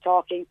 Ireland is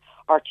talking.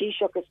 Our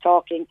Taoiseach is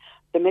talking.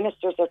 The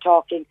ministers are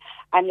talking.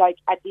 And like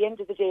at the end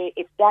of the day,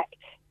 if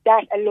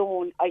that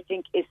alone, I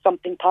think, is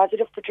something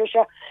positive,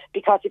 Patricia,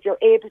 because if you're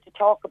able to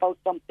talk about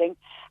something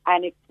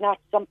and it's not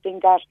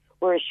something that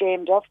we're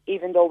ashamed of,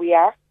 even though we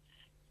are,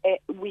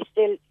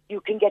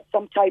 you can get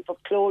some type of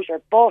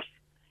closure. But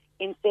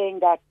in saying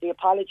that, the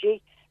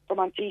apology from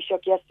An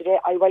Taoiseach yesterday,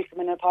 I welcome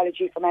an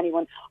apology from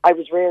anyone. I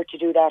was rare to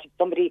do that. If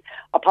somebody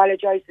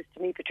apologises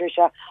to me,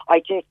 Patricia, I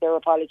take their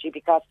apology,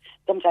 because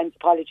sometimes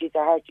apologies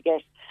are hard to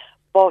get.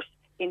 But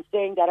in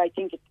saying that, I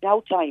think it's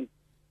now time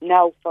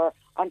for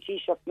An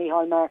Taoiseach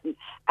Micheál Martin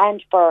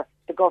and for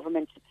the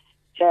government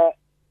to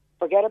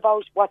forget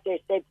about what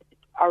they said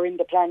are in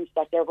the plans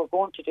that they were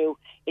going to do.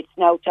 It's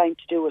now time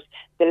to do it.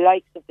 The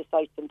likes of the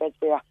sites in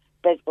Bessborough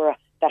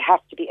that have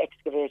to be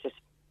excavated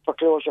for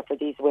closure for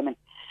these women.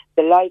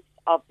 The likes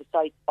of the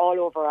sites all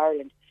over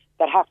Ireland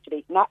that have to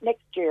be, not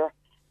next year,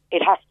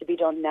 it has to be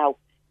done now.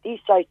 These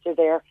sites are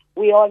there.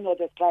 We all know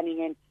there's planning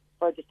in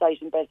for the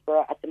site in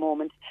Bessborough at the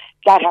moment.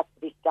 That has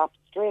to be stopped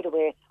straight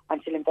away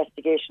until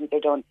investigations are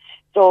done.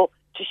 So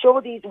to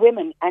show these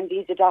women and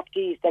these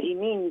adoptees that he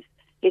means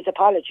his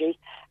apology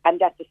and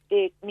that the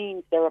state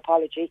means their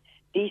apology,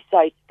 these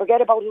sites,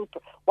 forget about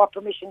what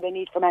permission they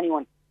need from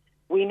anyone.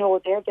 We know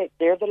they're the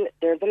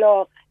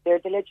law, they're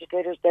the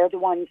legislators, they're the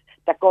ones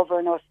that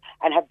govern us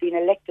and have been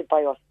elected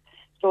by us.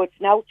 So it's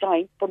now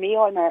time for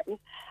Micheál Martin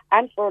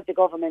and for the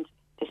government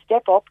to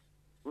step up.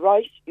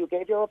 Right, you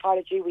gave your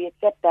apology, we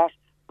accept that,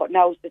 but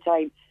now's the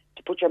time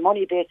to put your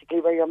money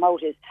basically where your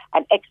mouth is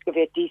and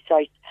excavate these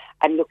sites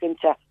and look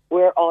into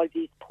where all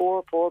these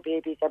poor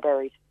babies are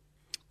buried.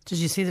 Did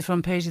you see the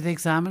front page of the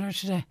Examiner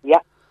today? Yeah.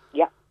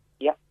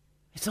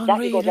 It's unreal,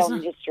 that will go down isn't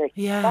in history.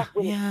 Yeah.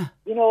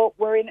 You know,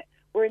 we're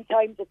in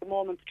times at the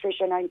moment,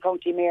 Patricia, and I'm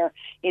County Mayor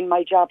in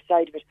my job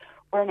side of it.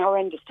 We're in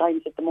horrendous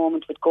times at the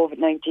moment with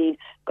COVID-19.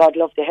 God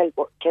love the health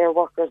care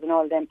workers and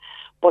all them.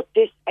 But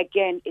this,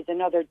 again, is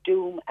another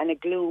doom and a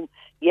gloom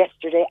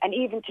yesterday. And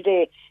even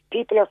today,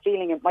 people are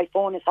feeling it. My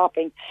phone is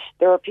hopping.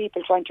 There are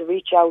people trying to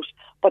reach out,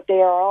 but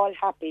they are all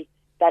happy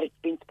that it's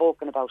been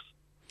spoken about.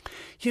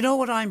 You know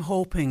what I'm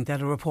hoping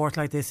that a report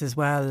like this as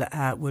well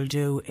will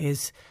do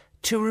is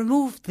to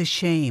remove the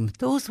shame.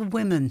 Those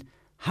women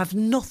have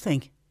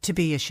nothing to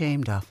be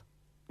ashamed of.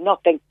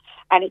 Nothing.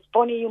 And it's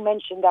funny you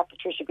mentioned that,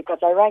 Patricia, because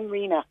I rang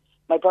Rena,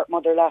 my birth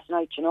mother, last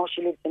night. You know,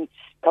 she lives in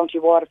County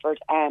Waterford,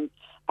 and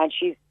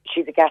she's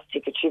a gas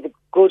ticket. She's a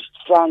good,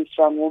 strong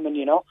woman,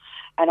 you know.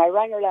 And I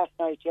rang her last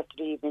night,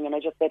 yesterday evening, and I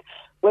just said,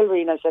 well,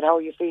 Rena, I said, how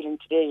are you feeling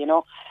today, you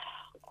know?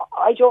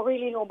 I don't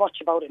really know much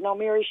about it. Now,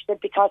 Mary, she said,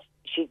 because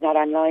she's not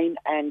online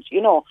and,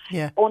 you know,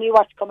 only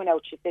what's coming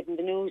out, she said, in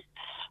the news.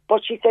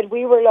 But she said,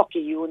 we were lucky,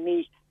 you and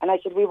me. And I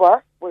said, we're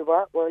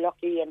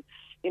lucky. And,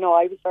 you know,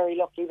 I was very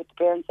lucky with the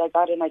parents I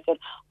got. And I said,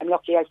 I'm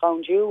lucky I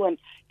found you. And,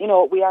 you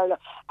know, we are.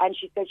 And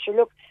she said, sure,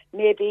 look,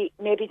 maybe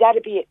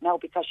that'll be it now,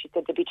 because she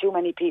said there'd be too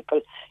many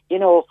people, you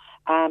know,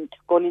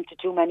 going into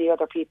too many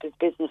other people's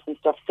business and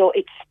stuff. So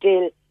it's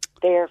still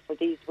there for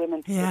these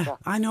women. Yeah,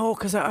 I know,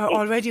 because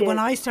already when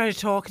I started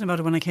talking about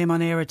it, when I came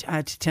on air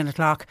at 10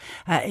 o'clock,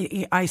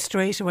 I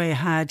straight away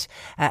had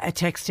a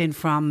text in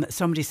from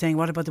somebody saying,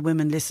 what about the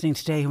women listening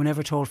today who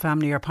never told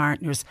family or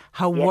partners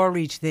how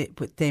worried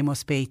they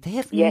must be? They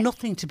have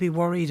nothing to be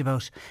worried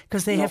about,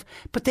 because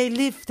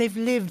they've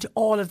lived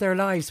all of their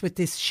lives with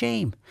this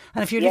shame.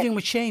 And if you're living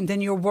with shame,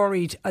 then you're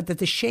worried that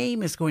the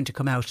shame is going to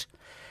come out.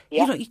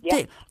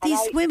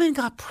 These women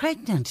got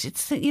pregnant.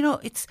 It's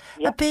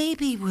a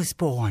baby was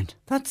born.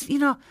 That's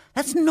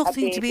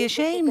nothing to be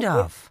ashamed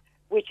of.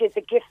 Which is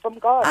a gift from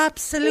God.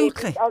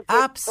 Absolutely.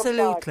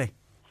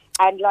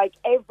 And like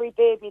every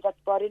baby that's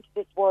brought into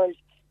this world,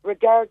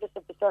 regardless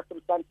of the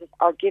circumstances,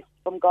 are gifts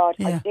from God.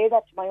 I say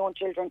that to my own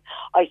children.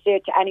 I say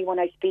it to anyone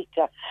I speak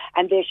to,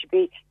 and they should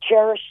be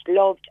cherished,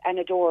 loved, and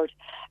adored.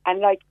 And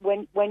like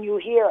when you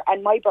hear,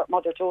 and my birth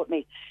mother told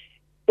me,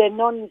 the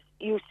nuns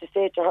used to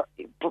say to her,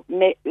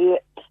 make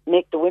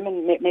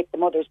the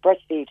mothers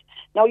breastfeed.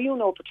 Now, you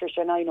know,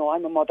 Patricia, and I know,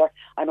 I'm a mother,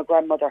 I'm a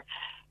grandmother.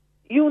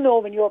 You know,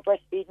 when you're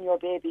breastfeeding your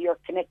baby, you're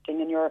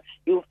connecting and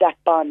you've that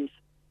bond,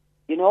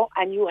 you know,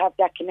 and you have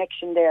that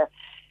connection there.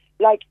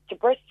 Like, to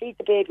breastfeed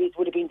the babies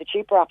would have been the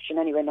cheaper option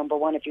anyway, number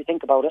one, if you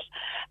think about it.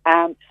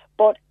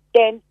 But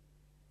then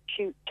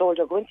she told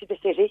her, go into the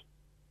city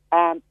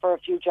for a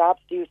few jobs.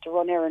 They used to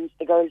run errands,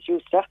 the girls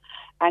used to,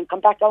 and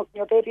come back out and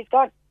your baby's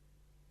gone.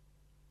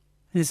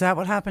 Is that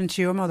what happened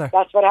to your mother?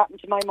 That's what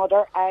happened to my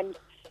mother, and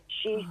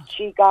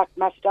she got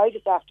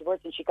mastitis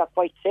afterwards, and she got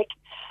quite sick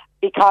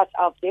because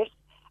of this.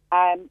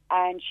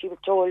 And she was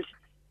told,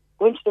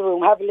 go into the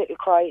room, have a little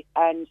cry,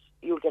 and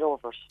you'll get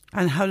over it.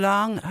 And how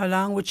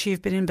long would she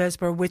have been in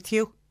Bessborough with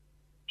you?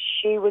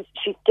 She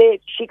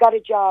stayed. She got a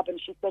job, and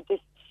she said this.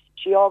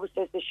 She always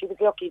says this. She was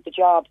lucky the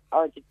job,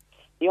 or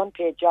the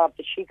unpaid job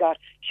that she got.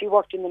 She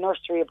worked in the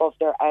nursery above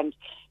there, and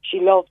she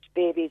loved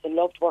babies and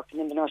loved working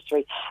in the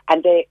nursery.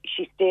 And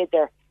she stayed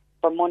there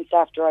for months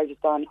after I was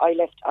gone. I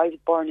was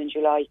born in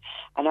July,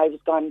 and I was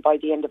gone by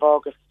the end of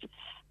August.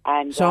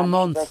 And so a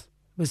month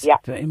was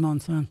a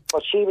month on.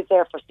 But she was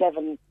there for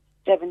seven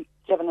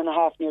and a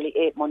half, nearly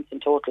 8 months in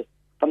total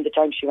from the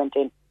time she went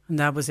in. And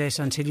that was it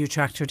until you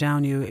tracked her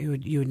down.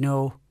 You'd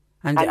know.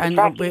 And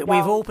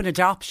we've open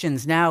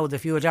adoptions now, the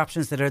few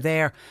adoptions that are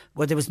there,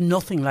 where there was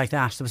nothing like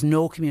that. There was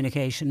no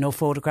communication, no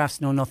photographs,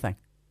 no nothing.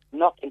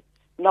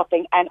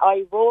 nothing. And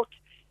I wrote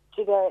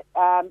to the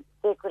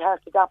Sacred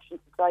Heart Adoption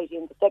Society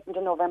on the 2nd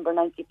of November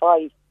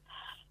 95,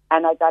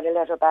 and I got a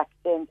letter back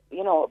saying,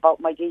 about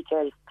my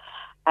details.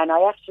 And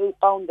I actually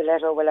found the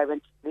letter while I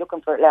went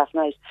looking for it last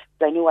night,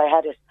 because I knew I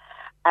had it.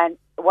 And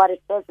what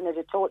it says in it,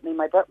 it told me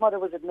my birth mother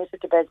was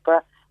admitted to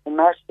Bessborough in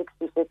March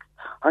 66.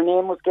 Her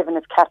name was given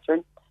as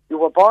Catherine. You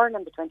were born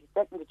on the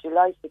 22nd of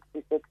July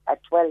 66 at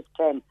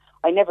 12:10.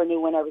 I never knew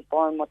when I was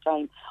born, what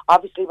time.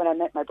 Obviously, when I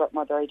met my birth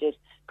mother, I did,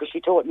 because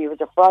she told me it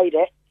was a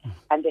Friday,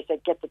 and they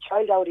said, get the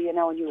child out of you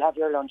now and you'll have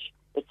your lunch.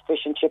 It's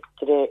fish and chips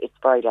today, it's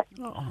Friday.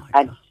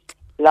 And,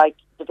 like,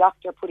 the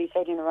doctor put his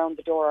head in around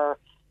the door,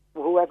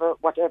 or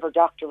whatever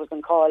doctor was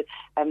on call,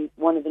 and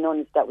one of the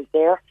nuns that was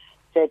there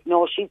said,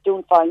 no, she's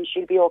doing fine,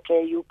 she'll be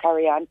okay, you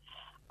carry on.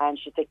 And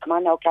she said, come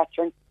on now,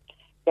 Catherine,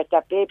 get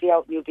that baby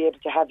out and you'll be able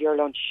to have your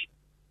lunch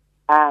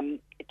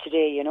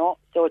today,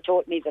 So it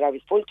told me that I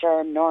was full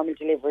term, normal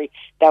delivery.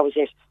 That was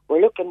it.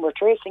 We're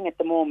tracing at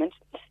the moment.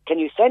 Can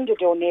you send a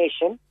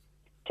donation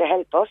to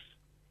help us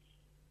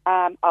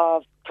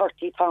of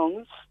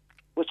 £30,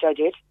 which I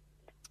did.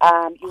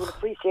 You will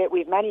appreciate we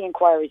have many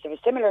inquiries of a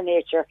similar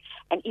nature,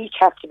 and each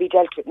has to be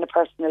dealt with on a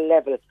personal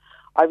level.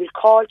 I will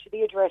call to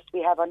the address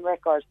we have on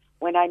record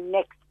when I'm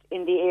next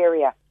in the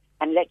area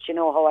and let you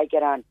know how I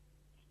get on.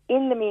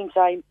 In the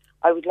meantime,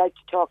 I would like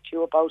to talk to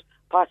you about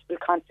possible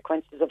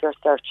consequences of your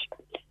search.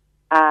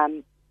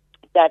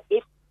 That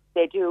if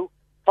they do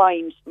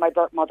find my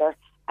birth mother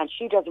and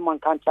she doesn't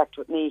want contact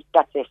with me,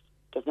 that's it.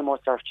 There's no more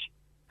search.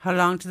 How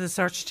long did the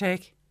search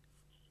take?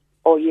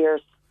 Oh,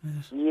 years.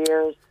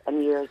 Years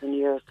and years and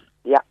years.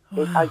 Yeah.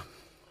 Wow.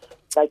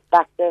 Like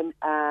back then,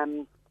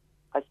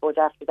 I suppose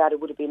after that it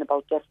would have been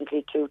about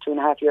definitely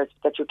 2.5 years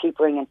that you keep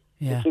ringing.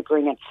 Yeah. You keep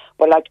ringing.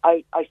 But like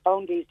I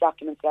found these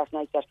documents last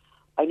night that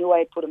I knew I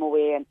had put them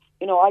away, and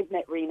I've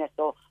met Rena,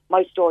 so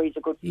my story's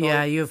a good story.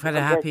 Yeah, you've had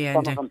a happy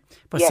ending.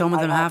 But some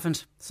of them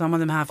haven't. Some of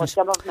them haven't. But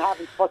some of them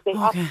haven't. But the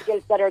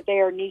obstacles that are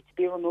there need to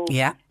be removed.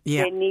 Yeah.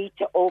 They need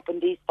to open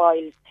these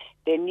files.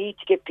 They need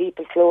to give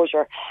people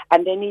closure,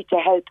 and they need to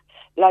help.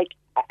 Like,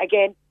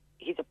 again,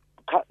 the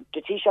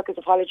Taoiseach is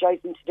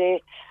apologising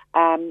today,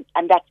 and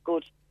that's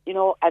good,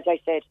 as I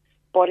said.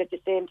 But at the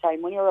same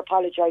time, when you're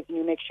apologising,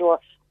 you make sure,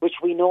 which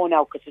we know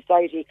now, because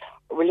society,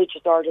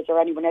 religious orders or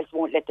anyone else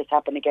won't let this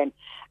happen again.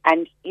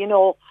 And,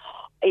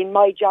 in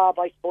my job,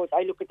 I suppose,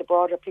 I look at the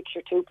broader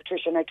picture too,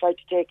 Patricia, and I try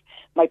to take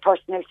my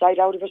personal side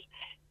out of it.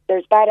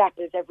 There's bad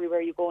apples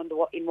everywhere you go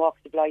in walks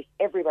of life,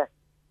 everywhere.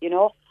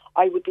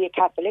 I would be a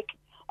Catholic,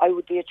 I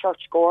would be a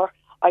churchgoer,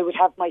 I would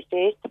have my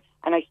faith,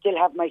 and I still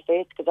have my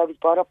faith because I was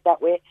brought up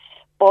that way.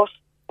 But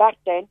back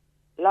then,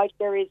 like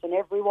there is in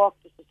every walk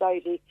of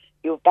society,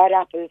 you have bad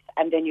apples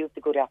and then you have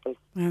the good apples.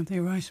 Yeah,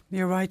 you're right.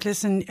 You're right.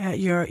 Listen,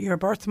 your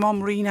birth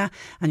mum, Rena,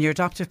 and your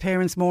adoptive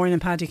parents, Maureen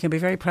and Paddy, can be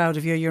very proud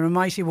of you. You're a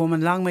mighty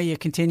woman. Long may you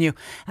continue.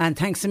 And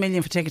thanks a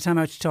million for taking time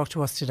out to talk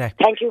to us today.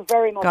 Thank you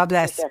very much. God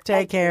bless.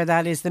 Take care.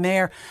 That is the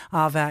Mayor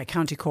of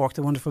County Cork,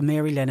 the wonderful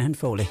Mary Lenihan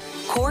Foley.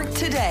 Cork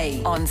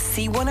Today on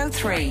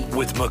C103.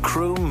 With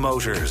Macroom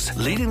Motors,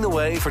 leading the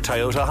way for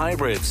Toyota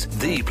hybrids.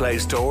 The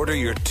place to order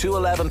your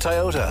 211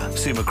 Toyota.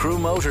 See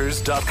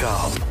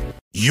macroommotors.com.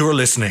 You're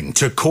listening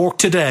to Cork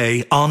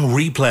Today on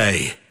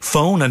replay.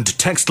 Phone and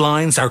text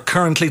lines are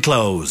currently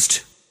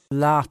closed.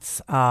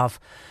 Lots of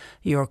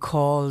your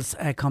calls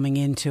coming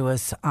into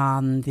us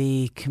on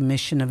the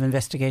Commission of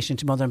Investigation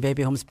to Mother and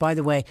Baby Homes. By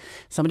the way,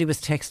 somebody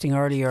was texting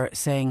earlier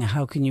saying,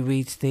 how can you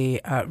read the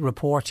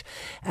report?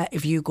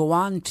 If you go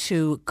on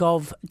to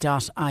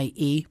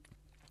gov.ie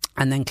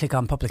and then click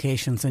on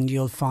publications, and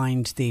you'll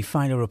find the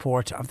final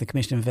report of the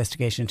Commission of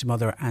Investigation to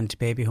Mother and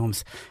Baby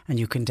Homes, and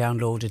you can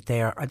download it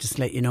there. I'll just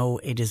let you know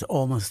it is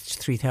almost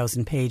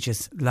 3,000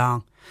 pages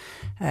long.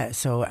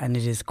 And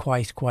it is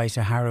quite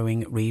a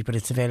harrowing read, but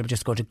it's available.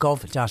 Just go to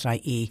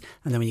gov.ie,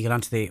 and then when you get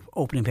onto the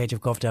opening page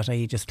of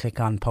gov.ie, just click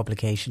on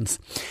publications.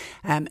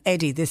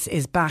 Eddie, this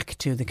is back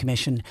to the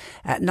Commission.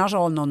 Not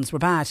all nuns were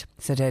bad,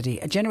 said Eddie.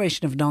 A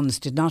generation of nuns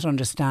did not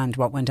understand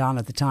what went on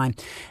at the time.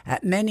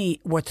 Many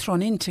were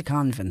thrown into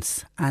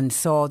convents and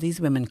saw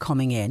these women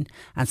coming in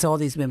and saw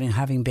these women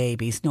having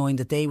babies, knowing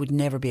that they would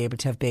never be able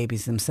to have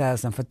babies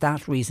themselves, and for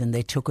that reason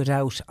they took it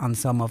out on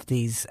some of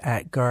these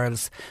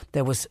girls.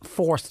 There was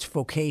forced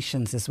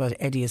vocations, is what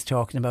Eddie is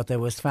talking about. There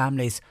was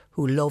families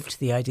who loved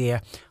the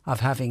idea of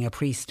having a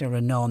priest or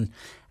a nun,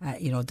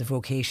 the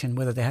vocation,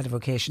 whether they had a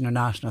vocation or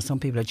not. Now, some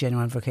people had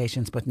genuine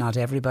vocations, but not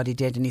everybody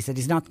did. And he said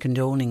he's not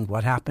condoning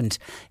what happened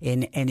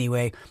in any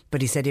way,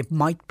 but he said it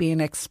might be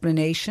an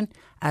explanation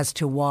as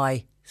to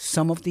why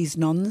some of these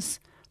nuns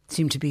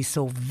seem to be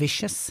so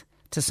vicious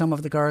to some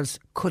of the girls.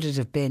 Could it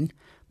have been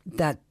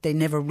that they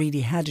never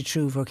really had a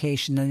true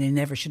vocation and they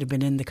never should have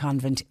been in the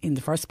convent in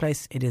the first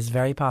place? It is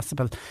very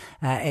possible.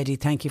 Eddie,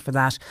 thank you for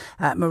that.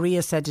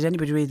 Maria said, did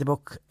anybody read the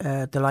book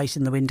The Light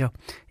in the Window?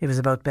 It was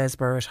about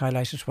Bessborough. It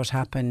highlighted what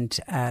happened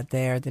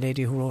there. The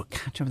lady who wrote, I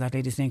can't remember that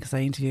lady's name because I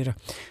interviewed her.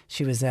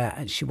 She was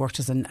she worked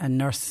as a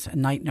nurse, a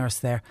night nurse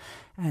there,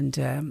 and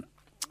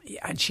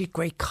she had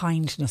great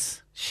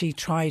kindness she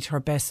tried her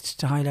best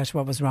to highlight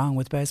what was wrong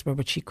with Bessborough,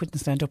 but she couldn't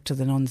stand up to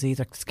the nuns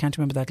either. Can't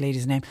remember that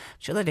lady's name.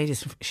 The other lady,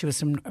 she was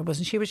from,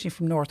 wasn't she originally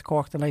from North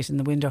Cork, The Light in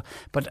the Window?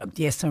 But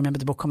yes, I remember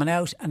the book coming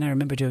out, and I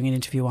remember doing an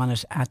interview on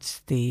it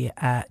at the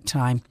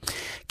time.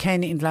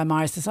 Ken in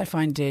Glanmire says, I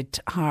find it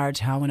hard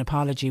how an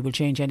apology will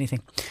change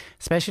anything,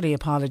 especially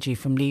apology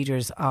from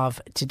leaders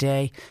of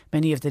today.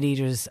 Many of the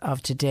leaders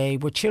of today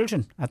were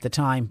children at the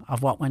time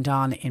of what went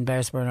on in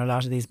Bessborough and a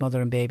lot of these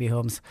mother and baby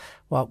homes.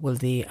 What will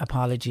the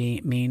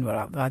apology mean?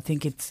 Well, I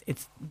think it's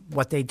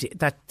what they do.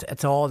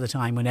 It's all the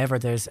time. Whenever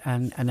there's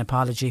an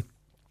apology,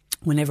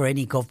 whenever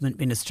any government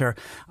minister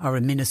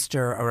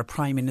or a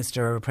prime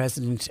minister or a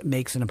president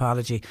makes an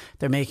apology,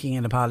 they're making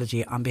an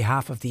apology on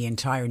behalf of the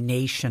entire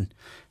nation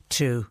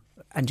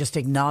and just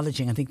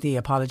acknowledging. I think the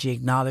apology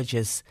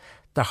acknowledges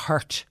the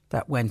hurt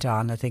that went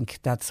on. I think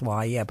that's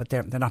why, but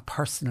they're not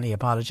personally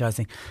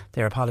apologising.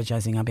 They're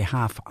apologising on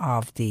behalf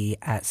of the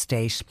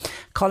state.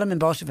 Colin in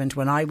Buttevant,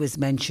 when I was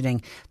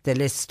mentioning the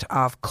list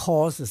of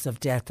causes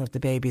of death of the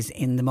babies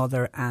in the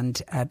mother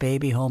and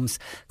baby homes,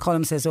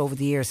 Colin says over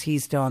the years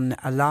he's done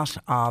a lot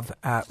of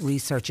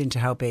research into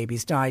how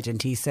babies died,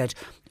 and he said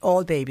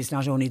all babies,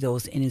 not only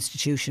those in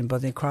institution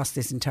but across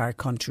this entire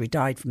country,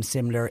 died from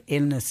similar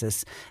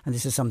illnesses, and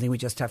this is something we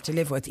just have to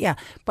live with. Yeah,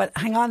 but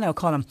hang on now,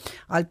 Colin,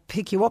 I'll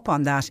pick you up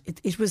on that.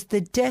 It was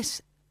the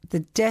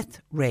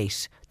death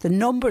rate, the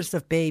numbers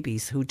of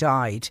babies who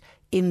died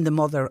in the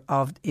mother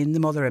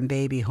and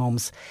baby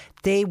homes.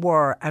 They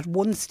were at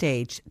one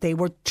stage, they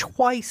were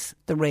twice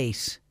the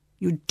rate.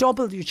 You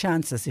doubled your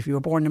chances if you were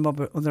born in a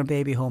mother and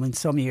baby home in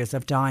some years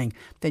of dying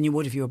than you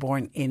would if you were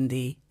born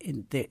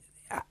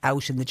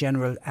out in the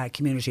general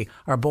community,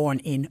 or born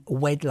in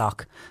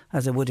wedlock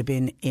as it would have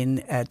been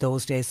in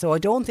those days. So I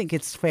don't think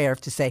it's fair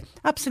to say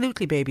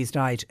absolutely babies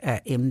died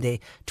in the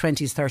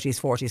 20s,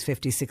 30s, 40s,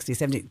 50s, 60s,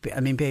 70s.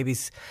 I mean,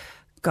 babies,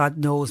 God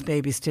knows,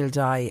 babies still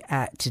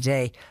die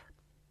today.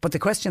 But the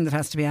question that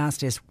has to be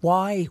asked is,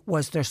 why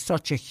was there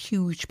such a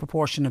huge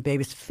proportion of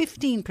babies?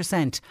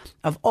 15%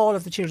 of all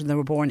of the children that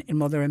were born in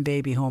mother and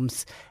baby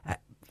homes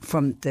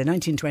from the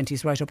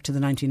 1920s right up to the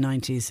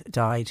 1990s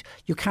died.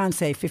 You can't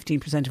say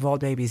 15% of all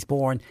babies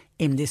born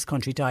in this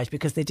country died,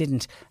 because they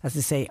didn't. As I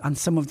say, on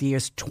some of the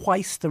years,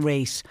 twice the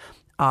rate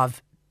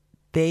of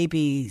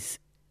babies,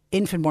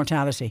 infant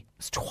mortality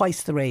was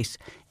twice the rate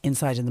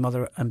inside in the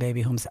mother and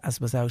baby homes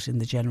as was out in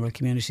the general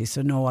community.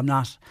 So no,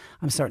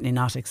 I'm certainly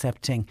not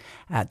accepting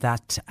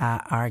that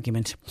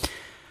argument.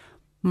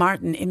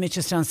 Martin in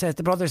Mitchelstown says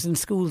the brothers in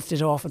schools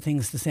did awful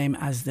things the same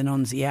as the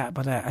nuns. Yeah,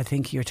 but I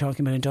think you're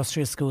talking about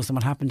industrial schools, and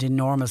what happened in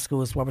normal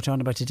schools. What we're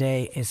talking about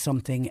today is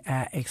something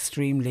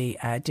extremely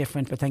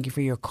different. But thank you for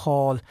your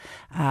call,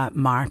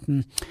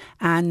 Martin.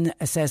 Anne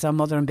says on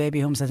mother and baby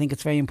homes, I think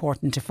it's very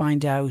important to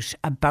find out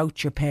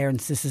about your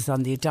parents. This is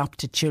on the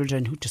adopted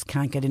children who just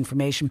can't get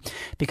information,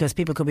 because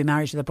people could be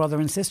married to their brother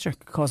and sister. It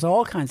could cause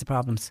all kinds of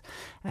problems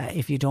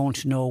if you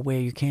don't know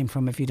where you came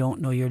from, if you don't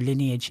know your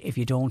lineage, if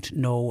you don't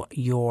know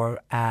your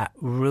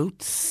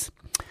roots.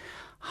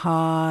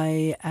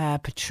 Hi,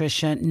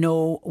 Patricia.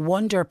 No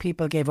wonder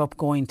people gave up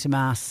going to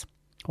Mass.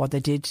 What they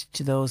did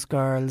to those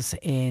girls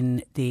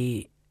in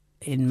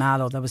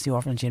Mallow, that was the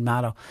orphanage in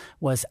Mallow,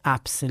 was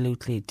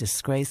absolutely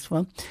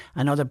disgraceful.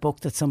 Another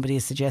book that somebody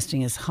is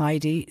suggesting is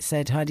Heidi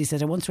said,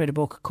 I once read a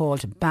book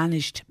called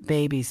Banished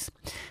Babies.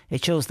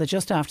 It shows that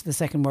just after the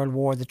Second World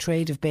War, the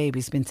trade of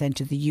babies been sent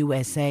to the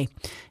USA.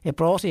 It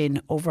brought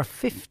in over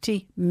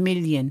 $50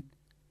 million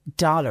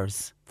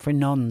for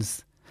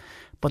nuns.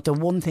 But the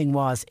one thing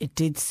was, it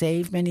did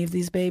save many of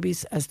these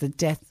babies as the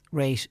death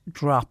rate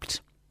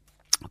dropped.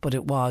 But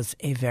it was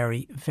a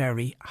very,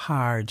 very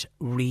hard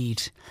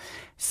read,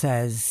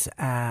 says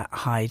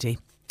Heidi.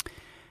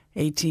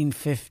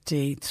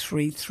 1850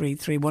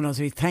 333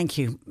 103. Thank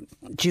you.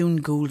 June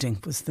Goulding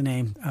was the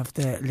name of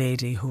the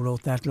lady who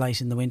wrote that,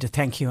 Light in the Window.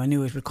 Thank you. I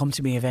knew it would come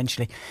to me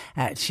eventually.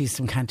 She was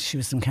from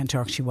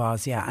Kanturk. She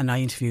was, yeah. And I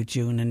interviewed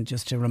June, and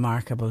just a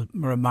remarkable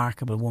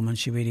woman.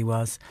 She really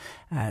was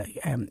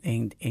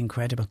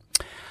incredible.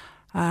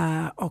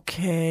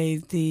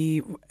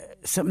 Okay.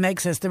 So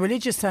Meg says the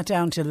religious sat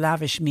down to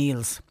lavish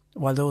meals,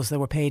 while those that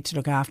were paid to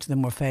look after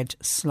them were fed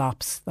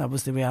slops. That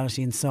was the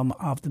reality in some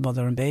of the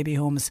mother and baby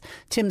homes.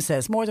 Tim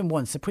says, more than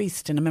once, a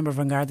priest and a member of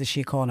An Garda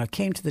Síochána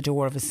came to the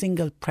door of a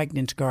single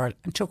pregnant girl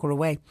and took her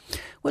away.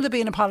 Will there be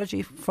an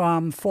apology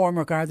from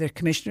former Garda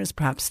commissioners,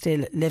 perhaps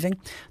still living?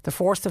 The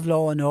force of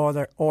law and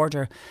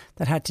order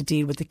that had to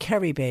deal with the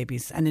Kerry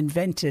babies, an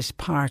invented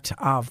part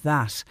of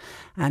that.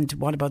 And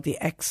what about the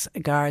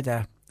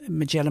ex-Garda,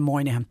 Magella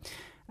Moynihan,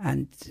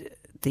 and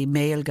the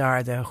male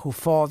Garda who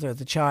fathered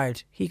the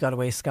child? He got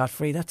away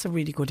scot-free. That's a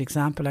really good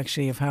example,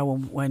 actually, of how,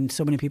 when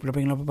so many people are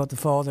bringing up about the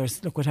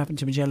fathers, look what happened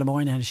to Magella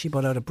Moynihan. She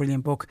put out a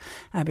brilliant book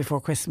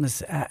before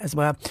Christmas as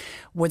well.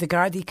 Were the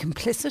Gardaí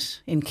complicit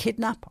in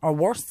kidnap or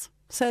worse,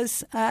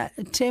 says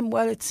Tim?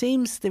 Well, it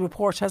seems the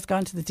report has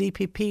gone to the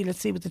DPP. Let's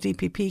see what the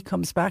DPP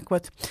comes back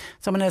with.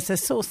 Someone else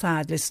says, so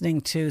sad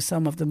listening to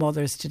some of the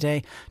mothers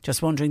today.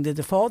 Just wondering, did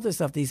the fathers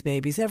of these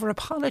babies ever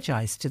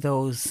apologise to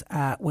those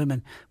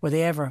women? Were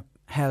they ever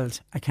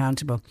held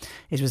accountable.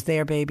 It was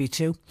their baby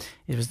too.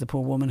 It was the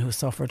poor woman who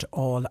suffered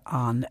all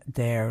on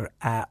their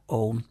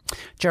own.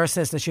 Ger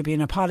says there should be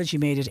an apology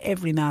made at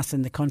every mass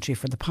in the country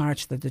for the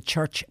part that the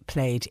church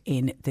played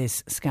in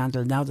this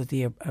scandal. Now that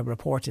the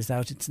report is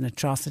out, it's an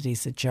atrocity,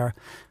 said Ger.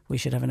 We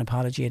should have an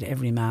apology at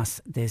every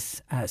mass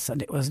this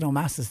Sunday. Well, there's no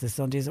masses this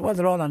Sunday. Well,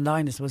 they're all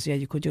online, I suppose. Yeah,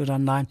 you could do it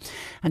online.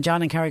 And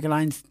John and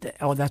Carrigalines,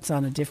 that's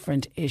on a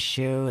different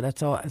issue.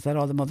 That's all. Is that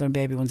all the mother and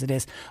baby ones it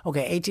is? Okay,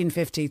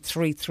 1850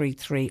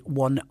 333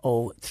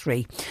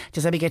 103.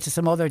 Just let me get to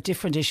some other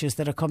different issues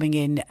that are coming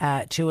in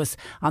to us.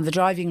 On the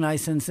driving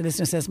licence, the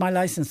listener says, my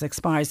licence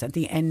expires at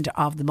the end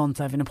of the month.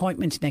 I have an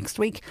appointment next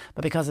week,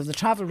 but because of the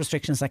travel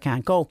restrictions, I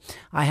can't go.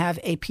 I have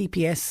a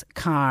PPS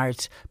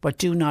card, but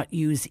do not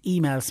use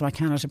email, so I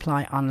cannot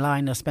apply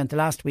online. I spent the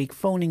last week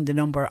phoning the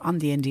number on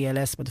the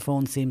NDLS, but the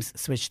phone seems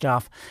switched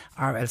off,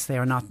 or else they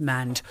are not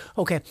manned.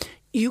 Okay,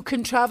 you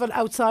can travel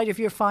outside of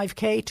your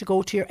 5k to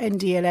go to your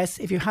NDLS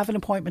if you have an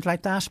appointment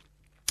like that.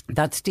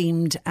 That's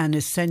deemed an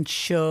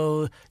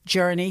essential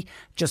journey.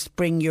 Just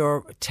bring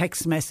your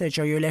text message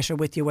or your letter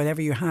with you,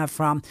 whatever you have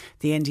from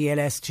the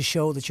NDLS, to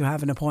show that you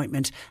have an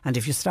appointment. And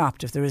if you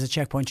stopped, if there is a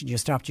checkpoint and you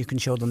stopped, you can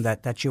show them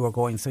that you are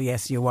going. So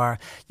yes, you are.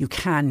 You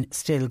can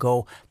still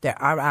go. They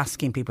are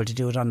asking people to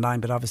do it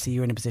online, but obviously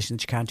you're in a position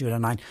that you can't do it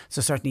online.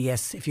 So certainly,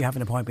 yes, if you have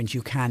an appointment,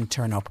 you can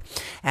turn up.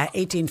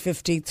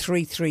 1850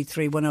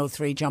 333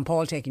 103. John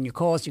Paul taking your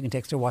calls. You can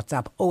text or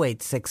WhatsApp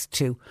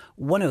 0862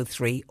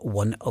 103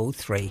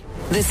 103.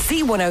 The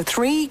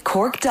C103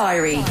 Cork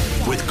Diary.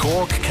 With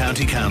Cork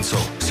County Council.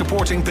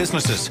 Supporting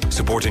businesses,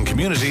 supporting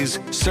communities,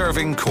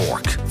 serving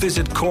Cork.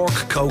 Visit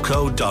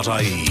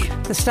corkcoco.ie.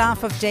 The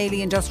staff of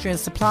Daily Industrial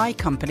Supply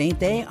Company,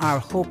 they are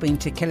hoping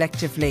to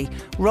collectively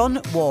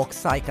run, walk,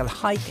 cycle,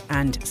 hike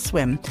and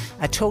swim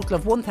a total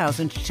of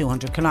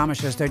 1,200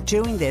 kilometres. They're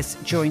doing this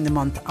during the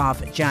month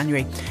of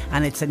January,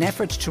 and it's an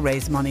effort to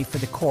raise money for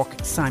the Cork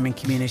Simon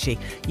community.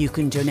 You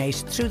can donate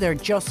through their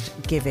Just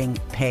Giving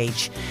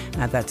page.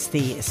 That's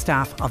the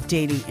staff of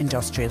Daily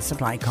Industrial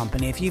Supply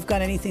Company. If you've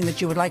got anything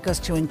that you would like us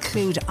to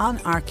include on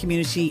our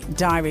community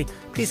diary,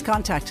 please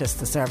contact us.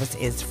 The service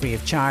is free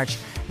of charge,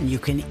 and you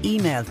can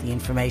email the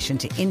information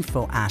to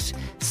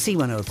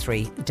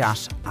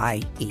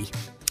info@c103.ie.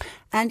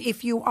 And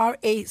if you are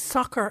a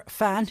soccer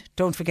fan,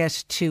 don't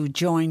forget to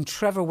join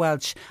Trevor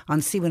Welch on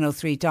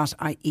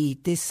c103.ie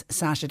this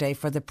Saturday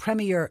for the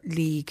Premier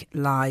League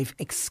Live,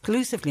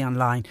 exclusively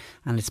online,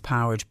 and it's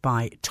powered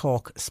by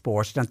Talk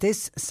Sport. Now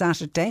this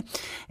Saturday,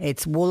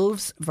 it's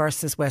Wolves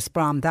versus West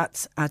Brom.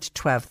 That's at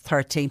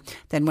 12:30.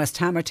 Then West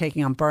Ham are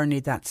taking on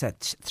Burnley. That's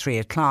at 3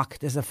 o'clock.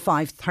 There's a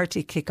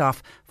 5:30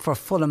 kickoff for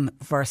Fulham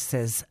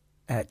versus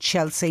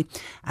Chelsea,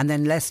 and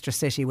then Leicester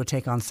City will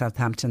take on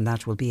Southampton.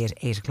 That will be at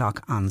 8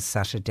 o'clock on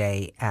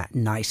Saturday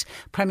night.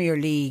 Premier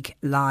League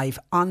Live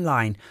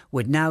online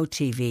with Now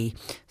TV.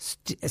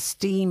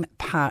 Stream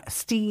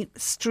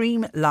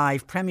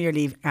live Premier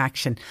League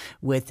action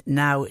with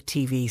Now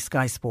TV.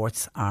 Sky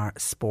Sports are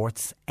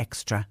Sports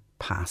Extra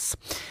Pass.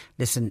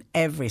 Listen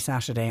every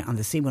Saturday on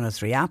the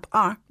C103 app,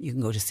 or you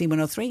can go to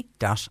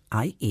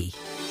c103.ie.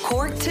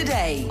 Cork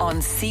Today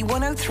on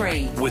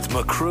C103. With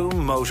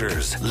Macroom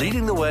Motors,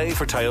 leading the way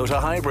for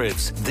Toyota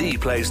hybrids. The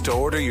place to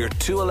order your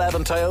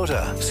 211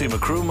 Toyota. See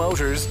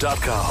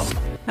macroommotors.com.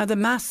 Now, the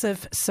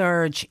massive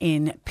surge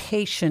in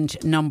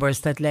patient numbers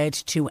that led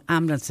to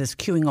ambulances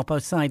queuing up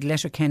outside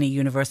Letterkenny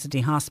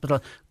University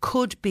Hospital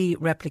could be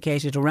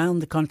replicated around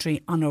the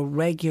country on a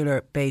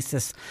regular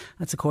basis.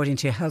 That's according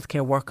to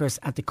healthcare workers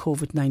at the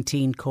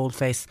COVID-19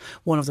 coalface.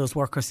 One of those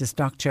workers is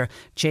Dr.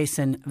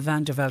 Jason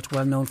van der Veld,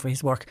 well known for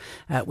his work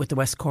with the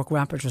West Cork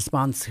Rapid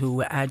Response,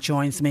 who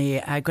joins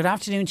me. Good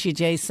afternoon to you,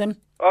 Jason.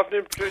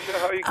 Afternoon, Patricia.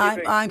 How are you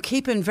keeping? I'm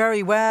keeping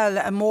very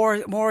well.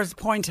 More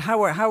point,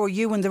 how are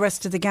you and the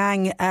rest of the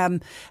gang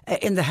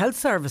in the health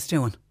service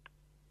doing?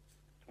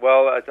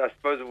 Well, I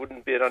suppose it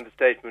wouldn't be an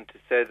understatement to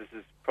say this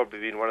has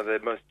probably been one of the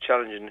most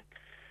challenging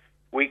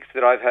weeks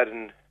that I've had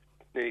in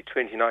nearly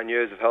 29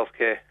 years of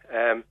healthcare.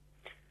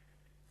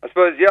 I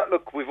suppose,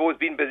 look, we've always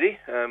been busy.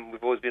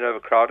 We've always been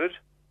overcrowded.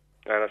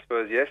 And I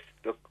suppose, yes,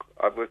 look,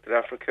 I've worked in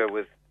Africa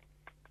with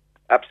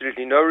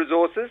absolutely no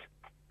resources.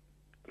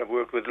 I've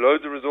worked with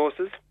loads of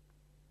resources,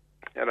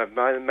 and I've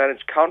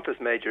managed countless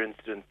major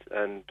incidents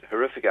and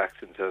horrific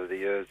accidents over the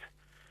years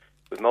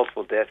with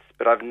multiple deaths,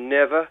 but I've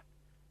never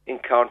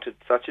encountered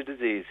such a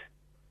disease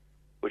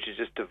which has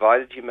just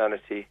divided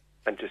humanity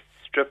and just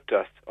stripped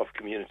us of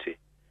community.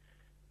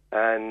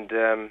 And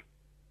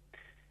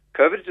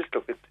COVID it's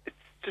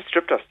just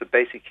stripped us the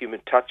basic human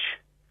touch.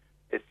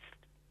 It's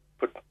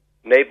put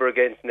neighbour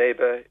against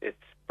neighbour.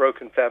 It's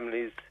broken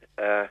families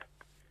and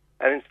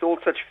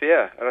installed such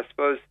fear. And I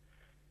suppose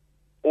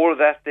all of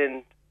that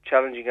then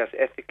challenging us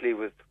ethically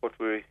with what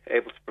we're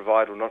able to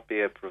provide or not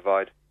be able to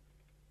provide.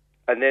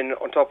 And then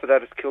on top of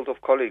that, it's killed off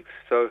colleagues.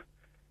 So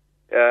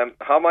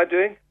how am I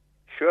doing?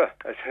 Sure,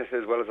 as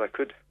well as I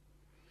could.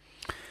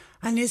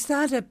 And is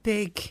that a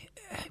big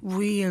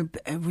real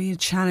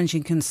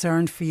challenging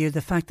concern for you,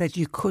 the fact that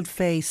you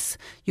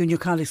and your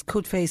colleagues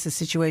could face a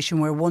situation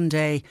where one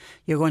day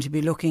you're going to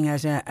be looking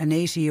at an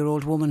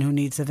 80-year-old woman who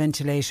needs a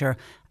ventilator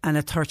and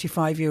a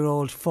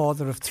 35-year-old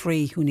father of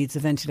 3 who needs a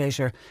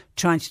ventilator,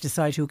 trying to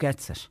decide who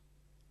gets it?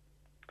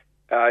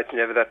 It's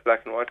never that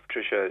black and white,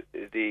 Patricia.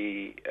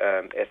 The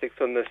ethics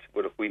on this,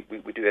 well, look, we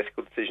do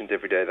ethical decisions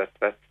every day.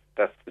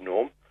 That's the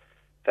norm.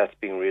 That's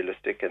being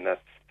realistic, and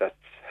that's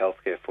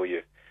healthcare for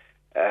you.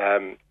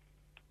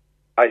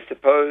 I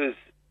suppose,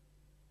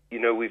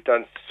 we've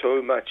done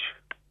so much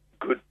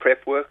good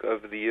prep work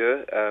over the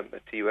year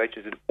at CUH.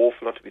 There's an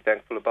awful lot to be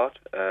thankful about.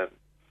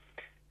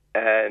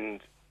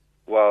 And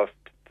whilst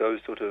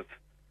those sort of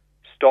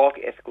stark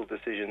ethical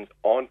decisions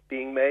aren't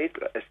being made,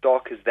 as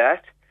stark as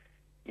that,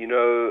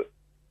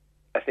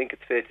 I think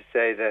it's fair to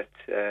say that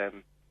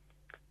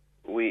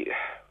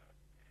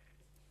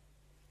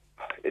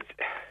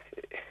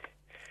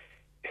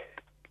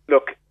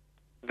look,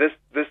 this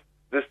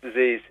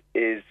disease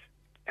is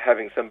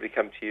having somebody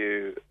come to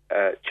you,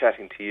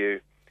 chatting to you,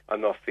 I'm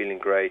not feeling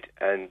great,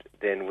 and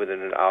then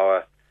within an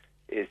hour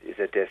is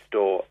at death's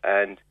door.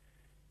 And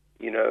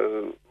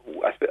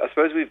I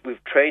suppose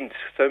we've trained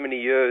so many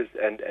years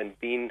and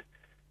been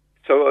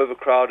so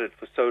overcrowded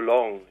for so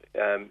long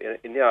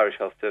in the Irish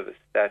Health Service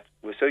that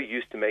we're so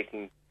used to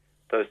making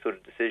those sort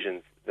of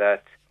decisions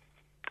that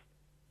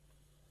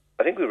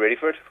I think we're ready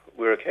for it.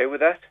 We're okay with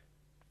that.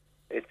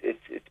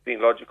 It's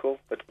been logical,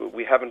 but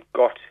we haven't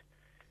got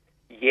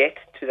yet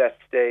to that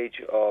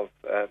stage of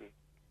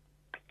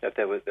that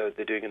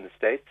they're doing in the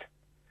States,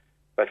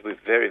 but we're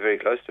very, very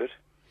close to it.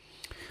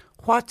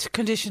 What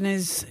condition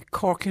is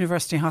Cork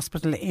University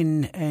Hospital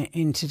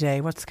in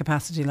today? What's the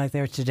capacity like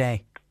there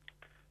today?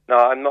 No,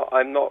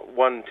 I'm not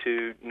one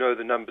to know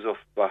the numbers off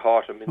by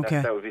heart. I mean,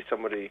 okay. that would be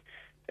somebody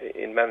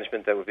in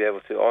management that would be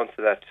able to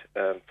answer that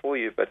for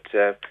you. But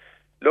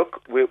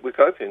look, we're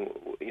coping.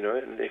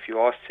 And if you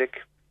are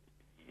sick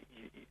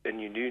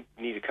and you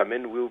need to come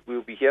in,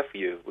 we'll be here for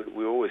you.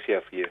 We're always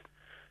here for you,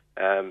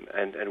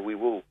 and we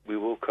will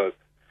cope.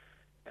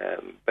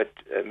 But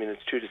I mean,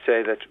 it's true to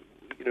say that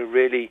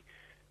really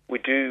we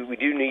do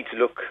need to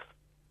look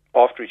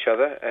after each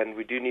other, and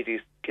we do need to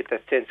get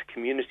that sense of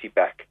community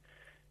back.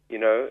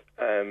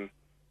 And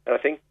I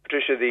think,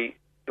 Patricia,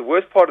 the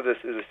worst part of this,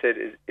 as I said,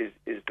 is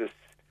this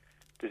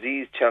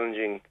disease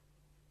challenging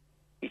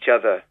each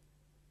other.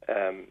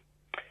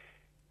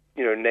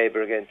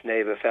 Neighbour against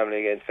neighbour, family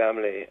against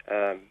family,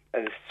 and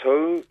there's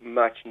so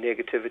much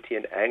negativity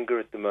and anger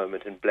at the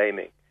moment and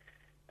blaming.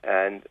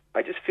 And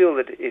I just feel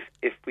that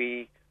if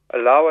we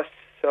allow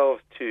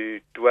ourselves to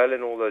dwell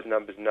in all those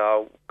numbers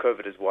now,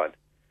 COVID is one.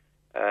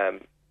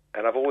 And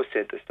I've always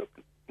said this, look,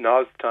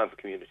 now is the time for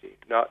community.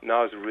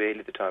 Now is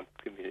really the time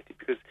for community,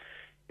 because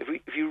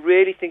if you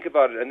really think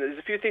about it, and there's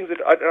a few things that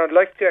I'd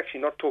like to actually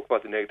not talk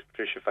about the negative,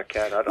 Patricia, if I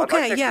can. I'd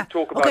like to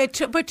talk about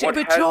but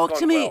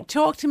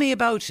talk to me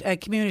about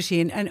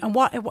community and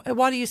what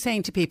are you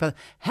saying to people?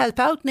 Help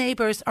out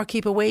neighbours or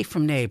keep away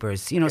from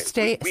neighbours?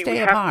 Stay apart. We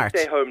have to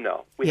stay home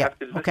now. We have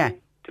to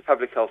listen to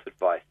public health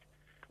advice.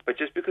 But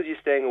just because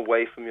you're staying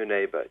away from your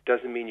neighbour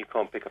doesn't mean you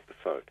can't pick up the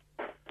phone.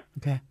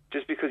 Okay.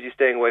 Just because you're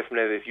staying away from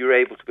neighbour, if you're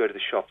able to go to the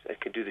shops and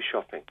can do the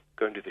shopping,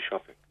 go and do the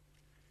shopping.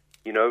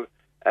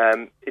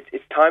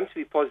 It's time to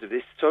be positive.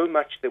 There's so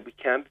much that we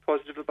can be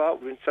positive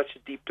about. We're in such a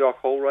deep, dark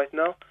hole right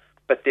now,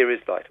 but there is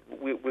light.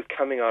 We're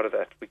coming out of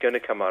that. We're going to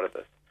come out of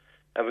this.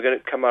 And we're going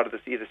to come out of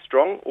this either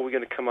strong or we're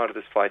going to come out of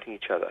this fighting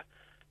each other.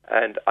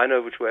 And I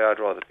know which way I'd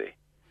rather be.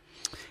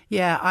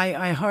 Yeah,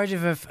 I heard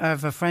of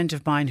a friend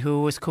of mine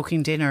who was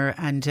cooking dinner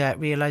and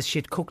realised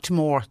she'd cooked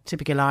more,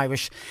 typical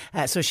Irish.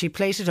 So she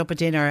plated up a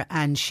dinner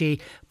and she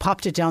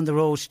popped it down the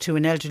road to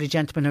an elderly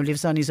gentleman who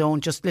lives on his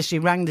own, just literally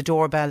rang the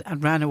doorbell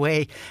and ran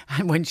away.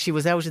 And when she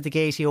was out of the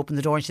gate, he opened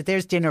the door and said,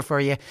 "There's dinner for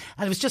you."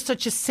 And it was just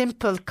such a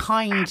simple,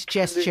 kind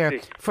gesture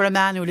for a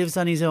man who lives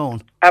on his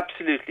own.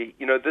 Absolutely.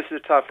 This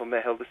is a time for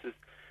Mehel.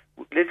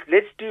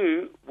 Let's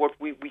do what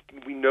we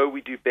know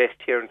we do best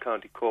here in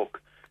County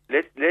Cork.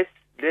 Let's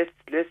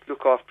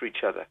look after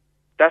each other.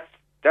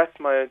 That's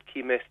my own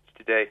key message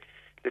today.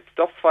 Let's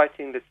stop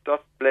fighting. Let's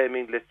stop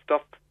blaming. Let's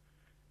stop,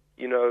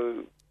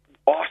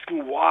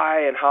 asking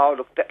why and how.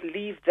 Look,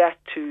 leave that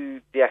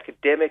to the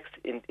academics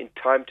in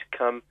time to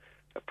come.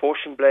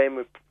 Apportion blame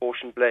with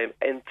proportion blame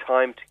in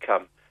time to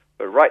come.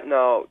 But right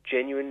now,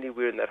 genuinely,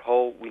 we're in that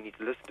hole. We need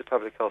to listen to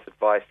public health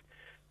advice.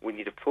 We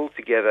need to pull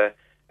together,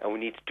 and we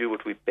need to do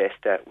what we're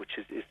best at, which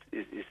is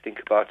think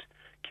about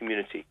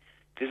community.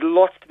 There's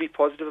lots to be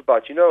positive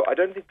about. I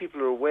don't think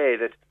people are aware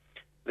that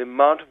the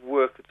amount of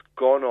work that's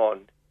gone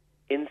on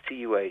in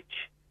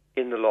CUH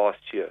in the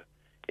last year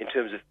in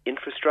terms of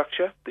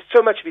infrastructure, there's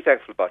so much to be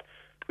thankful about.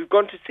 We've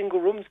gone to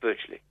single rooms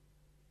virtually.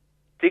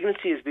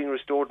 Dignity is being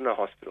restored in our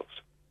hospitals.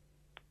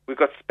 We've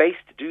got space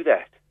to do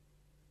that.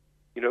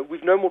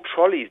 We've no more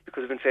trolleys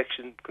because of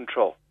infection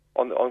control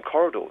on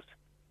corridors.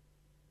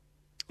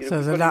 So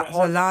there's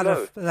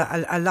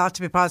a lot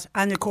to be positive.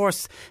 And of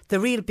course, the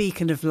real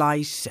beacon of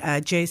light,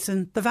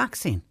 Jason, the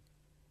vaccine.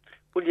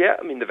 Well, yeah,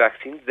 I mean, the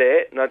vaccine's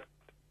there. Now,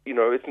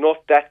 it's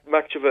not that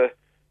much of a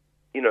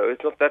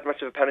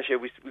panacea.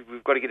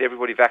 We've got to get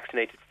everybody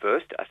vaccinated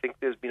first. I think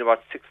there's been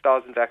about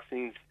 6,000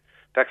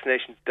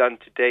 vaccinations done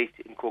to date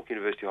in Cork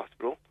University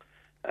Hospital.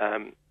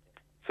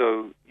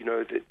 So,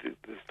 the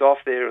staff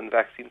there on the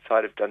vaccine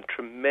side have done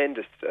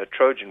tremendous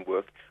Trojan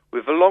work. We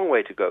have a long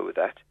way to go with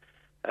that.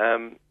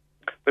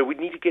 But we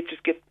need to get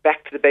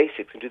back to the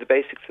basics and do the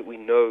basics that we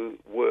know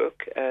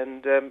work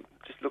and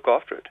just look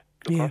after it.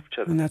 Look after each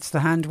other. And that's the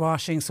hand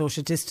washing,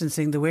 social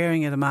distancing, the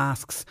wearing of the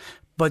masks.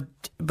 But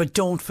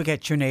don't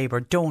forget your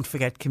neighbour. Don't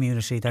forget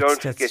community.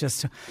 Don't forget your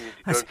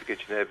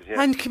neighbours.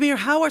 Yeah. And come here,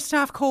 how are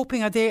staff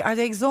coping? Are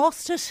they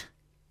exhausted?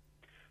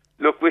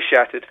 Look, we're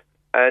shattered.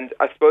 And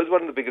I suppose one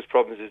of the biggest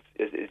problems is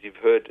as you've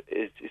heard,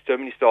 is so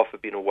many staff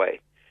have been away,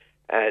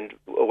 and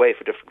away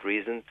for different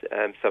reasons.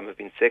 Some have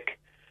been sick,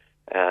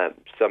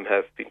 some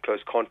have been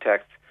close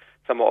contacts,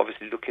 some are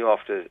obviously looking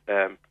after,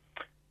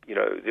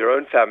 their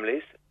own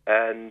families,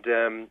 and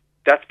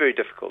that's very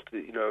difficult.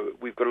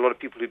 We've got a lot of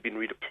people who've been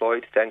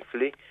redeployed,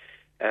 thankfully.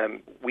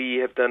 We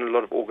have done a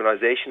lot of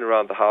organisation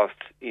around the house,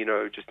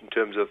 just in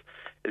terms of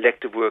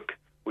elective work,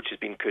 which has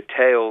been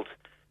curtailed.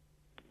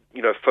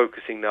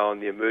 Focusing now on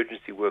the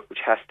emergency work, which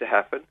has to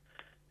happen.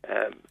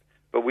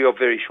 But we are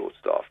very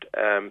short-staffed.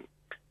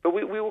 But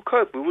we will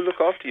cope. We will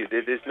look after you.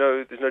 There's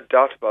no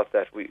doubt about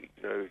that.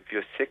 If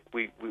you're sick,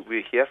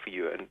 we're here for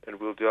you, and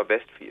we'll do our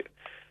best for you.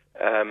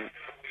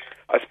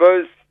 I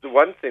suppose the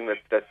one thing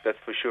that's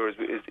for sure is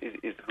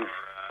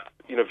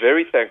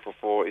very thankful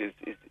for is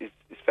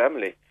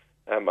family,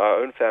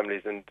 our own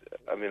families. And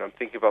I mean, I'm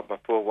thinking about my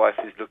poor wife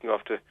who's looking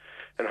after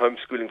and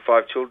homeschooling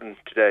 5 children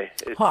today.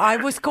 Well, I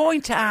was going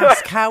to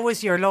ask, how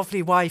is your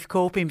lovely wife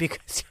coping?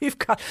 Because you've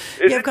got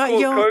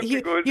young,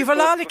 you've a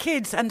lot of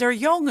kids, and they're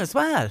young as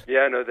well.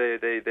 Yeah, no,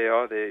 they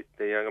are. They're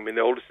young. I mean,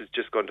 the oldest has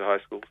just gone to high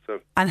school.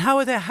 So. And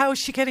how is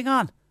she getting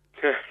on?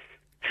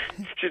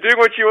 She's doing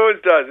what she always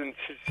does, and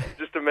she's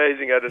just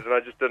amazing at it, and I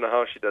just don't know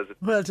how she does it.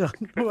 Well done.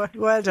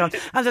 Well done.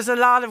 And there's a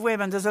lot of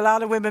women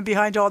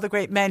behind all the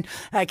great men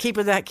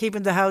keeping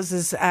the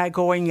houses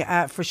going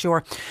for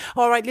sure.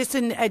 All right,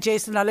 listen,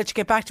 Jason, I'll let you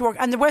get back to work.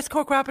 And the West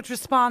Cork Rapid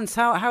Response,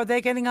 how are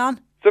they getting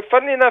on? So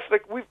funnily enough,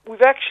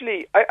 we've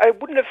actually, I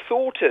wouldn't have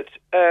thought it,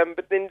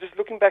 but then just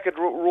looking back at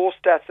raw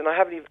stats, and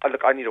I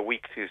need a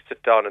week to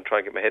sit down and try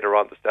and get my head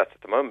around the stats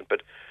at the moment,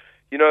 but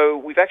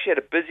we've actually had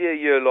a busier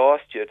year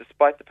last year,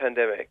 despite the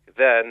pandemic,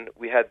 than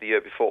we had the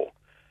year before.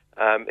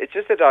 It's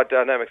just that our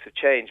dynamics have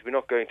changed. We're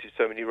not going to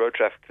so many road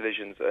traffic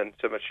collisions and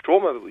so much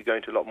trauma, but we're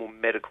going to a lot more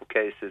medical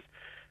cases.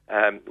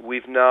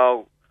 We've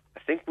now,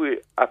 I think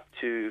we're up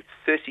to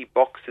 30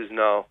 boxes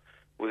now,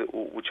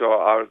 which are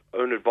our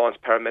own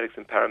advanced paramedics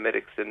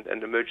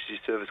and emergency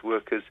service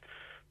workers,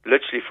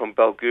 literally from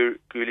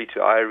Balgooly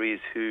to Iries,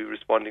 who are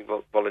responding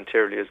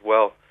voluntarily as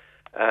well.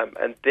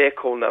 And their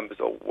call numbers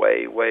are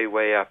way, way,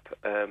 way up.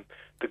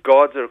 The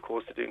guards are, of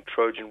course, doing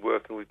Trojan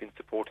work, and we've been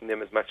supporting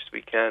them as much as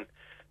we can.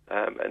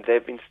 And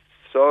they've been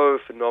so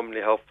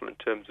phenomenally helpful in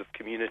terms of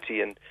community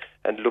and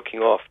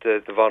looking after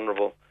the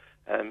vulnerable,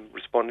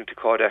 responding to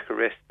cardiac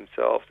arrest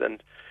themselves.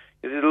 And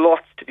there's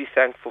lots to be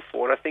thankful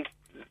for. And I think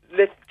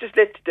let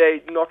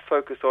today not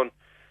focus on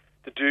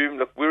the doom.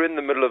 Look, we're in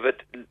the middle of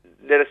it.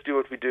 Let us do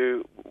what we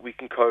do. We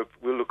can cope.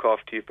 We'll look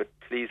after you. But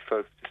please,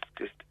 folks,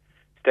 just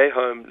stay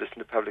home, listen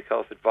to public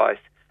health advice,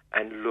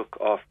 and look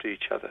after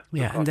each other.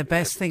 Yeah, and the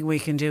best thing we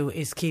can do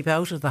is keep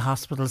out of the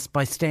hospitals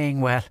by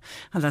staying well.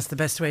 And that's the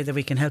best way that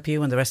we can help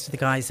you and the rest of the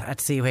guys at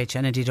CUH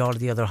and indeed all of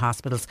the other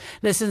hospitals.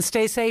 Listen,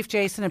 stay safe,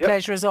 Jason. A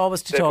pleasure as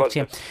always to talk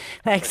to you.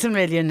 Thanks a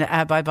million.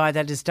 Bye-bye.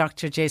 That is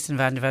Dr. Jason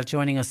Van de Velde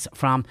joining us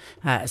from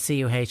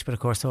CUH, but of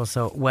course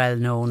also well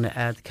known.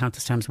 The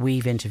countless times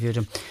we've interviewed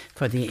him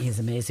for his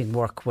amazing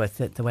work with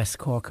the West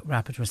Cork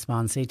Rapid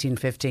Response.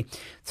 1850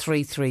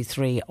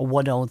 333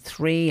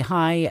 103.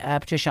 Hi,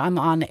 Patricia. I'm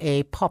on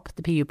a PUP,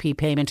 the PUP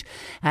payment.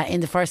 In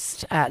the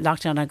first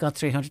lockdown I got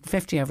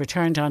 350. I've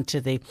returned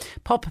onto the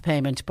PUP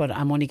payment, but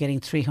I'm only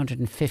getting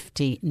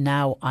 350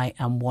 now. I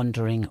am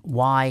wondering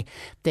why.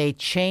 They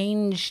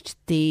changed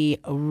the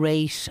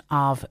rate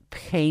of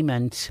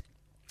payment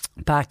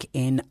back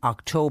in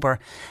October,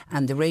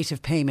 and the rate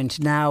of payment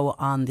now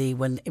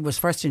when it was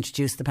first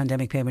introduced, the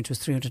pandemic payment was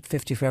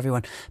 350 for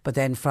everyone, but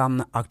then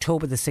from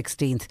October the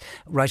 16th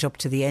right up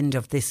to the end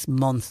of this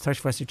month,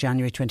 31st of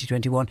January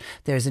 2021,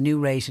 there's a new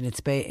rate, and it's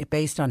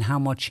based on how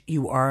much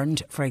you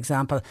earned. For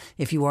example,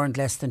 if you earned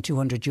less than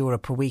 €200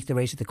 per week, the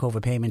rate of the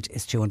COVID payment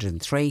is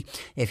 203.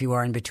 If you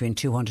earn between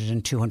 €200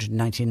 and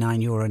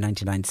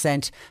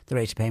 €299.99, the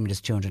rate of payment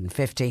is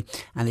 250.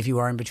 And if you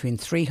earn between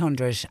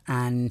 €300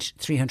 and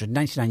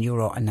 €399.99,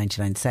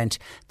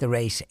 the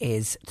rate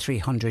is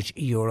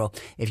 €300.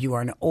 If you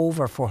earn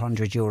over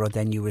 €400,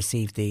 then you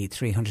receive the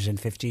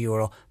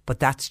 €350, but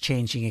that's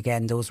changing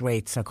again. Those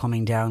rates are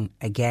coming down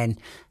again,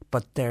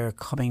 but they're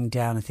coming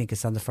down, I think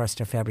it's on the 1st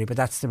of February. But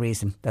that's the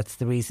reason. That's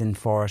the reason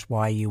for it,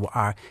 why you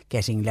are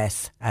getting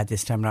less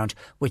this time around,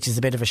 which is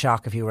a bit of a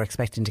shock if you were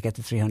expecting to get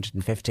the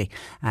 350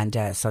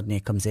 and suddenly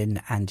it comes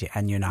in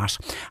and you're not.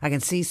 I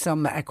can see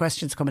some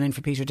questions coming in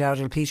for Peter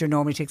Dowdall. Peter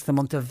normally takes the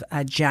month of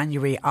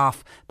January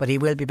off, but he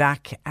will be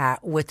back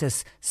with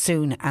us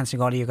soon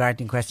answering all of your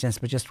gardening questions.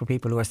 But just for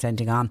people who are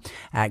sending on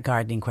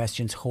gardening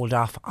questions, hold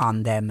off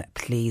on them,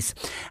 please.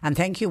 And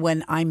thank you.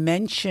 When I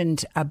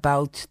mentioned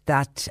about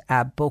that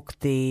book,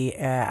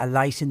 A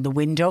Light in the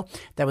Window,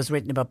 that was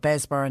written about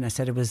Besburr, and I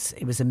said it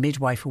was a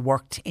midwife who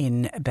worked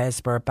in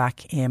Besburr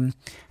back in,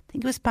 I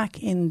think it was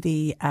back in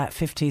the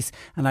 50s,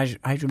 and I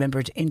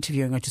remembered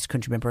interviewing, I just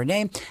couldn't remember her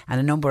name,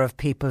 and a number of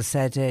people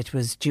said it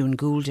was June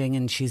Goulding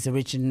and she's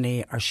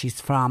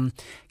from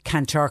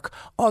Kanturk.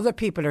 Other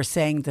people are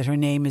saying that her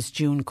name is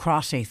June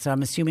Crotty, so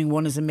I'm assuming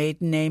one is a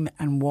maiden name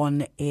and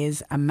one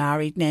is a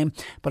married name,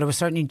 but it was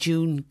certainly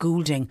June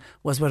Goulding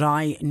was what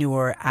I knew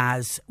her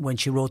as when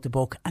she wrote the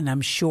book, and I'm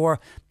sure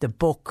the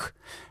book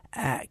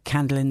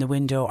Candle in the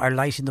Window or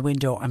Light in the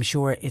Window, I'm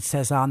sure it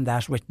says on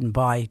that written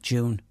by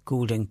June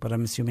Goulding, but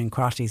I'm assuming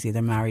Crotty's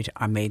either married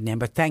or maiden name.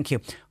 But thank you,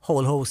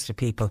 whole host of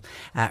people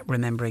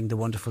remembering the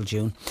wonderful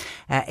June.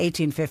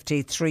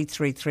 1850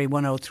 333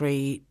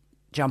 103.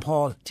 John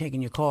Paul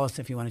taking your calls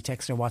if you want to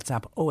text or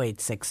WhatsApp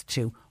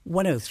 0862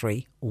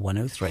 103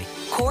 103.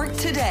 Cork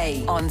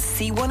Today on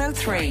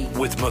C103.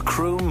 With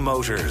Macroom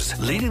Motors,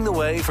 leading the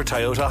way for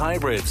Toyota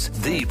hybrids.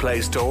 The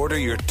place to order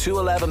your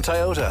 211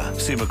 Toyota.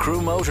 See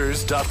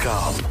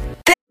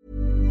macroommotors.com.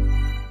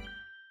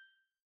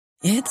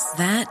 It's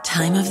that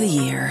time of the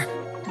year.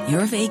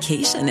 Your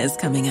vacation is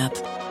coming up.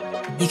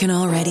 You can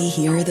already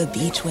hear the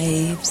beach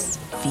waves,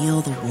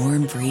 feel the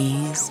warm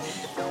breeze,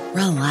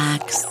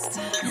 relax,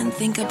 and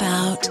think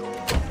about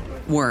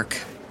work.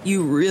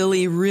 You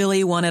really,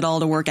 really want it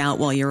all to work out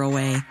while you're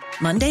away.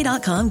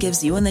 Monday.com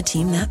gives you and the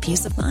team that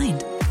peace of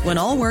mind. When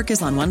all work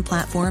is on one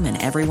platform and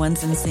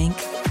everyone's in sync,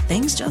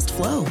 things just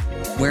flow.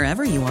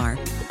 Wherever you are,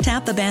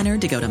 tap the banner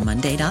to go to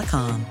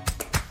Monday.com.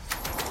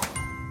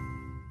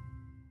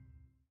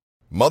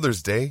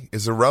 Mother's Day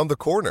is around the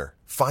corner.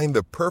 Find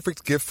the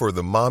perfect gift for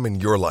the mom in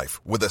your life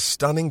with a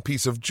stunning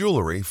piece of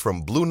jewelry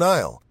from Blue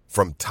Nile.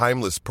 From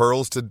timeless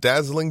pearls to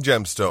dazzling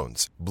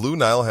gemstones, Blue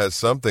Nile has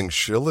something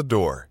she'll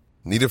adore.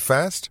 Need it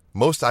fast?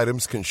 Most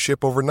items can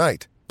ship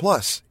overnight.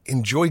 Plus,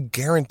 enjoy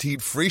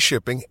guaranteed free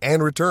shipping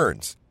and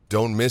returns.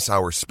 Don't miss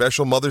our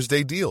special Mother's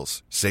Day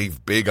deals.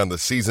 Save big on the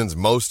season's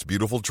most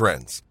beautiful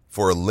trends.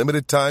 For a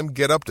limited time,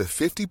 get up to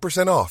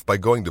 50% off by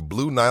going to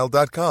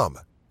BlueNile.com.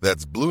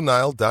 That's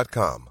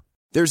BlueNile.com.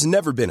 There's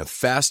never been a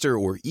faster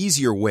or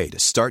easier way to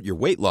start your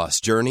weight loss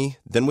journey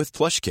than with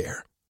PlushCare.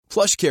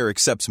 PlushCare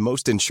accepts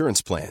most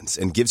insurance plans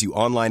and gives you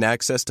online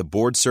access to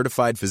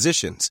board-certified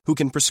physicians who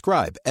can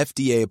prescribe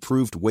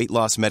FDA-approved weight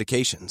loss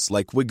medications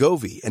like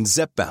Wegovy and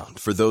Zepbound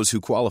for those who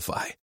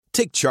qualify.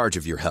 Take charge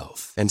of your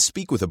health and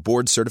speak with a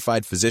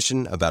board-certified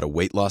physician about a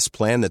weight loss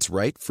plan that's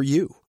right for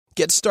you.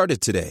 Get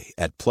started today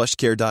at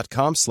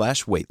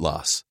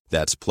plushcare.com/weight-loss.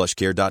 That's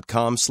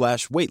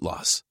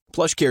plushcare.com/weight-loss.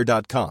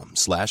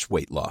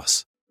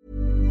 plushcare.com/weight-loss.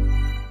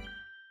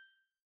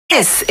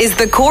 This is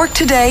the Cork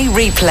Today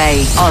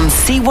replay on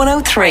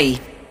C103.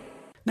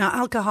 Now,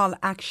 Alcohol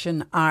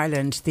Action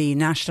Ireland, the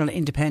national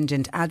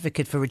independent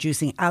advocate for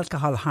reducing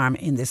alcohol harm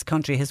in this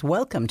country, has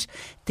welcomed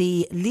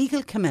the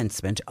legal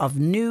commencement of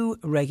new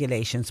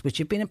regulations which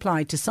have been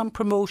applied to some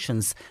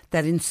promotions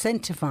that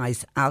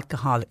incentivise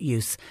alcohol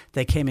use.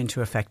 They came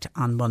into effect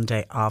on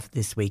Monday of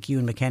this week.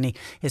 Ewan McKenney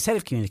is Head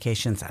of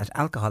Communications at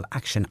Alcohol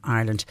Action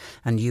Ireland,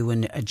 and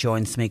Ewan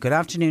joins me. Good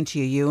afternoon to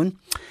you, Ewan.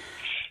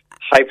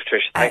 Hi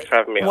Patricia, thanks for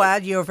having me on.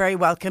 Well, you're very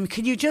welcome.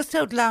 Can you just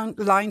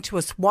outline to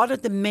us what are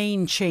the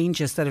main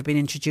changes that have been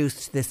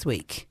introduced this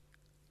week?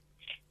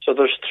 So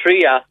there's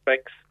three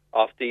aspects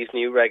of these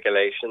new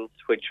regulations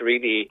which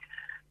really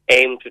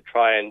aim to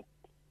try and,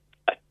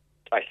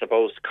 I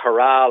suppose,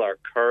 corral or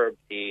curb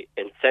the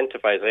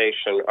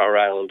incentivisation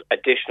around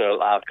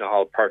additional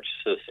alcohol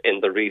purchases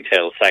in the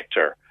retail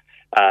sector.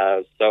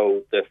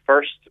 So the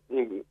first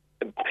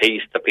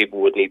piece that people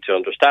would need to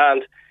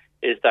understand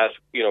is that,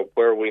 you know,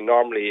 where we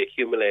normally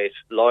accumulate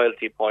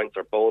loyalty points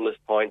or bonus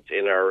points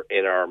in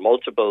our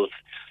multiples,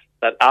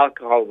 that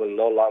alcohol will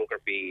no longer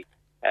be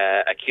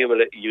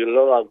you'll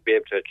no longer be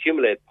able to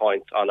accumulate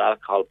points on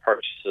alcohol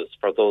purchases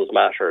for those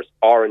matters,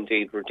 or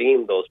indeed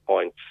redeem those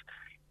points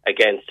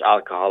against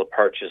alcohol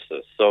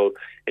purchases. So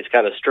it's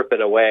kind of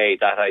stripping away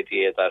that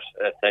idea that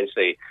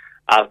essentially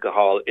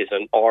alcohol is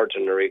an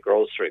ordinary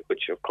grocery,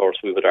 which of course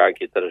we would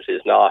argue that it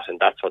is not, and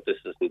that's what this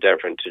is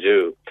endeavouring to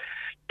do.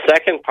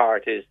 Second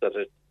part is that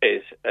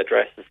it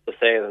addresses the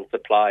sale and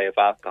supply of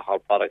alcohol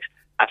products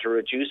at a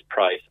reduced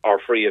price or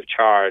free of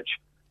charge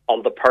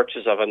on the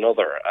purchase of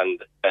another.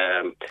 And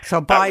so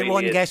buy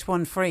one, get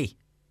one free.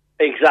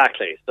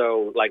 Exactly.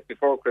 So, like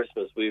before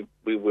Christmas, we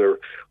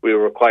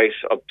were quite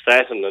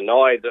upset and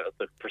annoyed at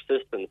the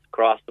persistence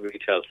across the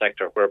retail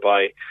sector,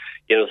 whereby,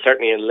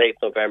 certainly in late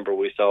November,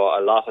 we saw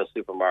a lot of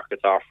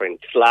supermarkets offering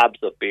slabs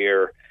of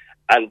beer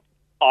and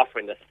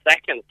offering the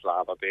second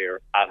slab of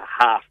beer at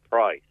half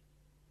price.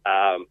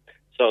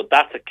 So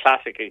that's a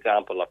classic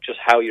example of just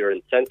how you're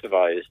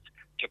incentivized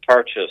to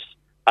purchase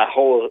a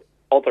whole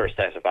other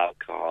set of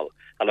alcohol.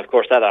 And of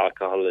course that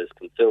alcohol is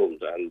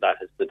consumed, and that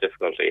is the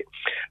difficulty.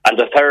 And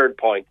the third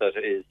point that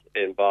is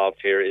involved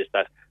here is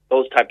that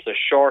those types of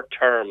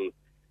short-term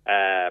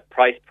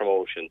price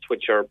promotions,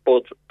 which are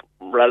both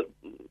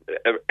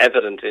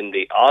evident in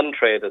the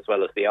on-trade as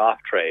well as the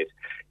off-trade,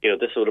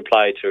 this would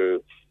apply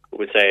to,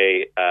 we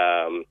say,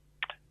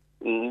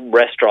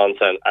 restaurants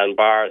and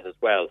bars as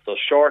well. So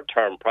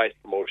short-term price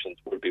promotions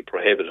would be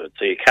prohibited.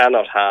 So you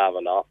cannot have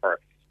an offer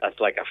that's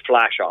like a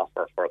flash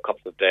offer for a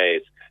couple of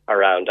days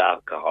around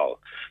alcohol.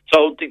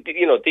 So,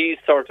 these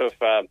sort of,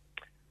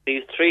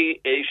 these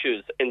three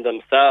issues in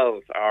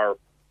themselves are,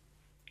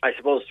 I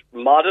suppose,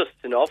 modest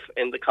enough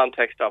in the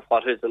context of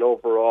what is an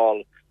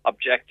overall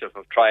objective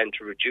of trying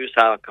to reduce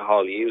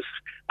alcohol use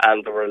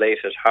and the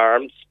related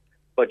harms.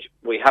 But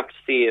we have to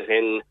see it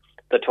in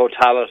the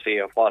totality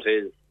of what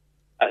is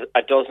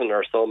a dozen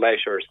or so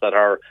measures that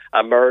are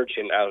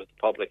emerging out of the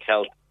Public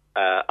Health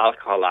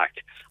Alcohol Act,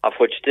 of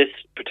which this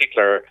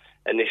particular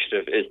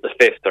initiative is the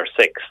fifth or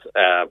sixth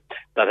that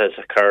has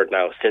occurred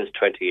now since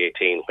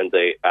 2018 when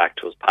the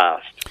Act was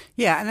passed.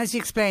 Yeah, and as you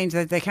explained,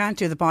 that they can't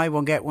do the buy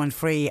one get one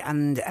free,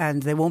 and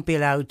they won't be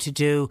allowed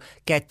to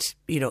get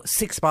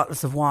 6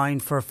 bottles of wine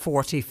for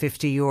 40,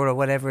 50 euro,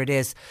 whatever it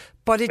is.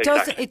 But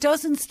it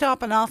doesn't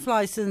stop an off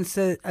license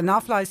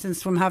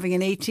from having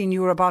an 18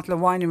 euro bottle of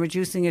wine and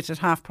reducing it at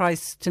half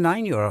price to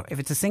 9 euro if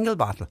it's a single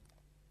bottle.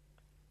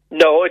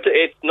 No,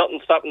 it's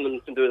nothing stopping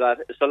them from doing that,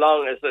 so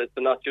long as they're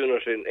not doing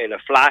it in a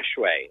flash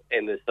way,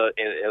 in that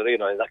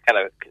kind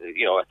of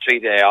a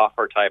 3-day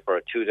offer type or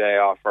a 2-day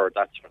offer,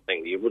 that sort of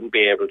thing. You wouldn't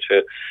be able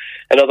to,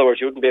 in other words,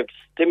 you wouldn't be able to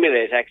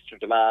stimulate extra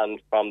demand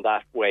from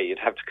that way. You'd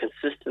have to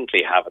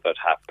consistently have it at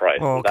half price.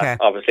 Oh, okay. And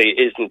that obviously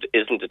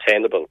isn't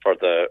attainable for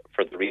the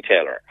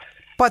retailer.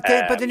 But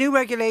the new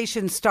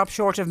regulations stop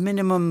short of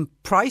minimum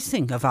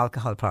pricing of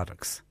alcohol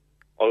products.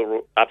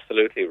 Oh,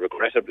 absolutely.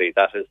 Regrettably,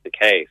 that is the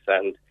case,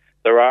 and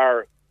there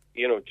are,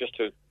 just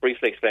to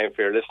briefly explain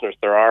for your listeners,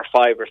 there are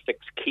 5 or 6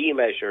 key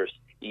measures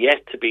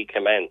yet to be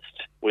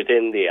commenced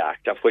within the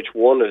Act, of which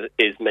one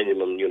is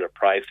minimum unit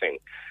pricing.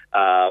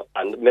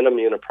 And minimum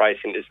unit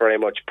pricing is very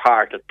much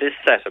part of this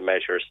set of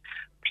measures,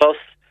 plus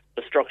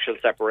the structural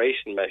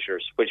separation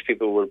measures, which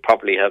people will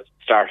probably have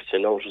started to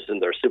notice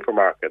in their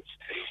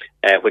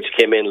supermarkets, which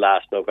came in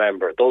last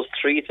November. Those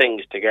 3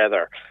 things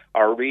together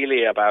are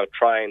really about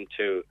trying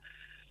to,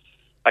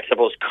 I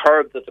suppose,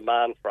 curb the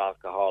demand for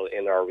alcohol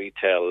in our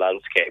retail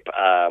landscape.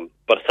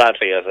 But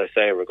sadly, as I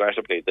say,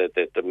 regrettably,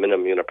 the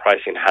minimum unit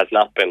pricing has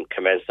not been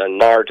commenced, and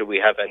nor do we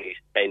have any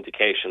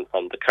indication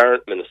from the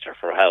current Minister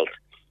for Health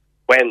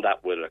when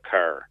that will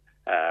occur.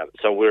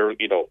 So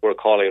we're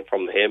calling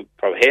from him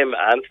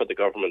and for the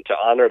government to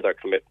honour their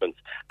commitments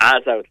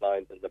as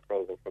outlined in the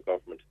programme for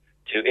government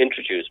to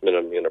introduce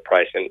minimum unit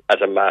pricing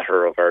as a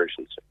matter of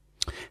urgency.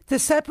 The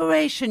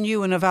separation,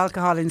 Ewan, of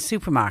alcohol in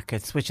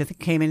supermarkets, which I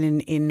think came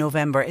in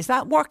November, is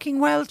that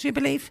working well, do you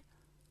believe?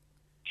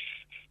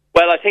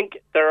 Well, I think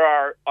there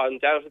are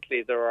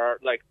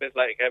like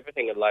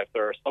everything in life,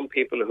 there are some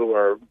people who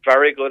are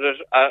very good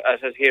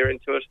at adhering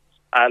to it,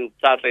 and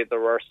sadly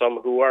there are some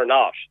who are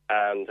not.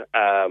 And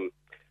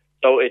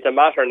so it's a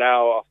matter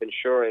now of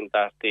ensuring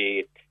that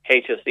the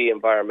HSE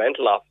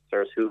environmental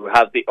officers who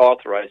have the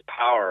authorised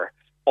power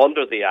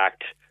under the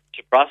Act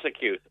to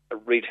prosecute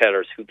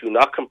retailers who do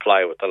not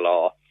comply with the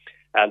law.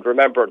 And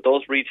remember,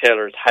 those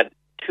retailers had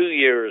 2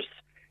 years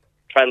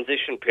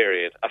transition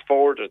period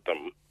afforded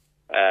them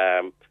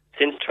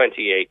since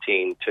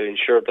 2018 to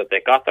ensure that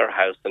they got their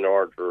house in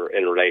order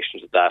in relation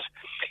to that.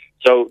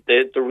 So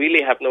they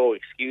really have no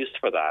excuse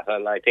for that.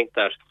 And I think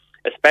that,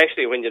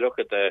 especially when you look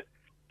at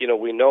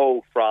we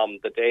know from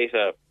the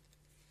data,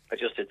 I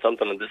just did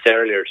something on this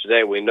earlier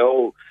today, we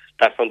know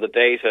that from the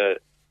data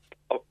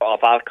of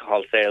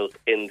alcohol sales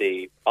in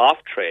the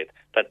off-trade,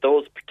 that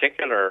those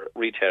particular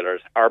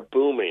retailers are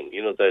booming.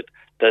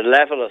 The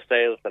level of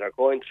sales that are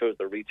going through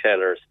the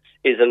retailers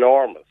is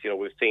enormous.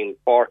 We've seen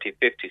 40,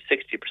 50,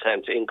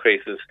 60%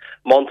 increases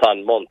month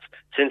on month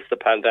since the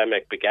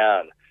pandemic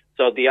began.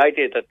 So the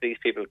idea that these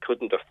people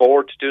couldn't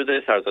afford to do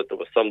this, or that there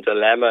was some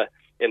dilemma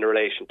in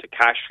relation to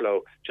cash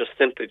flow, just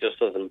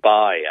doesn't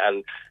buy.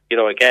 And,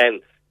 again,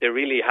 they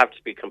really have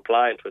to be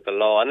compliant with the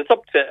law, and it's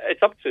up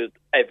to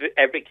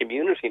every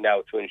community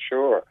now to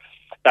ensure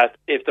that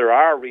if there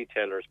are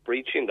retailers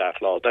breaching that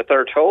law, that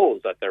they're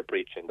told that they're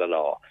breaching the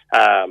law,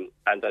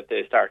 and that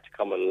they start to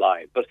come in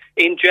line. But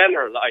in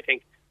general, I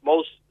think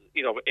most,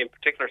 in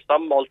particular,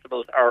 some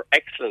multiples are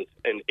excellent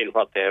in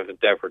what they have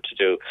endeavoured to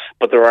do,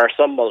 but there are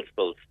some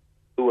multiples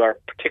who are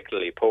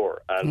particularly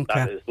poor, and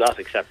that is not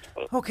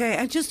acceptable. Okay,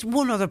 and just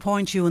one other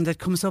point, Ewan, that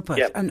comes up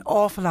an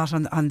awful lot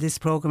on this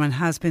programme and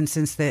has been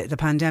since the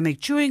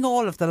pandemic. During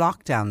all of the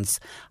lockdowns,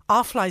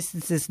 off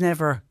licences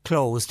never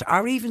closed,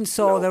 or even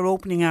saw their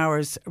opening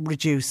hours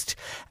reduced.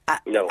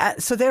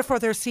 So therefore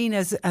they're seen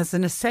as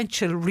an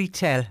essential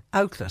retail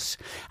outlet.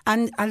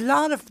 And a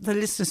lot of the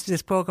listeners to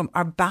this programme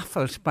are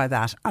baffled by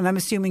that, and I'm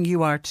assuming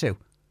you are too.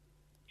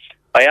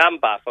 I am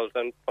baffled,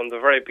 and from the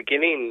very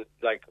beginning,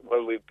 like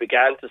when we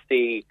began to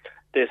see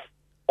this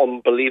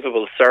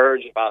unbelievable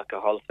surge of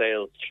alcohol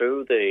sales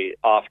through the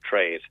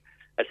off-trade,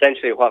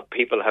 essentially what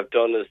people have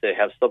done is they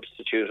have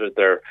substituted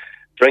their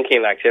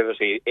drinking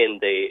activity in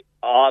the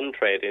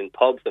on-trade, in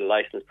pubs and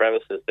licensed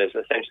premises. They've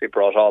essentially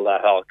brought all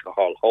that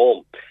alcohol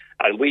home.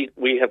 And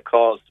we have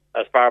called,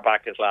 as far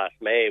back as last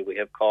May, we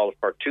have called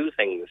for two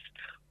things.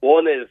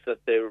 One is that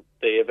the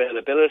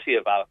availability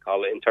of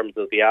alcohol in terms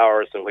of the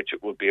hours in which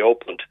it would be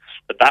opened,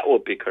 that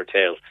would be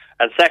curtailed.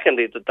 And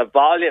secondly, that the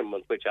volume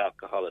with which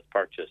alcohol is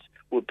purchased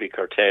would be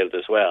curtailed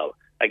as well.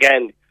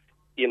 Again,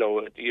 you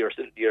know, your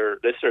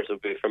listeners will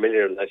be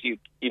familiar that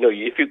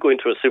if you go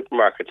into a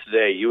supermarket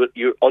today,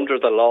 you're under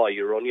the law,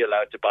 you're only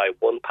allowed to buy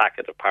one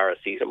packet of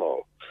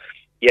paracetamol.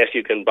 Yes,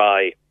 you can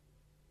buy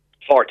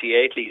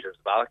 48 litres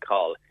of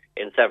alcohol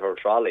in several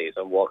trolleys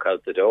and walk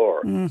out the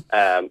door.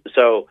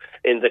 So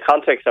in the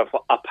context of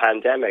a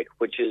pandemic,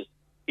 which is,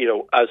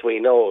 as we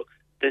know,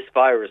 this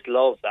virus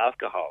loves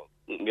alcohol.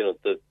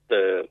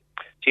 The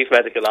Chief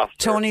Medical Officer,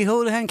 Tony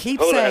Holohan,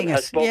 keeps saying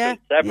has spoken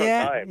several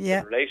times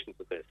in relation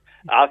to this.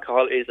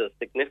 Alcohol is a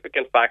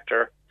significant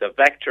factor, the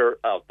vector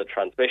of the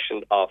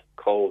transmission of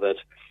COVID,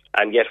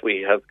 and yet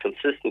we have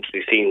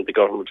consistently seen the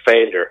government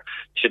failure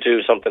to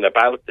do something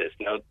about this.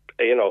 Now,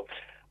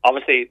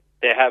 obviously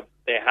they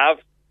have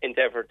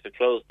endeavoured to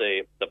close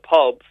the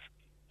pubs,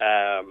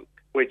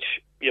 which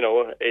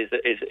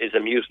is a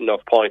mute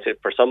enough point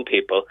for some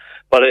people,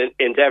 but an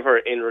endeavour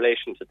in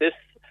relation to this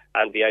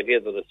and the idea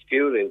that it's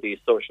fueling these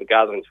social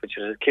gatherings, which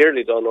is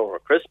clearly done over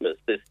Christmas,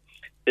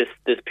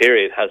 this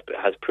period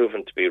has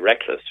proven to be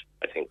reckless,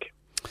 I think.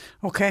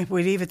 Okay,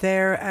 we'll leave it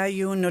there.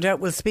 Ewan, no doubt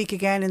we'll speak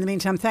again. In the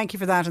meantime, thank you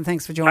for that and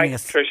thanks for joining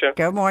us. Tricia.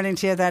 Good morning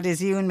to you. That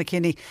is Ewan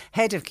McKinney,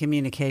 Head of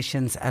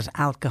Communications at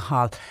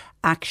Alcohol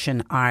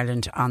Action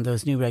Ireland, on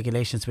those new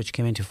regulations which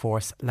came into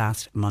force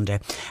last Monday.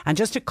 And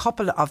just a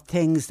couple of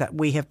things that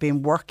we have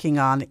been working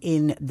on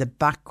in the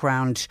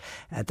background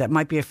that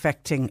might be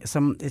affecting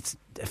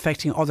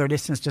other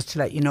listeners, just to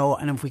let you know,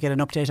 and if we get an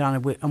update on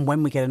it, and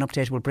when we get an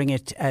update, we'll bring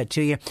it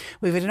to you.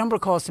 We've had a number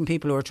of calls from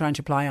people who are trying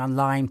to apply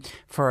online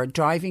for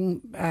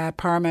driving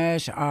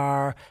permit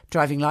or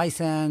driving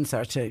licence,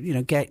 or to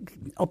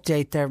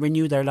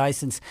renew their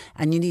licence.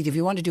 And if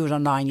you want to do it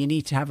online, you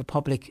need to have a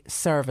public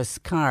service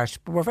card.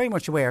 But we're very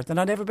much aware that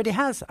not everybody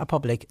has a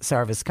public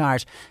service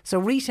card. So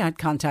Rita had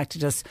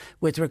contacted us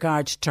with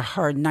regard to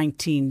her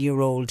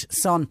 19-year-old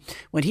son.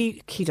 When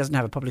he doesn't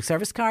have a public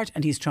service card,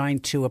 and he's trying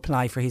to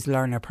apply for his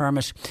learner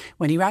permit.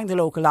 When he rang the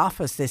local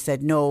office, they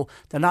said no,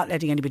 they're not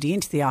letting anybody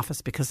into the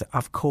office because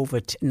of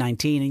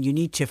COVID-19, and you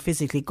need to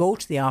physically go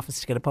to the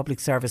office to get a public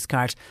service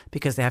card,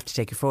 because they have to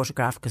take a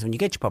photograph, because when you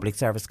get your public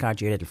service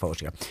card, your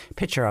little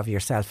picture of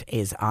yourself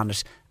is on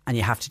it, and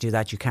you have to do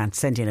that. You can't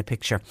send in a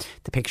picture.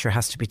 The picture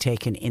has to be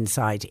taken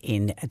inside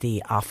in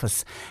the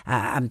office,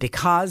 and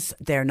because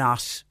they're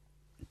not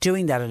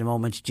doing that at the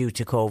moment due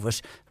to COVID,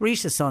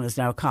 Rita's son is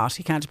now caught.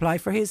 He can't apply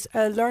for his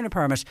learner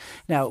permit.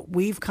 Now,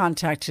 we've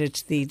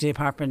contacted the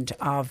Department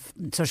of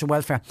Social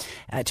Welfare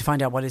to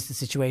find out what is the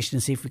situation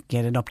and see if we can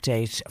get an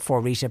update for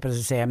Rita. But as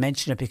I say, I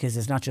mention it because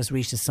it's not just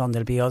Rita's son,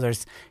 there'll be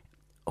others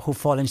who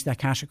fall into that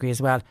category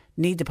as well,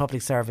 need the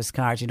public service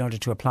card in order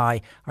to apply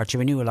or to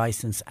renew a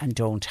licence and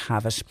don't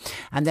have it.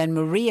 And then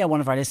Maria, one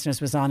of our listeners,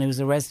 was on, who's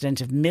a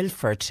resident of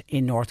Milford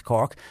in North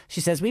Cork.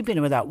 She says, we've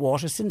been without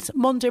water since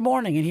Monday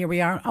morning, and here we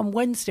are on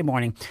Wednesday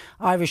morning.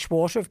 Irish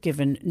Water have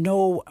given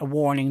no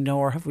warning,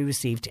 nor have we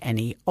received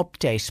any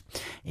update.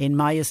 In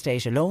my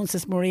estate alone,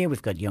 says Maria,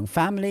 we've got young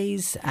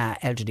families,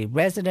 elderly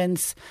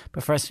residents,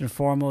 but first and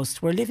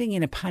foremost, we're living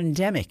in a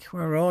pandemic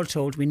where we're all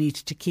told we need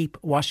to keep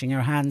washing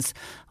our hands.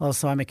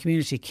 Also, I'm a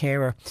community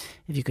carer.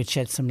 If you could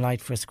shed some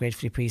light for us,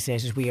 gratefully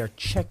appreciated. We are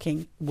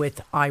checking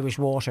with Irish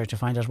Water to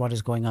find out what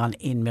is going on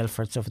in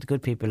Milford. So for the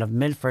good people of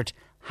Milford,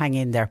 hang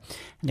in there,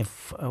 and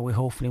if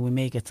hopefully we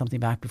may get something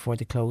back before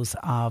the close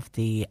of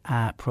the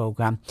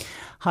programme.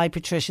 Hi,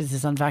 Patricia, this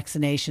is on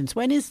vaccinations.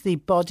 When is the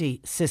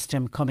buddy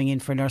system coming in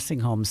for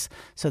nursing homes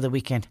so that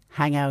we can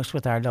hang out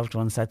with our loved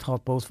ones? I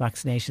thought both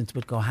vaccinations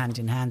would go hand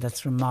in hand. That's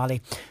from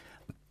Molly.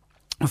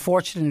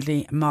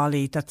 Unfortunately,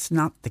 Molly, that's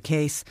not the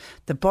case.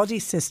 The buddy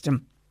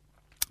system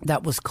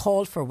that was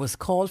called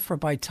for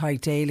by Ty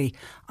Daly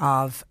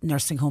of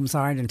Nursing Homes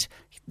Ireland.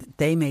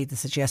 They made the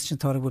suggestion,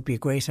 thought it would be a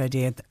great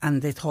idea,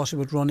 and they thought it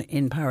would run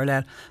in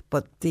parallel.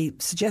 But the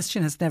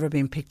suggestion has never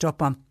been picked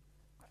up on.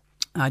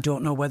 I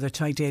don't know whether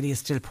Ty Daly is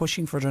still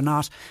pushing for it or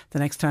not. The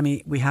next time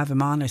we have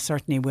him on, I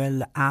certainly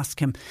will ask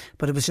him.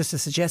 But it was just a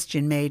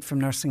suggestion made from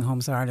Nursing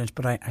Homes Ireland.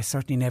 But I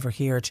certainly never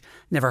heard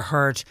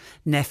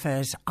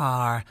NPHET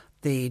or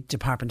the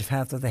Department of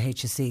Health or the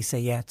HSE say,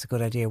 yeah, it's a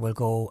good idea, we'll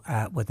go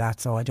with that.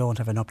 So I don't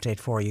have an update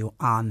for you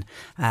on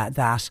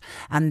that.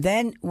 And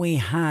then we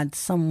had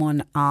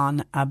someone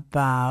on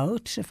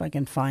about, if I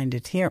can find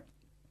it here.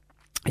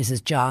 This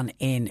is John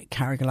in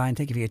Carrigaline.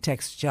 Thank you for your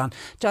text, John.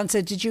 John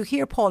said, did you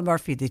hear Paul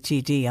Murphy, the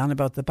TD, on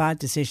about the bad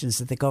decisions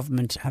that the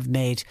government have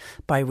made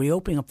by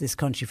reopening up this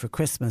country for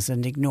Christmas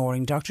and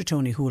ignoring Dr.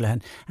 Tony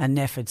Holohan and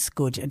NPHET's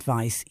good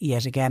advice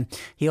yet again?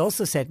 He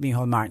also said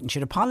Micheál Martin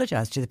should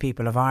apologise to the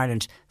people of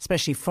Ireland,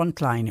 especially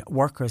frontline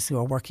workers who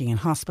are working in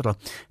hospital,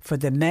 for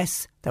the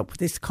mess that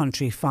this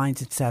country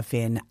finds itself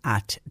in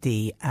at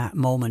the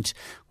moment.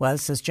 Well,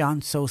 says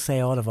John, so say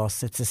all of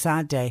us. It's a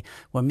sad day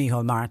when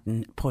Micheál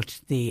Martin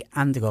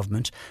and the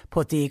government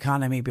put the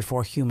economy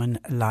before human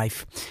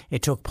life.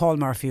 It took Paul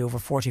Murphy over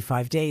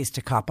 45 days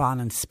to cop on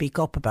and speak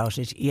up about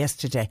it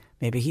yesterday.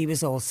 Maybe he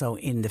was also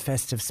in the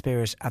festive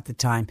spirit at the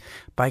time.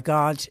 By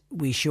God,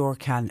 we sure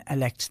can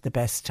elect the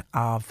best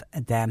of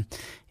them.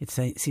 It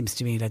seems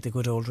to me like the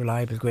good old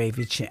reliable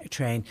gravy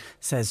train,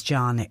 says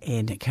John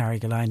in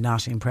Carrigaline,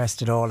 not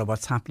impressed at all at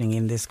what's happening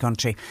in this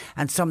country.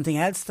 And something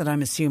else that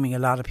I'm assuming a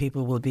lot of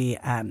people will be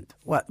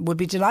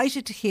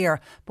delighted to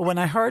hear, but when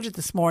I heard it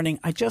this morning,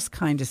 I just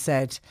kind of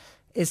said,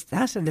 is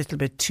that a little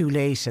bit too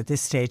late at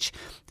this stage,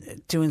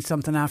 doing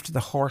something after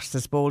the horse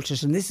has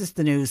bolted? And this is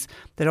the news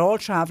that all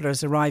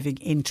travellers arriving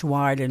into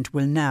Ireland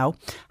will now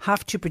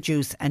have to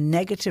produce a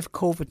negative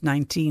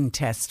COVID-19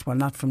 test. Well,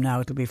 not from now,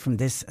 it'll be from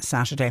this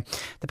Saturday.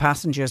 The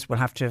passengers will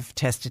have to have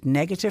tested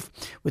negative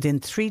within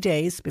 3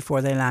 days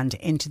before they land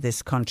into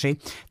this country.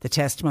 The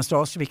test must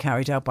also be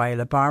carried out by a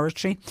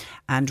laboratory,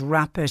 and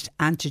rapid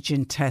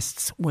antigen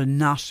tests will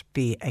not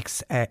be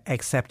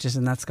accepted.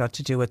 And that's got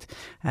to do with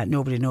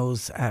nobody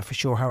knows for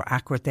sure how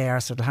accurate they are,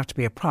 so it'll have to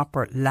be a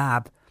proper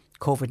lab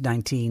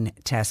COVID-19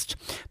 test.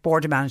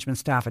 Border management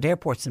staff at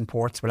airports and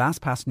ports will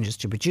ask passengers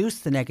to produce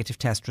the negative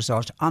test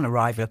result on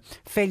arrival.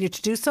 Failure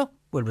to do so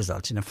will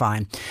result in a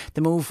fine.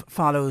 The move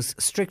follows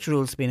strict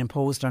rules being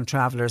imposed on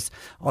travellers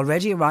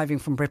already arriving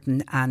from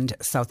Britain and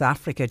South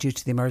Africa due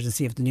to the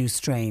emergency of the new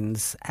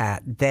strains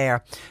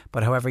there.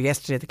 But however,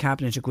 yesterday the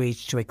Cabinet agreed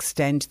to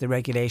extend the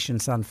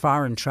regulations on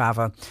foreign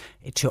travel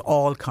to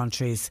all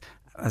countries,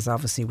 as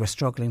obviously we're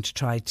struggling to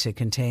try to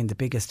contain the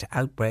biggest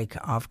outbreak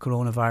of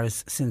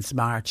coronavirus since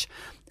March,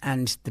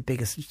 and the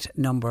biggest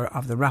number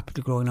of the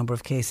rapidly growing number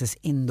of cases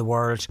in the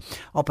world.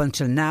 Up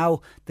until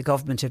now, the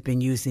government have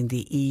been using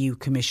the EU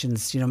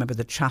Commission's, remember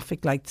the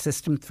traffic light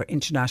system for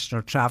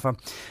international travel,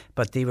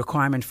 but the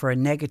requirement for a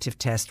negative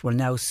test will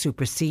now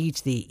supersede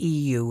the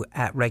EU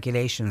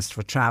regulations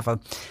for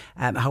travel.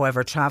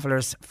 However,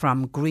 travellers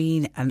from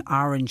green and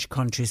orange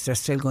countries, they're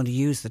still going to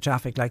use the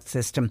traffic light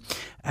system,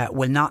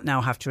 will not now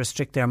have to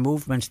restrict their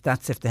movement.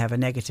 That's if they have a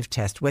negative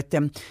test with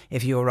them.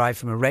 If you arrive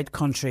from a red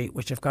country,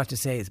 which I've got to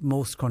say is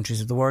most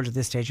countries of the world at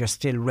this stage are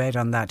still red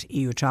on that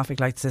EU traffic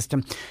light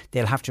system,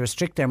 they'll have to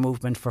restrict their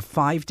movement for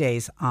 5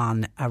 days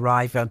on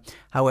arrival.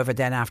 However,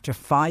 then after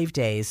 5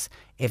 days,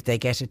 if they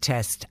get a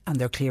test and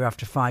they're clear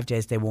after 5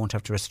 days, they won't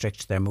have to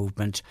restrict their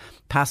movement.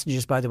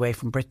 Passengers, by the way,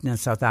 from Britain and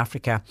South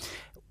Africa,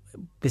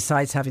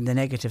 besides having the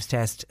negative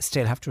test,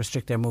 still have to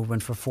restrict their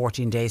movement for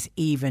 14 days,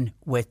 even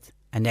with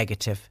a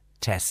negative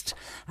test.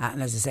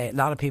 And as I say, a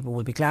lot of people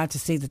will be glad to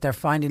see that they're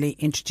finally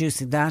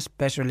introducing that.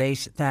 Better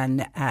late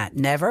than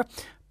never.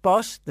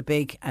 But the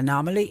big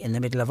anomaly in the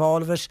middle of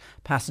all of it,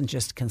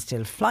 passengers can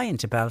still fly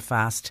into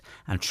Belfast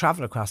and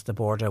travel across the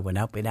border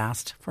without being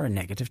asked for a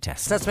negative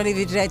test. That's my leave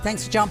you today.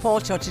 Thanks for John Paul.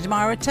 Talk to you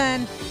tomorrow at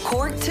 10.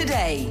 Cork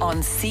Today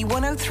on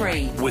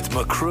C103. With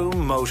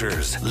Macroom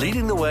Motors,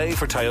 leading the way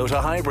for Toyota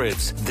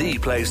hybrids. The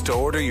place to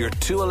order your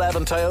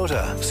 211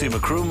 Toyota. See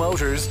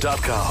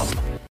macroommotors.com.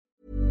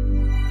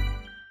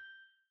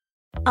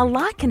 A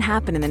lot can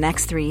happen in the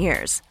next 3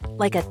 years.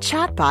 Like a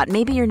chatbot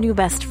may be your new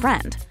best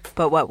friend.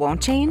 But what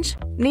won't change?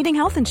 Needing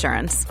health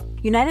insurance.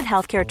 United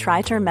Healthcare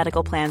Tri-Term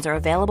Medical Plans are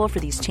available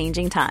for these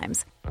changing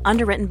times.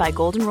 Underwritten by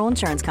Golden Rule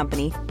Insurance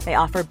Company, they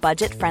offer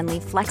budget-friendly,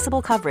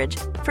 flexible coverage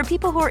for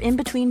people who are in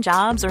between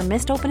jobs or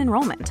missed open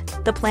enrollment.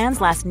 The plans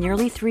last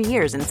nearly 3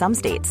 years in some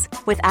states,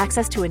 with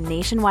access to a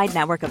nationwide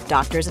network of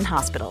doctors and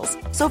hospitals.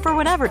 So for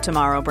whatever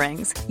tomorrow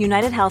brings,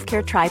 United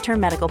Healthcare Tri-Term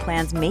Medical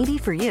Plans may be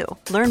for you.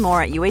 Learn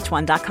more at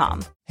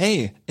uh1.com.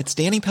 Hey, it's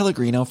Danny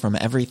Pellegrino from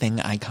Everything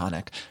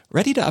Iconic.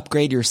 Ready to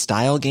upgrade your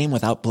style game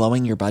without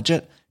blowing your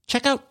budget?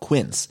 Check out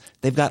Quince.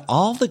 They've got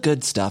all the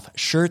good stuff,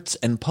 shirts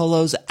and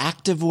polos,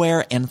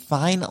 activewear, and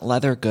fine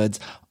leather goods,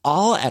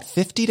 all at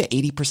 50 to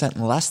 80%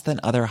 less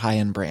than other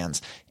high-end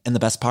brands. And the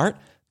best part?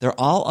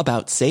 They're all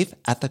about safe,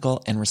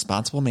 ethical, and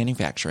responsible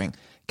manufacturing.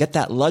 Get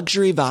that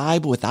luxury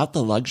vibe without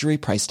the luxury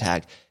price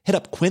tag. Hit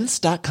up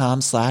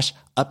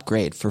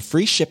quince.com/upgrade for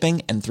free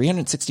shipping and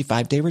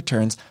 365-day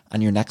returns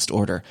on your next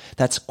order.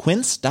 That's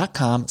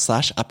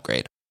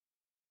quince.com/upgrade.